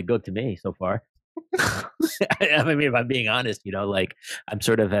all gobbledygook to me so far. I mean, if I'm being honest, you know, like I'm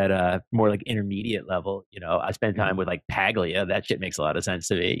sort of at a more like intermediate level. You know, I spend Mhm. time with like Paglia. That shit makes a lot of sense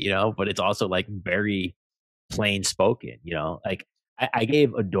to me. You know, but it's also like very plain spoken. You know, like I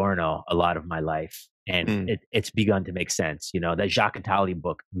gave Adorno a lot of my life, and Mm, it's begun to make sense. You know, that Jacques Attali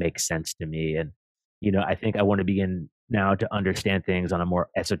book makes sense to me, and you know, I think I want to begin now to understand things on a more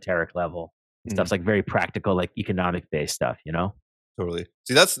esoteric level. mm, Stuff's like very practical, like economic based stuff. You know. totally.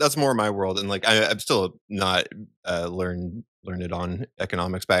 See, that's more my world, and like I'm still not learned it on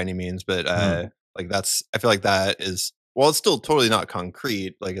economics by any means, but Mm. like that's I feel like that is well, it's still totally not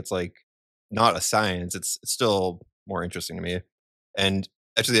concrete. Like it's like not a science. It's still more interesting to me. And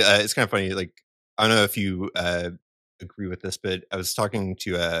actually, it's kind of funny. Like I don't know if you agree with this, but I was talking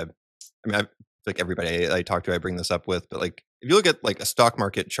to I mean, like everybody I talk to, I bring this up with, but like if you look at like a stock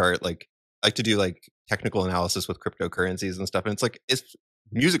market chart, like I like to do like technical analysis with cryptocurrencies and stuff, and it's like it's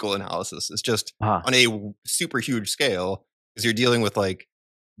musical analysis. It's just Ah, on a super huge scale because you're dealing with like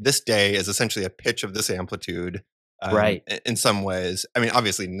this day is essentially a pitch of this amplitude. right. In some ways, I mean,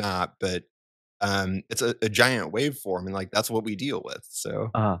 obviously not, but it's a giant waveform, and like that's what we deal with. So,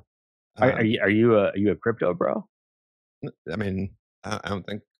 Uh, um, are you a crypto bro? I mean, I don't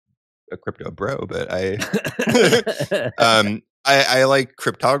think. a crypto bro, but I like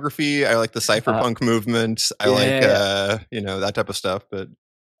cryptography. I like the cypherpunk movement. I like that type of stuff. But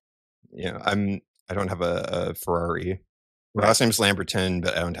I don't have a Ferrari. My last name's Lamberton,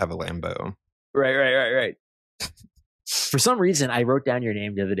 but I don't have a Lambo. Right. For some reason, I wrote down your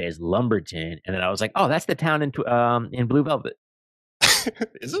name the other day as Lumberton, and then I was like, "Oh, that's the town in Blue Velvet."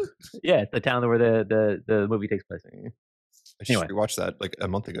 Is it? Yeah, it's the town where the movie takes place. I should watch that like a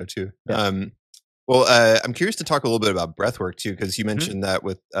month ago too. Yeah. Well, I'm curious to talk a little bit about breathwork too, because you mentioned that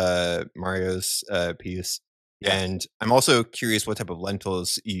with Mario's piece, and I'm also curious what type of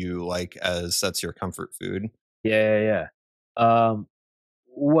lentils you like, as that's your comfort food. Yeah.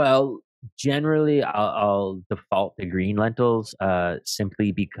 Well, generally, I'll default to green lentils,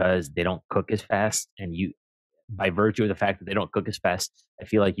 simply because they don't cook as fast, and by virtue of the fact that they don't cook as fast, I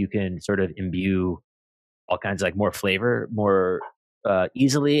feel like you can sort of imbue all kinds of like more flavor more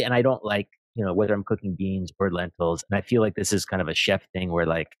easily. And I don't like, whether I'm cooking beans or lentils. And I feel like this is kind of a chef thing where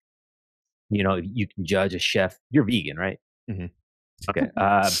like, you can judge a chef. You're vegan, right? Mm-hmm. Okay.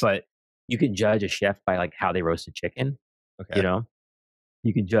 But you can judge a chef by like how they roast a chicken. Okay.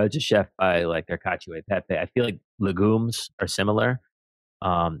 You can judge a chef by like their cacio e pepe. I feel like legumes are similar.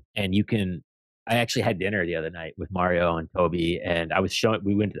 And I actually had dinner the other night with Mario and Toby, and I was showing,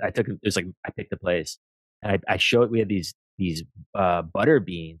 I picked a place, and I showed, we had these butter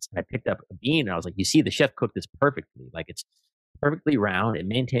beans, and I picked up a bean, and I was like, you see, the chef cooked this perfectly. Like, it's perfectly round. It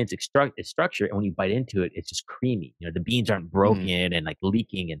maintains its structure. And when you bite into it, it's just creamy. The beans aren't broken and like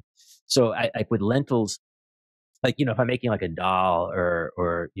leaking. And so I with lentils, like, if I'm making like a dal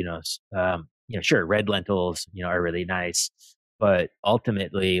or sure, red lentils, are really nice. But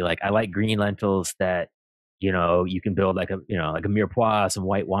ultimately, like, I like green lentils that, you can build like a mirepoix, some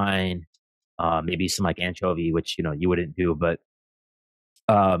white wine, maybe some like anchovy, which, you wouldn't do, but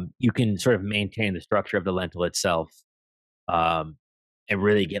you can sort of maintain the structure of the lentil itself, and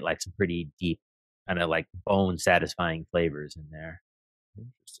really get like some pretty deep kind of like bone satisfying flavors in there.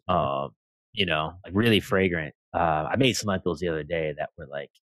 Like really fragrant. I made some lentils the other day that were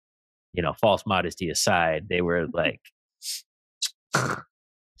like, false modesty aside, they were like,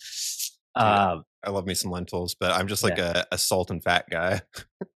 I love me some lentils, but I'm just like a salt and fat guy.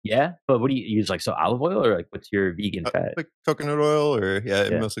 Yeah, but what do you use? Like, so olive oil, or like, what's your vegan fat? Like coconut oil, or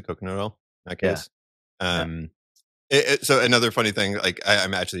mostly coconut oil in that case. So another funny thing, like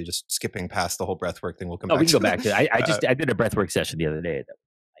I'm actually just skipping past the whole breathwork thing. We'll come back. We can go back to it. I did a breathwork session the other day.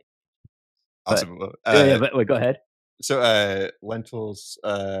 Awesome. But wait, go ahead. So lentils,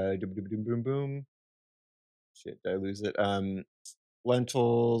 boom boom. Shit, did I lose it?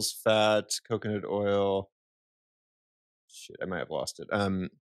 Lentils, fat, coconut oil. Shit, I might have lost it.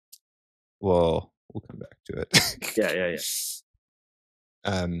 Well, we'll come back to it. Yeah.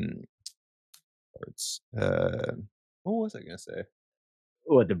 Parts. What was I gonna say?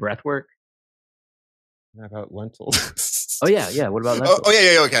 What, the breathwork? About lentils. Oh yeah. What about lentils?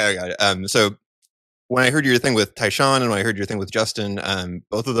 Yeah. Okay, I got it. So when I heard your thing with Tyshawn and when I heard your thing with Justin,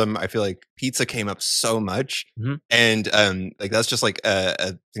 both of them, I feel like pizza came up so much, and like that's just like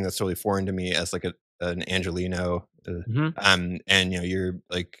a thing that's totally foreign to me as like an Angelino, and you're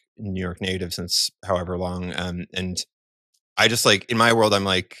like New York native since however long, and I just like, in my world, I'm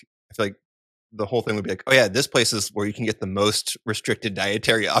like, I feel like the whole thing would be like, oh yeah, this place is where you can get the most restricted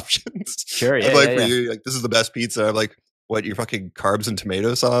dietary options. Sure, yeah. Where you're like, this is the best pizza. I'm like, what, your fucking carbs and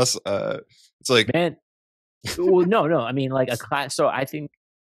tomato sauce? It's like, man. Well, no. I mean, like a class. So I think,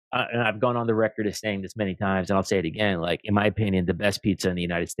 and I've gone on the record as saying this many times, and I'll say it again. Like, in my opinion, the best pizza in the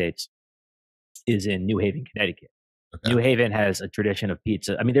United States is in New Haven, Connecticut. Okay. New Haven has a tradition of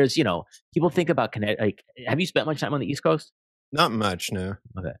pizza. I mean, there's, people think about Connecticut. Like, have you spent much time on the East Coast? Not much, no.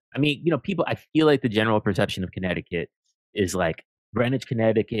 Okay. I mean, people, I feel like the general perception of Connecticut is like Greenwich,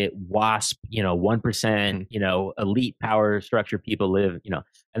 Connecticut, WASP, 1%, elite power structure people live,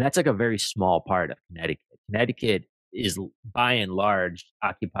 and that's like a very small part of Connecticut. Connecticut is by and large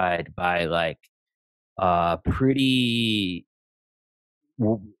occupied by like pretty,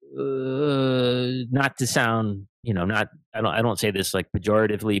 not to sound, I don't say this like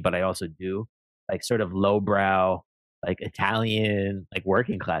pejoratively, but I also do, like sort of lowbrow, like Italian, like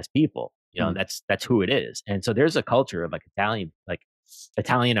working class people, that's who it is. And so there's a culture of like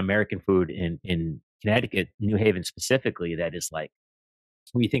Italian American food in Connecticut, New Haven specifically, that is like,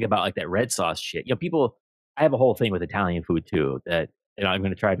 when you think about like that red sauce shit, people, I have a whole thing with Italian food too, that, I'm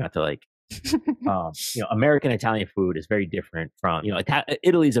going to try not to like, American Italian food is very different from,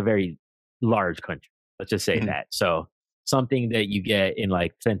 Italy's a very large country. Let's just say that. So something that you get in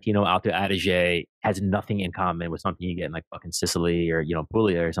like Trentino Alto Adige has nothing in common with something you get in like fucking Sicily or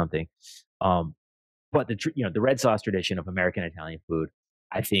Puglia or something. But the red sauce tradition of American Italian food,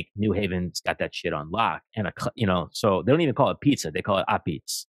 I think New Haven's got that shit on lock. And so they don't even call it pizza; they call it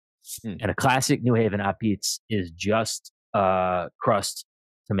apizza. And a classic New Haven apizza is just crust,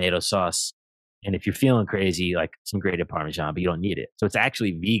 tomato sauce, and if you're feeling crazy, like some grated Parmesan, but you don't need it. So it's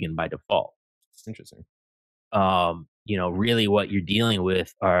actually vegan by default. Interesting. Really what you're dealing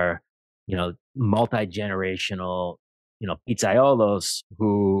with are, multi-generational, pizzaiolos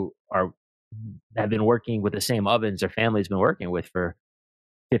who have been working with the same ovens their family's been working with for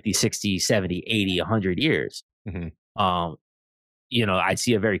 50, 60, 70, 80, 100 years. I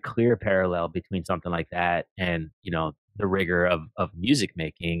see a very clear parallel between something like that and, the rigor of music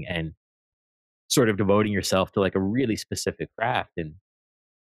making and sort of devoting yourself to like a really specific craft. And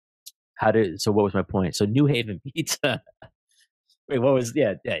so what was my point? So New Haven pizza. Wait, what was,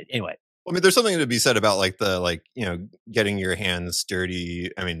 anyway. Well, I mean, there's something to be said about like getting your hands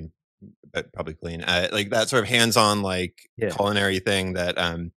dirty. I mean, but probably clean, like that sort of hands-on like culinary thing that,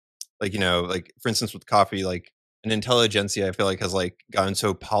 like for instance with coffee, like an intelligentsia, I feel like has like gotten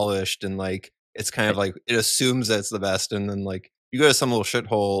so polished and like it's kind of like it assumes that it's the best, and then like you go to some little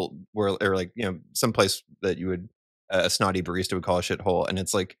shithole where, or like some place that you would a snotty barista would call a shithole, and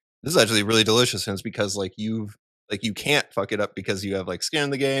it's like this is actually really delicious, and it's because like you can't fuck it up because you have like skin in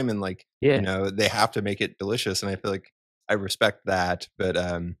the game, and like they have to make it delicious, and I feel like I respect that, but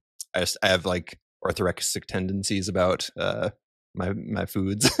I have like orthorexic tendencies about my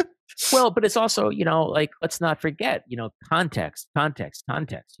foods. Well, but it's also, like, let's not forget, context.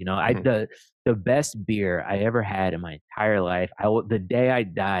 The best beer I ever had in my entire life, the day I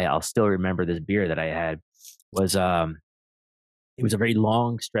die, I'll still remember this beer that I had was, it was a very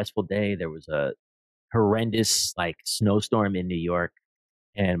long, stressful day. There was a horrendous, like, snowstorm in New York,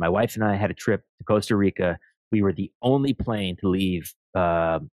 and my wife and I had a trip to Costa Rica. We were the only plane to leave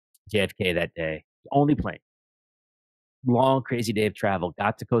JFK that day. The only plane. Long, crazy day of travel.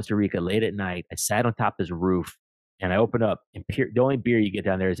 Got to Costa Rica late at night. I sat on top of this roof and I opened up. The only beer you get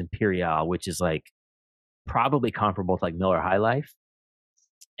down there is Imperial, which is like probably comparable to like Miller High Life.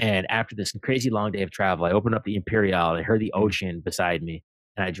 And after this crazy long day of travel, I opened up the Imperial and I heard the ocean beside me.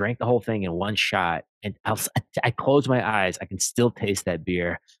 And I drank the whole thing in one shot. And I closed my eyes. I can still taste that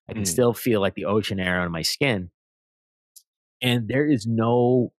beer. I can still feel like the ocean air on my skin. And there is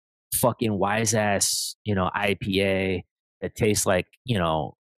no fucking wise ass, IPA that tastes like,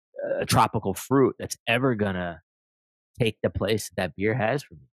 a tropical fruit that's ever gonna take the place that beer has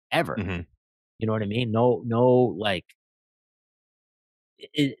for me, ever. You know what I mean? No, like,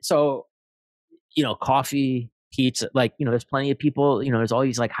 so, coffee, pizza, like, there's plenty of people, there's all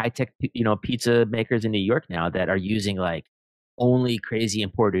these like high tech, pizza makers in New York now that are using like only crazy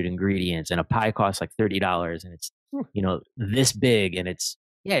imported ingredients, and a pie costs like $30, and it's, this big, and it's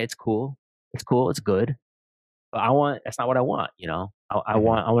cool. It's cool. It's good. But that's not what I want. I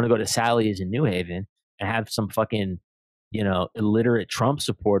want to go to Sally's in New Haven and have some fucking, illiterate Trump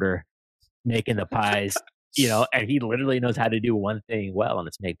supporter making the pies, and he literally knows how to do one thing well, and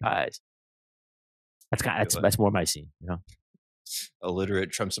it's make pies. That's more my scene,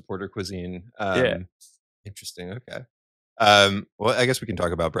 Illiterate Trump supporter cuisine. Interesting. Okay. Well, I guess we can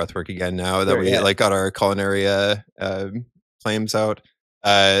talk about breathwork again now that we like got our culinary claims out.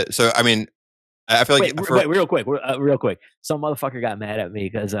 So I mean, I feel like wait, real quick. Some motherfucker got mad at me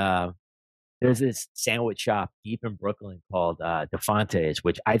because there's this sandwich shop deep in Brooklyn called DeFonte's,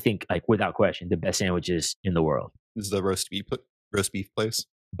 which I think, like, without question, the best sandwiches in the world. This is the roast beef place.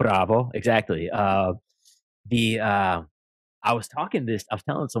 Bravo, exactly. I was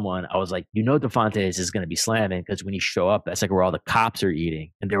telling someone, I was like, DeFonte's is going to be slamming because when you show up, that's like where all the cops are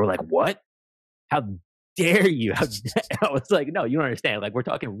eating, and they were like, "What? How dare you?" I was like, "No, you don't understand. Like, we're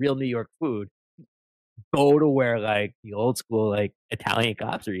talking real New York food. Go to where like the old school like Italian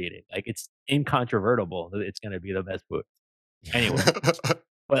cops are eating. Like, it's incontrovertible that it's going to be the best food." Anyway,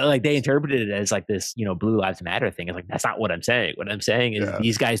 but like they interpreted it as like this, Blue Lives Matter thing. It's like, that's not what I'm saying. What I'm saying is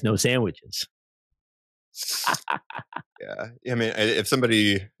these guys know sandwiches. Yeah, I mean, if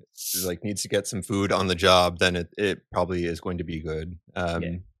somebody like needs to get some food on the job, then it probably is going to be good.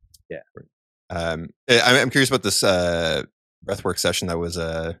 I'm curious about this breathwork session that was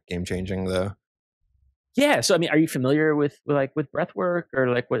game changing though. Yeah. So, I mean, are you familiar with breathwork or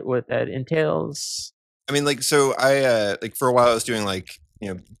like what that entails? I mean, like, so I like for a while I was doing like,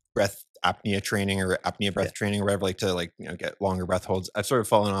 breath apnea training or apnea breath training or whatever, like to like, get longer breath holds. I've sort of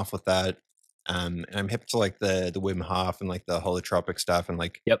fallen off with that. And I'm hip to like the Wim Hof and like the holotropic stuff. And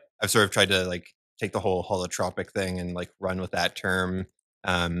like, I've sort of tried to like take the whole holotropic thing and like run with that term,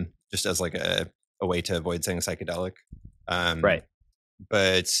 just as like a way to avoid saying psychedelic. Right.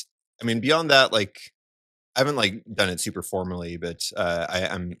 But I mean, beyond that, like I haven't like done it super formally, but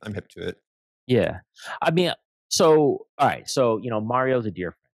I'm hip to it. Yeah. I mean, so all right. So Mario's a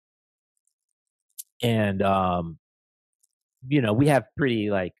dear friend, and we have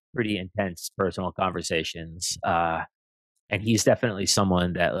pretty intense personal conversations. And he's definitely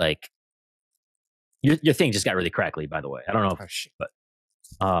someone that like your thing just got really crackly. By the way, I don't know, Oh, shit. but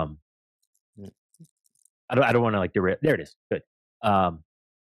um, Mm. I don't want to like derail. There it is. Good. I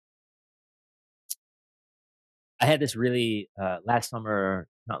had this really last summer,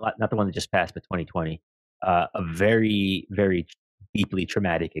 not the one that just passed, but 2020, a very very deeply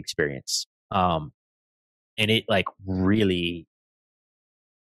traumatic experience, and it like really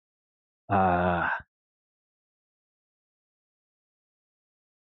uh,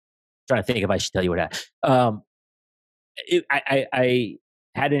 trying to think if I should tell you what happened. I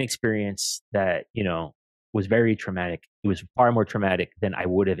had an experience that was very traumatic. It was far more traumatic than I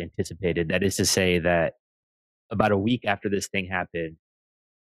would have anticipated. That is to say that about a week after this thing happened,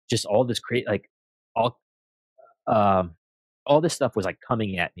 just all this like all um all this stuff was like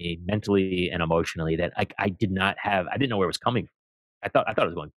coming at me mentally and emotionally that I did not have. I didn't know where it was coming from. I thought it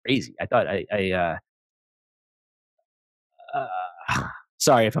was going crazy. I thought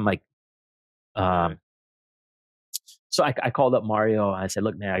sorry if I'm like Yeah. um so I called up Mario and I said,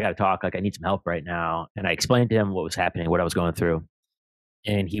 look, man, I got to talk. Like, I need some help right now. And I explained to him what was happening, what I was going through.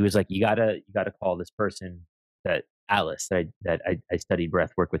 And he was like, you gotta call this person, that Alice that I studied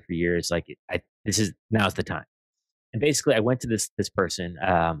breath work with for years. Like, now's the time. And basically I went to this person.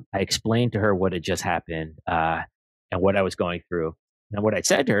 I explained to her what had just happened, and what I was going through. Now, what I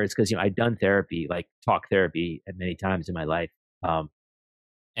said to her is because, I'd done therapy, like talk therapy at many times in my life. Um,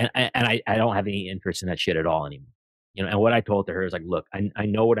 and I don't have any interest in that shit at all anymore. And what I told to her is like, look, I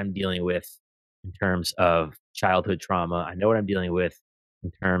know what I'm dealing with in terms of childhood trauma. I know what I'm dealing with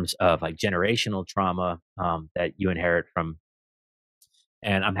in terms of like generational trauma, that you inherit from.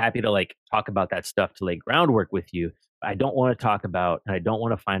 And I'm happy to like talk about that stuff to lay groundwork with you. But I don't want to talk about, and I don't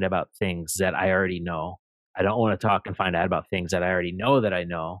want to find out about things that I already know. I don't want to talk and find out about things that I already know that I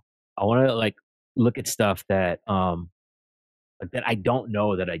know. I want to like look at stuff that I don't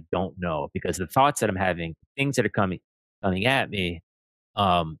know that I don't know, because the thoughts that I'm having, things that are coming at me,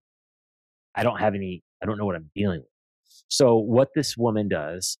 um, I don't know what I'm dealing with. So what this woman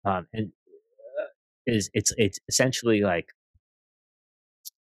does, and is it's essentially like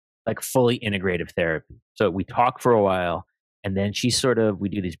fully integrative therapy. So we talk for a while, and then we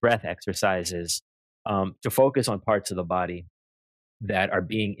do these breath exercises, to focus on parts of the body that are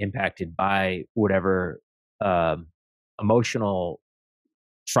being impacted by whatever um, emotional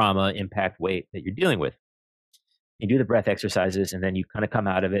trauma, impact, weight that you're dealing with. You do the breath exercises, and then you kind of come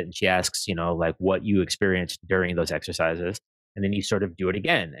out of it, and she asks, like what you experienced during those exercises. And then you sort of do it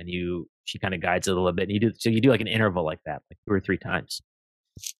again, and she kind of guides it a little bit. And you do like an interval like that, like 2 or 3 times.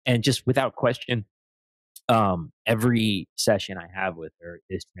 And just without question, every session I have with her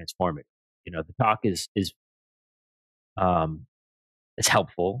is transformative. The talk um, is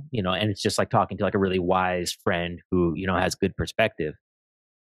helpful, and it's just like talking to like a really wise friend who, has good perspective.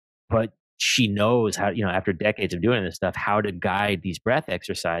 But she knows how, after decades of doing this stuff, how to guide these breath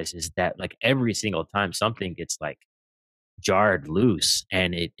exercises that like every single time something gets like jarred loose,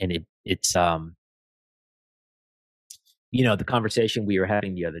 and the conversation we were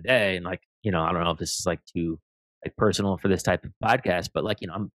having the other day, and like, I don't know if this is like too like personal for this type of podcast, but like,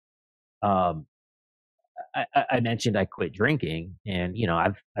 um, I mentioned I quit drinking, and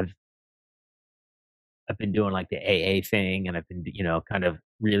I've been doing like the AA thing, and I've been, kind of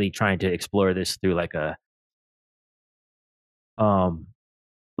really trying to explore this through um,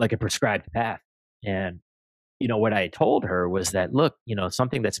 like a prescribed path. And, what I told her was that, look,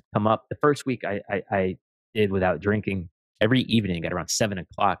 something that's come up the first week I did without drinking, every evening at around 7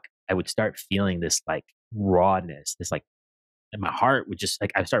 o'clock, I would start feeling this like rawness, this like, and my heart would just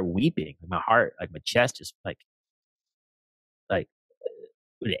like, I start weeping. My heart, like my chest just like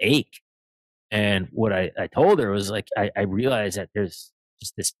would ache. And what I told her was like, I realized that there's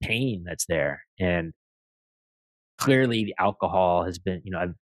just this pain that's there. And clearly the alcohol has been,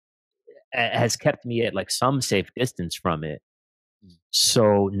 has kept me at like some safe distance from it.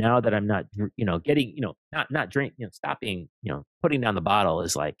 So now that I'm not, getting, not drink, stopping, putting down the bottle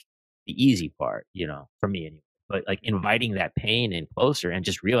is like the easy part, for me anyway. But like inviting that pain in closer and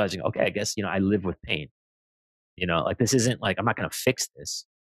just realizing, okay, I guess, I live with pain, like this isn't like, I'm not going to fix this.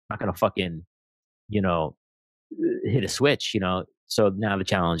 I'm not going to fucking, you know, hit a switch, So now the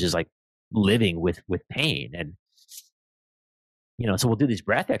challenge is like living with pain. And so we'll do these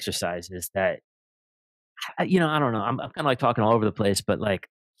breath exercises that I don't know, I'm kind of like talking all over the place, but like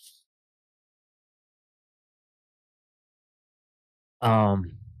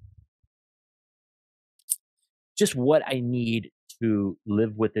just what I need to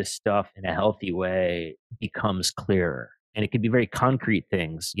live with this stuff in a healthy way becomes clearer. And it could be very concrete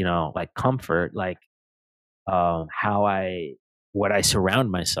things, like comfort, like what I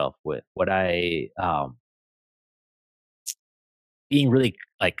surround myself with, being really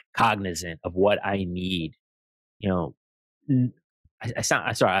like cognizant of what I need. You know, I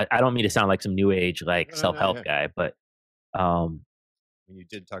sorry, I don't mean to sound like some new age like No, self no, help yeah. guy, but When you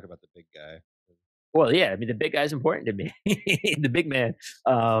did talk about the big guy. well, yeah, I mean the big guy's important to me, the big man.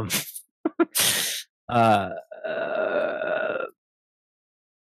 Um, uh, uh,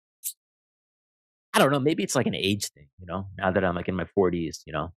 I don't know. Maybe it's like an age thing, Now that I'm like in my 40s,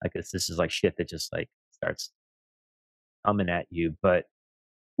 I guess this is like shit that just like starts coming at you. But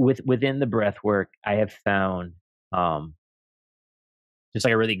within the breath work, I have found um, just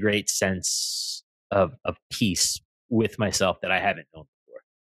like a really great sense of peace with myself that I haven't known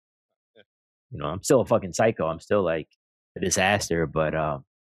before. I'm still a fucking psycho. I'm still like a disaster, but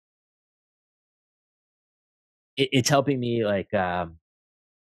it's helping me like have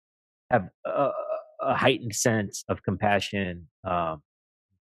a heightened sense of compassion,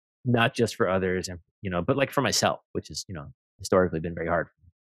 not just for others, and but like for myself, which is historically been very hard.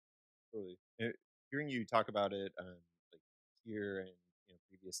 Totally. Hearing you talk about it, like here and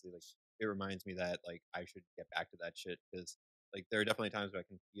previously, like it reminds me that like I should get back to that shit because like there are definitely times where I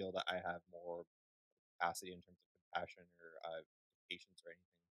can feel that I have more capacity in terms of compassion or patience or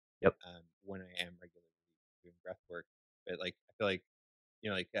anything Yep. when I am regularly doing breath work. But like I feel like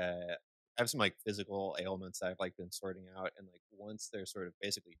I have some like physical ailments that I've like been sorting out, and like once they're sort of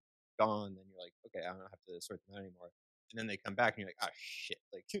basically gone, then you're like, okay, I don't have to sort them out anymore. And then they come back, and you're like, ah, shit,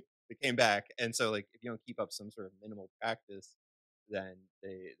 like they came back. And so like if you don't keep up some sort of minimal practice, then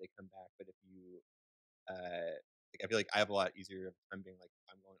they come back. But if you like, I feel like I have a lot easier of time being like,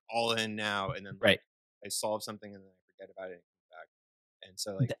 I'm going all in now, and then like Right. I solve something and then I forget about it and come back. And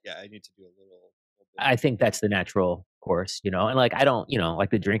so like yeah, I need to do a little bit I more. think that's the natural course, and like I don't, like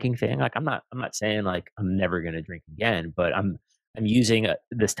the drinking thing. Like I'm not saying like I'm never gonna drink again, but I'm using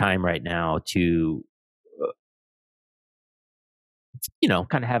this time right now to,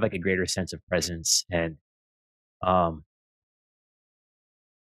 kind of have like a greater sense of presence and um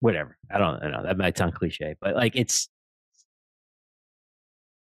whatever. I don't know. That might sound cliche, but like it's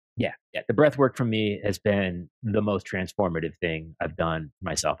yeah. The breath work for me has been the most transformative thing I've done for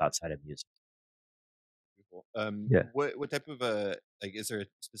myself outside of music. Beautiful. Yeah. What type of like is there a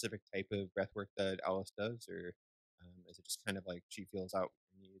specific type of breath work that Alice does, or is it just kind of like she feels out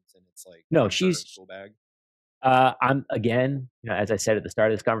her needs and it's like No, in her she's tool bag? I'm again, as I said at the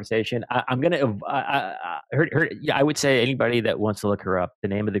start of this conversation, I'm gonna. Yeah, I would say anybody that wants to look her up, the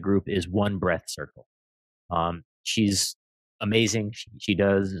name of the group is One Breath Circle. She's amazing. She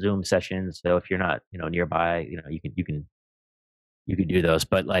does Zoom sessions, so if you're not, nearby, you can do those.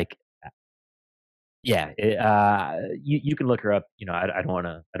 But like, yeah, you can look her up. I don't want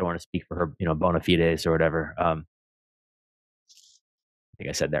to speak for her, bona fides or whatever. I think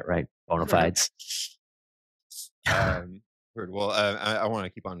I said that right. Bona fides. Weird. Well, I want to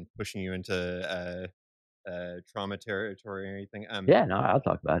keep on pushing you into trauma territory or anything. Yeah, no, I'll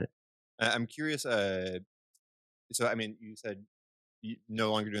talk about it. I'm curious. So I mean, you said you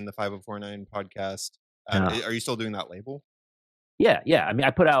no longer doing the 5049 podcast. No. Are you still doing that label? Yeah. I mean,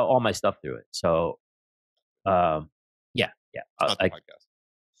 I put out all my stuff through it. So, yeah. It's not the Like, podcast.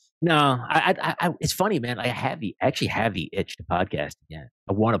 no, it's funny, man. I actually have the itch to podcast again.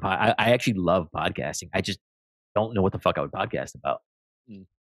 I want to. I actually love podcasting. I just don't know what the fuck I would podcast about. Mm.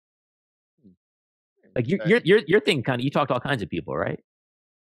 Hmm. Like Okay. your thing, kind of. You talk to all kinds of people, right?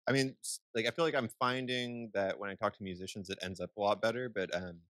 I mean, like I feel like I'm finding that when I talk to musicians, it ends up a lot better. But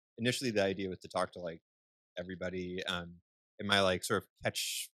initially, the idea was to talk to like everybody. And my like sort of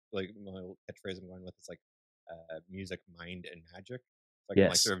my little catchphrase I'm going with is like music, mind, and magic. So I can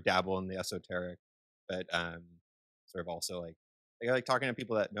like Yes. sort of dabble in the esoteric, but sort of also like I like talking to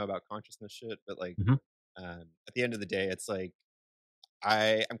people that know about consciousness shit. But like Hmm. at the end of the day, it's like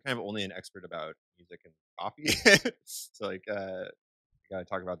I'm kind of only an expert about music and coffee. So like gotta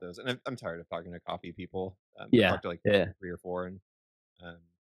talk about those. And I'm tired of talking to coffee people. I've Yeah. talked to like Yeah. 3 or 4, and um,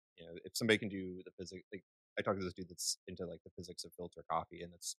 if somebody can do the physics, like I talked to this dude that's into like the physics of filter coffee,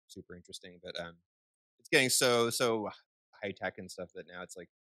 and that's super interesting. But it's getting so high tech and stuff that now it's like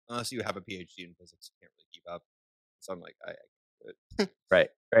unless you have a PhD in physics, you can't really keep up. So I'm like, I can't do it. Right.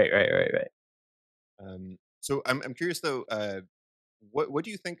 Right. So I'm curious though. What do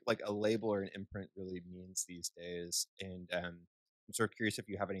you think like a label or an imprint really means these days? And I'm sort of curious if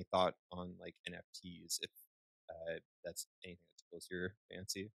you have any thought on like NFTs, if that's anything that's close to your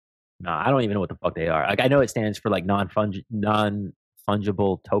fancy. No, I don't even know what the fuck they are. Like, I know it stands for like non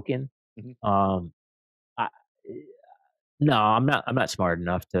fungible token. Hmm. Um, I, no, I'm not smart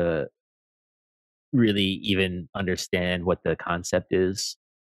enough to really even understand what the concept is.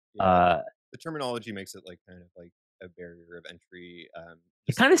 Yeah, Uh, the terminology makes it like kind of like a barrier of entry. it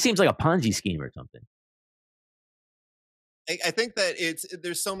Just kind of seems like a Ponzi scheme or something. I think that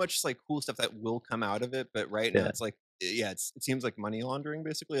there's so much like cool stuff that will come out of it, but right now Yeah. it's like yeah, it seems like money laundering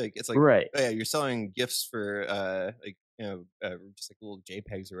basically. Like it's like Right. oh yeah, you're selling gifts for like just like little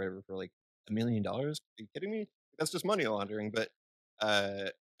JPEGs or whatever for like $1 million. Are you kidding me? That's just money laundering. But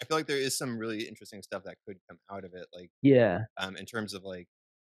I feel like there is some really interesting stuff that could come out of it, like Yeah. in terms of like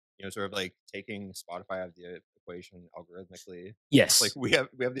sort of like taking Spotify out of the equation algorithmically. Like Yes. we have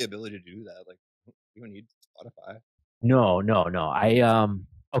the ability to do that. Like we don't need Spotify. No.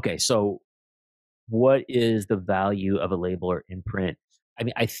 Okay, so what is the value of a label or imprint? I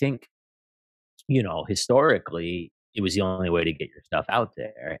mean, I think, historically, it was the only way to get your stuff out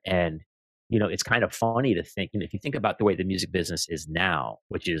there. And, it's kind of funny to think, if you think about the way the music business is now,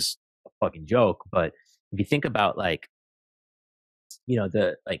 which is a fucking joke, but if you think about like,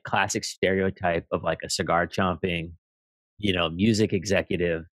 the like classic stereotype of like a cigar chomping, music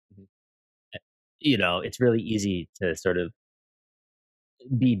executive, Mhm. it's really easy to sort of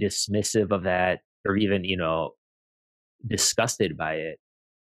be dismissive of that or even, disgusted by it.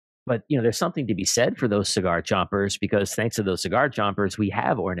 But, there's something to be said for those cigar chompers because thanks to those cigar chompers, we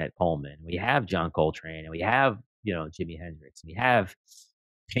have Ornette Coleman, we have John Coltrane, and we have, Jimi Hendrix, and we have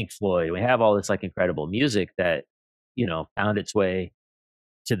Pink Floyd, we have all this like incredible music that, found its way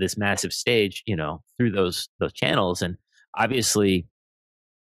to this massive stage, through those channels. And obviously,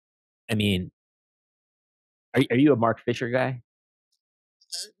 I mean, are you a Mark Fisher guy?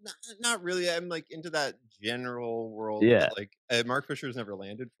 Not really. I'm like into that general world, but Yeah. like Mark Fisher's never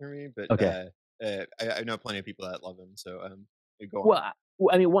landed for me. But Okay. I know plenty of people that love him. So go Well, on.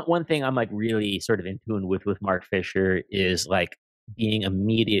 I mean, one thing I'm like really sort of in tune with Mark Fisher is like being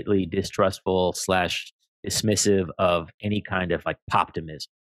immediately distrustful slash dismissive of any kind of like poptimism,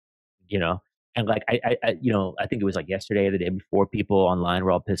 you know. And like I think it was like yesterday or the day before, people online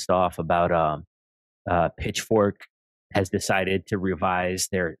were all pissed off about Pitchfork has decided to revise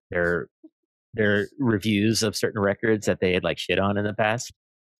their reviews of certain records that they had like shit on in the past.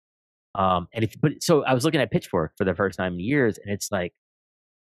 And if but so I was looking at Pitchfork for the first time in years, and it's like,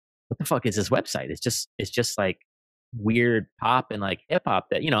 what the fuck is this website? It's just like weird pop and like hip hop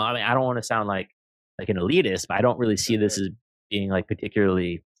that, I mean, I don't want to sound like an elitist, but I don't really see this as being like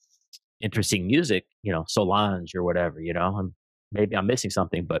particularly interesting music, Solange or whatever, maybe I'm missing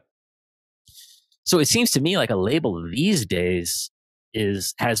something, but so it seems to me like a label these days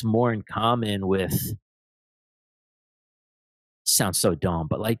is has more in common with, sounds so dumb,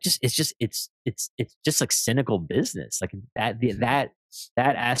 but like it's just like cynical business. Like that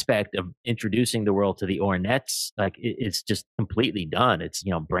aspect of introducing the world to the Ornets, like it's just completely done. It's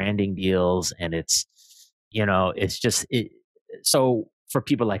branding deals, and it's just it. So for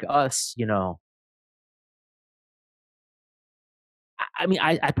people like us, I mean,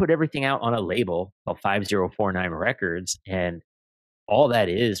 I put everything out on a label called 5049 Records, and all that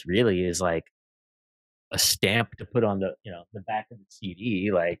is really is like a stamp to put on the back of the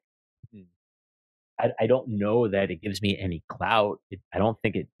CD. Like, Mhm. I don't know that it gives me any clout. I don't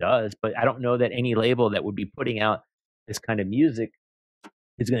think it does, but I don't know that any label that would be putting out this kind of music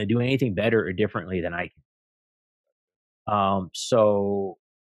is going to do anything better or differently than I can. So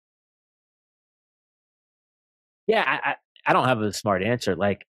yeah, I don't have a smart answer.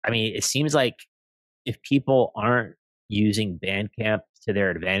 Like, I mean, it seems like if people aren't using Bandcamp to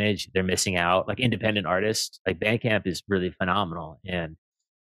their advantage, they're missing out. Like independent artists, like Bandcamp is really phenomenal, and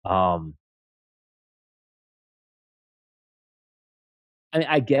um, I mean,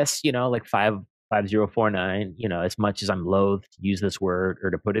 I guess, like 5049, as much as I'm loath to use this word or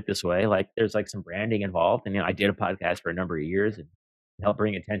to put it this way, like there's like some branding involved. And, I did a podcast for a number of years and help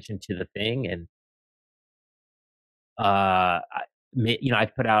bring attention to the thing. And,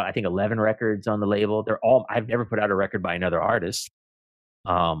 I've put out, I think 11 records on the label. I've never put out a record by another artist.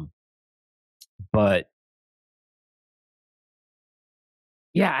 Um, but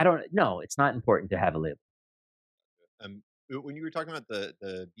yeah, I don't know. It's not important to have a label. When you were talking about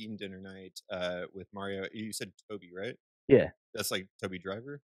the Bean Dinner night with Mario, you said Toby, right? Yeah. That's like Toby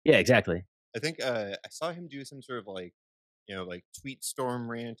Driver. Yeah, exactly. I think I saw him do some sort of like like tweet storm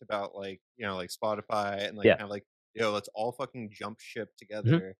rant about like, like Spotify and like Yeah. kind of like, let's all fucking jump ship Hmm.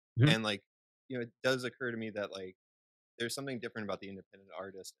 together. Hmm. And like, it does occur to me that like there's something different about the independent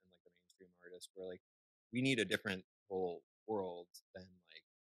artist and like the mainstream artist where like we need a different whole world than like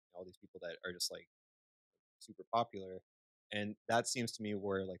all these people that are just like super popular. And that seems to me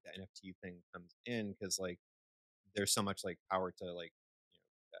where like the NFT thing comes in because like there's so much like power to like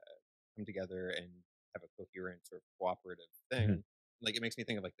come together and have a coherent sort of cooperative Hmm. thing. Like it makes me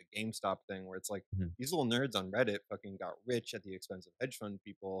think of like the GameStop thing where it's like Hmm. these little nerds on Reddit fucking got rich at the expense of hedge fund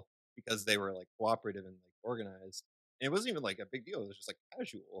people because they were like cooperative and like organized. And it wasn't even like a big deal. It was just like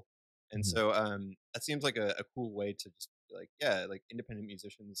casual. And Hmm. so that seems like a cool way to just be like, yeah, like independent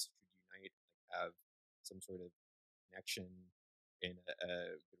musicians should unite, like have some sort of connection in a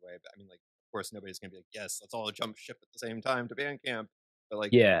good way. But I mean, like, of course, nobody's gonna be like, yes, let's all jump ship at the same time to Bandcamp. But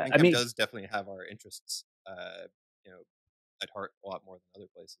like, Yeah. I Bandcamp mean, does definitely have our interests, you know, at heart a lot more than other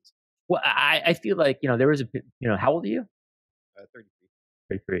places. well, I feel like, there was how old are you? 33.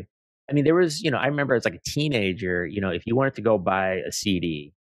 33. I mean, there was, I remember as like a teenager, if you wanted to go buy a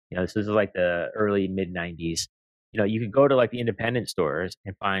CD, this was like the early mid 90s, you could go to like the independent stores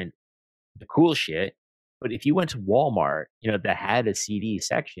and find the cool shit. But if you went to Walmart, that had a CD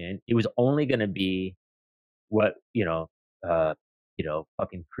section, it was only going to be what, uh,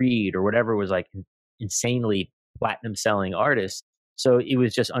 fucking Creed or whatever was like insanely platinum selling artists. So it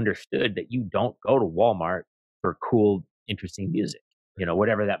was just understood that you don't go to Walmart for cool, interesting music, Right.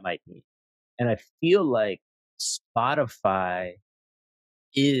 whatever that might be. And I feel like Spotify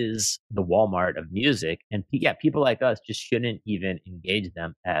is the Walmart of music. And yeah, people like us just shouldn't even engage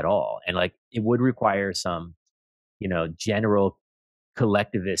them at all. And like it would require some, general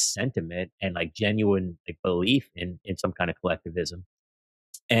collectivist sentiment and like genuine like belief in some kind of collectivism.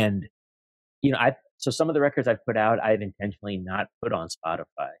 And I so some of the records I've put out, I've intentionally not put on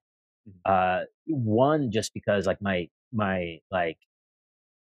Spotify. Mhm. One just because like my like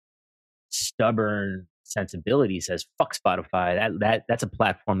stubborn sensibility says fuck Spotify. That's a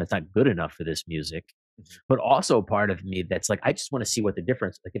platform that's not good enough for this music. Mhm. But also part of me that's like I just want to see what the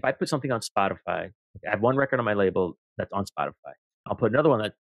difference. Like if I put something on Spotify, like I have one record on my label that's on Spotify. I'll put another one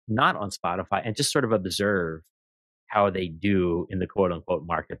that's not on Spotify and just sort of observe how they do in the quote unquote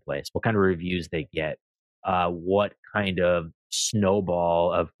marketplace, what kind of reviews they get, what kind of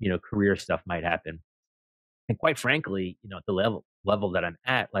snowball of career stuff might happen. And quite frankly, at the level that I'm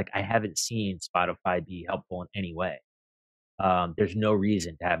at, like I haven't seen Spotify be helpful in any way. There's no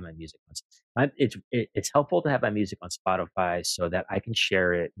reason to have my music on. It's helpful to have my music on Spotify so that I can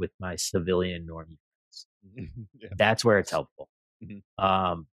share it with my civilian normie friends. Yeah. That's where it's helpful.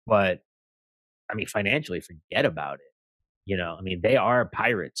 Mhm. But I mean, financially, forget about it. I mean, they are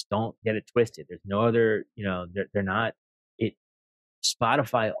pirates. Don't get it twisted. There's no other. They're not. It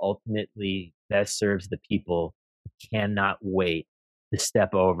Spotify ultimately best serves the people who cannot wait to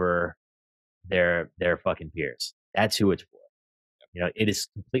step over their fucking peers. That's who it's for. It is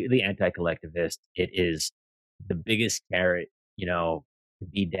completely anti-collectivist. It is the biggest carrot, to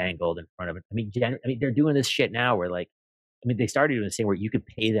be dangled in front of it. I mean, they're doing this shit now where like, they started doing this thing where you could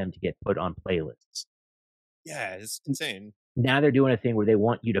pay them to get put on playlists. Yeah, it's insane. Now they're doing a thing where they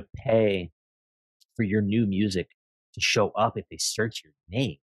want you to pay for your new music to show up if they search your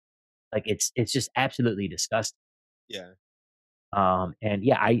name. Like it's just absolutely disgusting. Yeah. And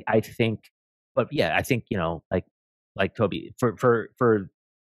yeah, I think, but yeah, I think like Toby, for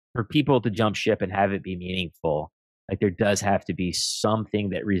people to jump ship and have it be meaningful, like there does have to be something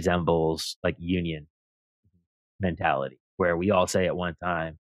that resembles like union mentality, where we all say at one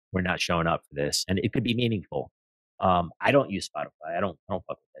time, we're not showing up for this, and it could be meaningful. I don't use Spotify. I don't fuck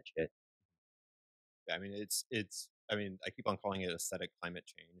with that shit. I mean, it's. I mean, I keep on calling it aesthetic climate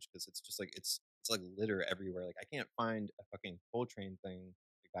change because it's just like it's like litter everywhere. Like I can't find a fucking Coltrane thing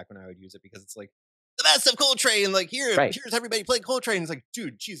like back when I would use it because it's like the best of Coltrane. Like Right. here's everybody playing Coltrane. It's like,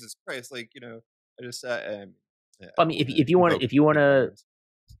 dude, Jesus Christ. Like I just yeah, I I don't mean, want to if you want, invoke if you want big to, words.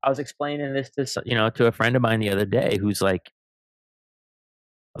 I was explaining this to to a friend of mine the other day who's like,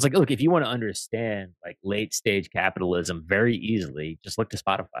 I was like, look, if you want to understand like late stage capitalism very easily, just look to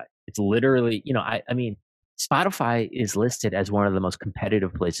Spotify. It's literally, I mean, Spotify is listed as one of the most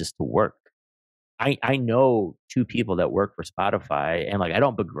competitive places to work. I know two people that work for Spotify and like I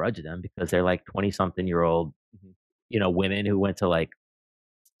don't begrudge them because they're like 20 something year old, Mhm. women who went to like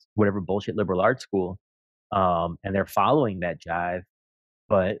whatever bullshit liberal arts school. And they're following that jive.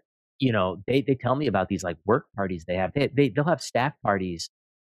 But, they tell me about these like work parties they have. They'll have staff parties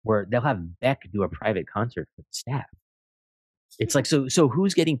where they'll have Beck do a private concert for the staff. It's like, so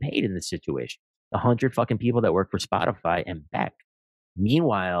who's getting paid in this situation? the 100 fucking people that work for Spotify and Beck.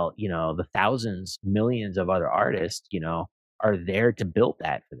 Meanwhile, you know, the thousands, millions of other artists, you know, are there to build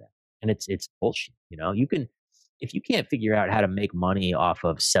that for them. And it's bullshit. You know, you can, if you can't figure out how to make money off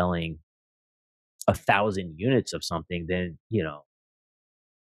of selling 1,000 units of something, then, you know,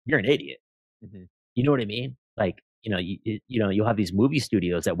 you're an idiot. Mhm. You know what I mean? Like, you know, you'll have these movie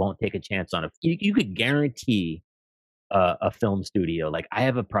studios that won't take a chance on you could guarantee a film studio. Like, I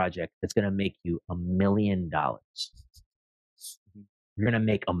have a project that's going to make you $1 million. Mhm. You're going to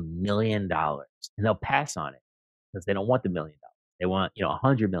make $1 million, and they'll pass on it because they don't want the $1 million. They want, you know,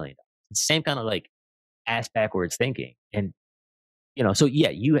 $100 million. It's the same kind of like ass backwards thinking. And, you know, so yeah,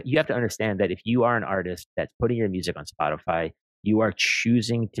 you have to understand that if you are an artist that's putting your music on Spotify, you are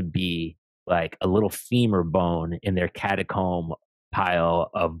choosing to be like a little femur bone in their catacomb pile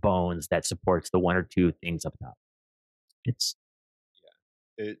of bones that supports the one or two things up top. It's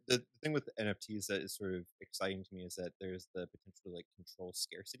The thing with the NFTs that is sort of exciting to me is that there's the potential to like control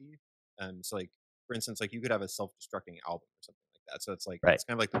scarcity. So like for instance, like you could have a self-destructing album or something like that. So it's like right, it's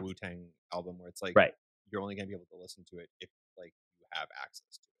kind of like the Wu-Tang album where it's like right. you're only gonna be able to listen to it if like you have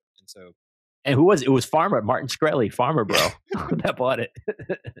access to it. And so And who was it? It was Farmer Martin Shkreli, Farmer yeah, Bro, that bought it.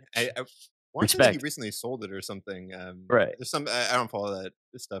 I want to say that he Respect. recently sold it or something. Right. There's some I don't follow that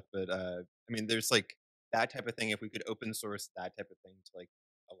this stuff, but I mean, there's like that type of thing. If we could open source that type of thing to like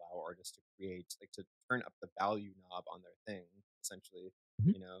allow artists to create, like to turn up the value knob on their thing, essentially,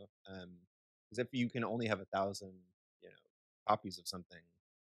 Mhm. you know, because if you can only have 1,000, you know, copies of something,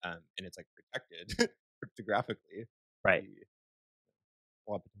 and it's like protected cryptographically, Right. be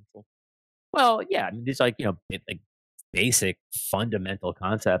a lot of potential. Well, yeah, I mean, these like, you know, like basic fundamental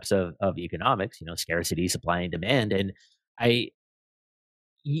concepts of economics, you know, scarcity, supply and demand. And I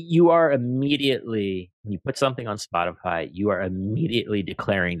you are immediately, when you put something on Spotify, you are immediately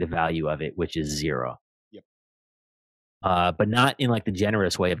declaring the value of it, which is zero. Yep. But not in like the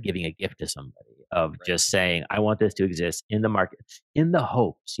generous way of giving a gift to somebody, of Right. just saying, I want this to exist in the market, in the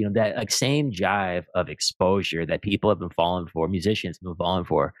hopes, you know, that like same jive of exposure that people have been falling for, musicians have been falling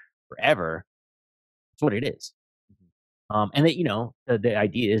for forever. That's what it is. Mhm. And that, you know, the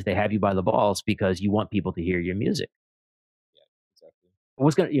idea is they have you by the balls because you want people to hear your music. Yeah. Exactly.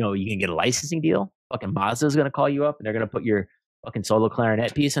 What's gonna, you know, you can get a licensing deal. Fucking Mazda's gonna call you up and they're gonna put your fucking solo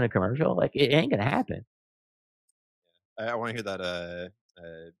clarinet piece in a commercial. Like, it ain't gonna happen. I want to hear that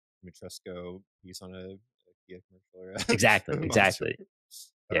Dumitrescu piece on a Kia commercial Exactly, or a Monster. exactly.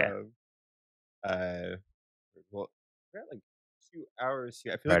 Yeah, Um, uh, well, we're at like 2 hours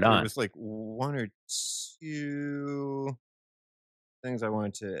here. I feel like right there on. was like one or two things I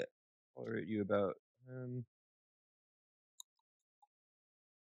wanted to tolerate you about. Um,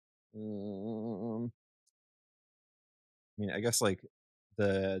 I mean, I guess like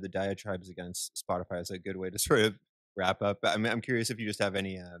the diatribes against Spotify is a good way to sort of wrap up. But I mean, I'm curious if you just have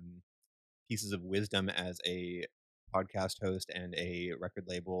any pieces of wisdom as a podcast host and a record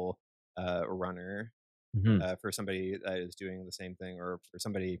label runner Mhm. for somebody that is doing the same thing, or for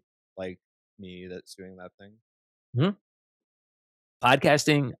somebody like me that's doing that thing. Mhm.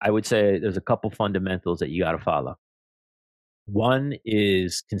 Podcasting, I would say there's a couple fundamentals that you gotta follow. One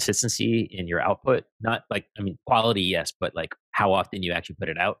is consistency in your output. Not like, I mean, quality, yes, but like how often you actually put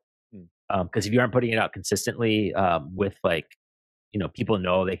it out. Hmm. Because if you aren't putting it out consistently, with like, you know, people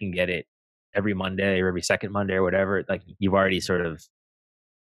know they can get it every Monday or every second Monday or whatever, like you've already sort of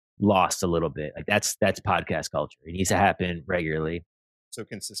lost a little bit. Like that's podcast culture. It needs to happen regularly. So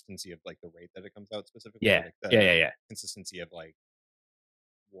consistency of like the rate that it comes out specifically, or Yeah, like yeah, the yeah, yeah. consistency of like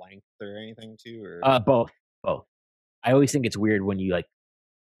length or anything too, or Both, both. I always think it's weird when you like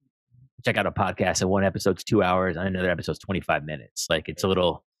check out a podcast and one episode's 2 hours and another episode's 25 minutes. Like it's a right.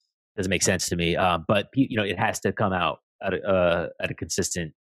 little doesn't make sense to me. But you know, it has to come out at a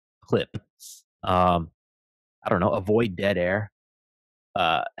consistent clip. Um, I don't know. Avoid dead air.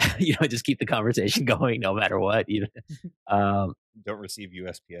 You know, just keep the conversation going no matter what. Even um, Don't receive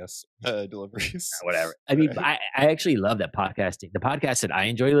USPS deliveries. whatever. I mean, Right. I actually love that podcasting. The podcast that I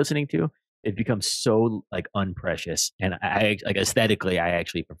enjoy listening to, it becomes so like unprecious, and I like aesthetically, I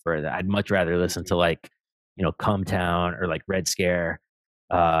actually prefer that. I'd much rather Me listen to too. like, you know, Come Town or like Red Scare,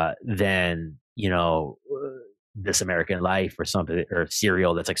 than, you know, This American Life or something, or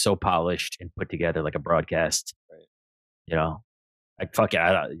Serial that's like so polished and put together like a broadcast. Right. You know, like fuck it,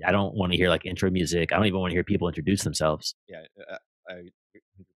 I don't want to hear like intro music. I don't even want to hear people introduce themselves. Yeah, I 100%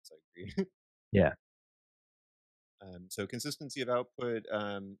 agree. Yeah. So consistency of output,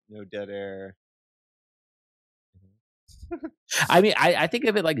 no dead air. Mhm. I mean, I think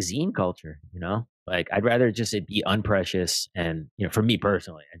of it like zine culture, you know? Like, I'd rather just it be unprecious and, for me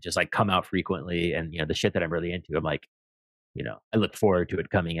personally, and just like come out frequently. And, the shit that I'm really into, I'm like, I look forward to it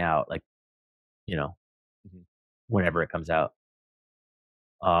coming out, like, you know, Mhm. whenever it comes out.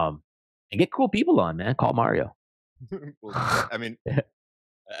 And get cool people on, man. Call Mario. Cool. Yeah, I mean,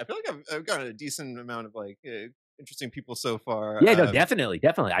 I feel like I've gotten a decent amount of like interesting people so far. Yeah, no, definitely,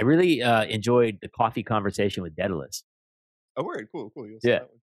 definitely. I really enjoyed the coffee conversation with Daedalus. Oh, word, cool. You'll see Yeah, that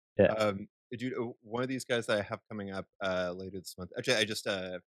one. yeah, Dude, one of these guys that I have coming up later this month. Actually, I just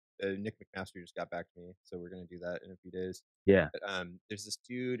Nick McMaster just got back to me, so we're gonna do that in a few days. yeah. But, there's this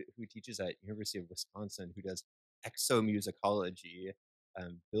dude who teaches at University of Wisconsin who does exomusicology.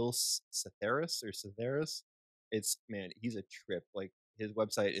 Bill Cetheris. It's man, he's a trip. Like his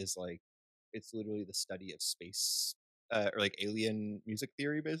website is like it's literally the study of space or like alien music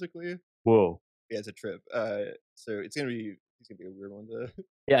theory, basically. Whoa. Yeah, it's a trip. So he's gonna be a weird one to.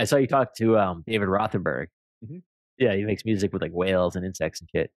 Yeah, I saw you talk to David Rothenberg. Mhm. Yeah, he makes music with like whales and insects and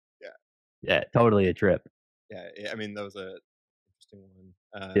shit. Yeah, Yeah, totally a trip. yeah. I mean, that was a interesting one.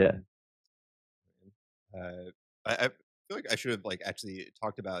 Yeah, I feel like I should have like actually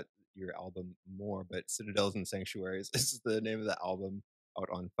talked about your album more, but Citadels and Sanctuaries is the name of the album out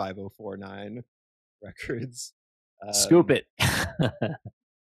on 5049 Records. scoop Um, it.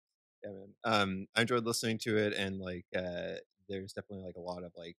 yeah, man. I enjoyed listening to it, and like, there's definitely like a lot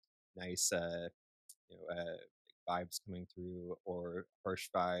of like nice, you know, vibes coming through, or harsh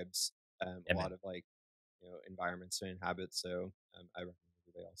vibes. A Yeah, man. lot of like, environments to inhabit. So, I recommend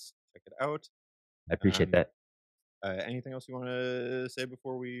everybody else check it out. I appreciate Um, that. anything else you want to say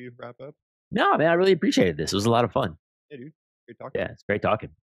before we wrap up? No, man, I really appreciated this. It was a lot of fun. Yeah, dude. Great talking. Yeah, it's great talking.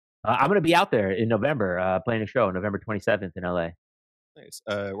 I'm gonna be out there in November, playing a show, November 27th in LA. Nice.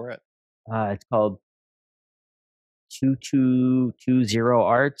 Where at? It's called 2220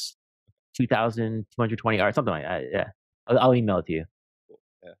 Arts, 2,220 Arts, something like that. Yeah, I'll email it to you. Cool.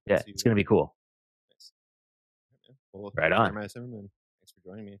 Yeah, I'll Yeah, see it's you gonna there. be cool. Nice. Yeah, man. Well, Right on. Jeremiah Cymerman, thanks for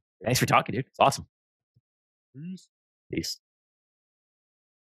joining me. Great Thanks for talking. talking, dude. It's awesome. Peace. Peace.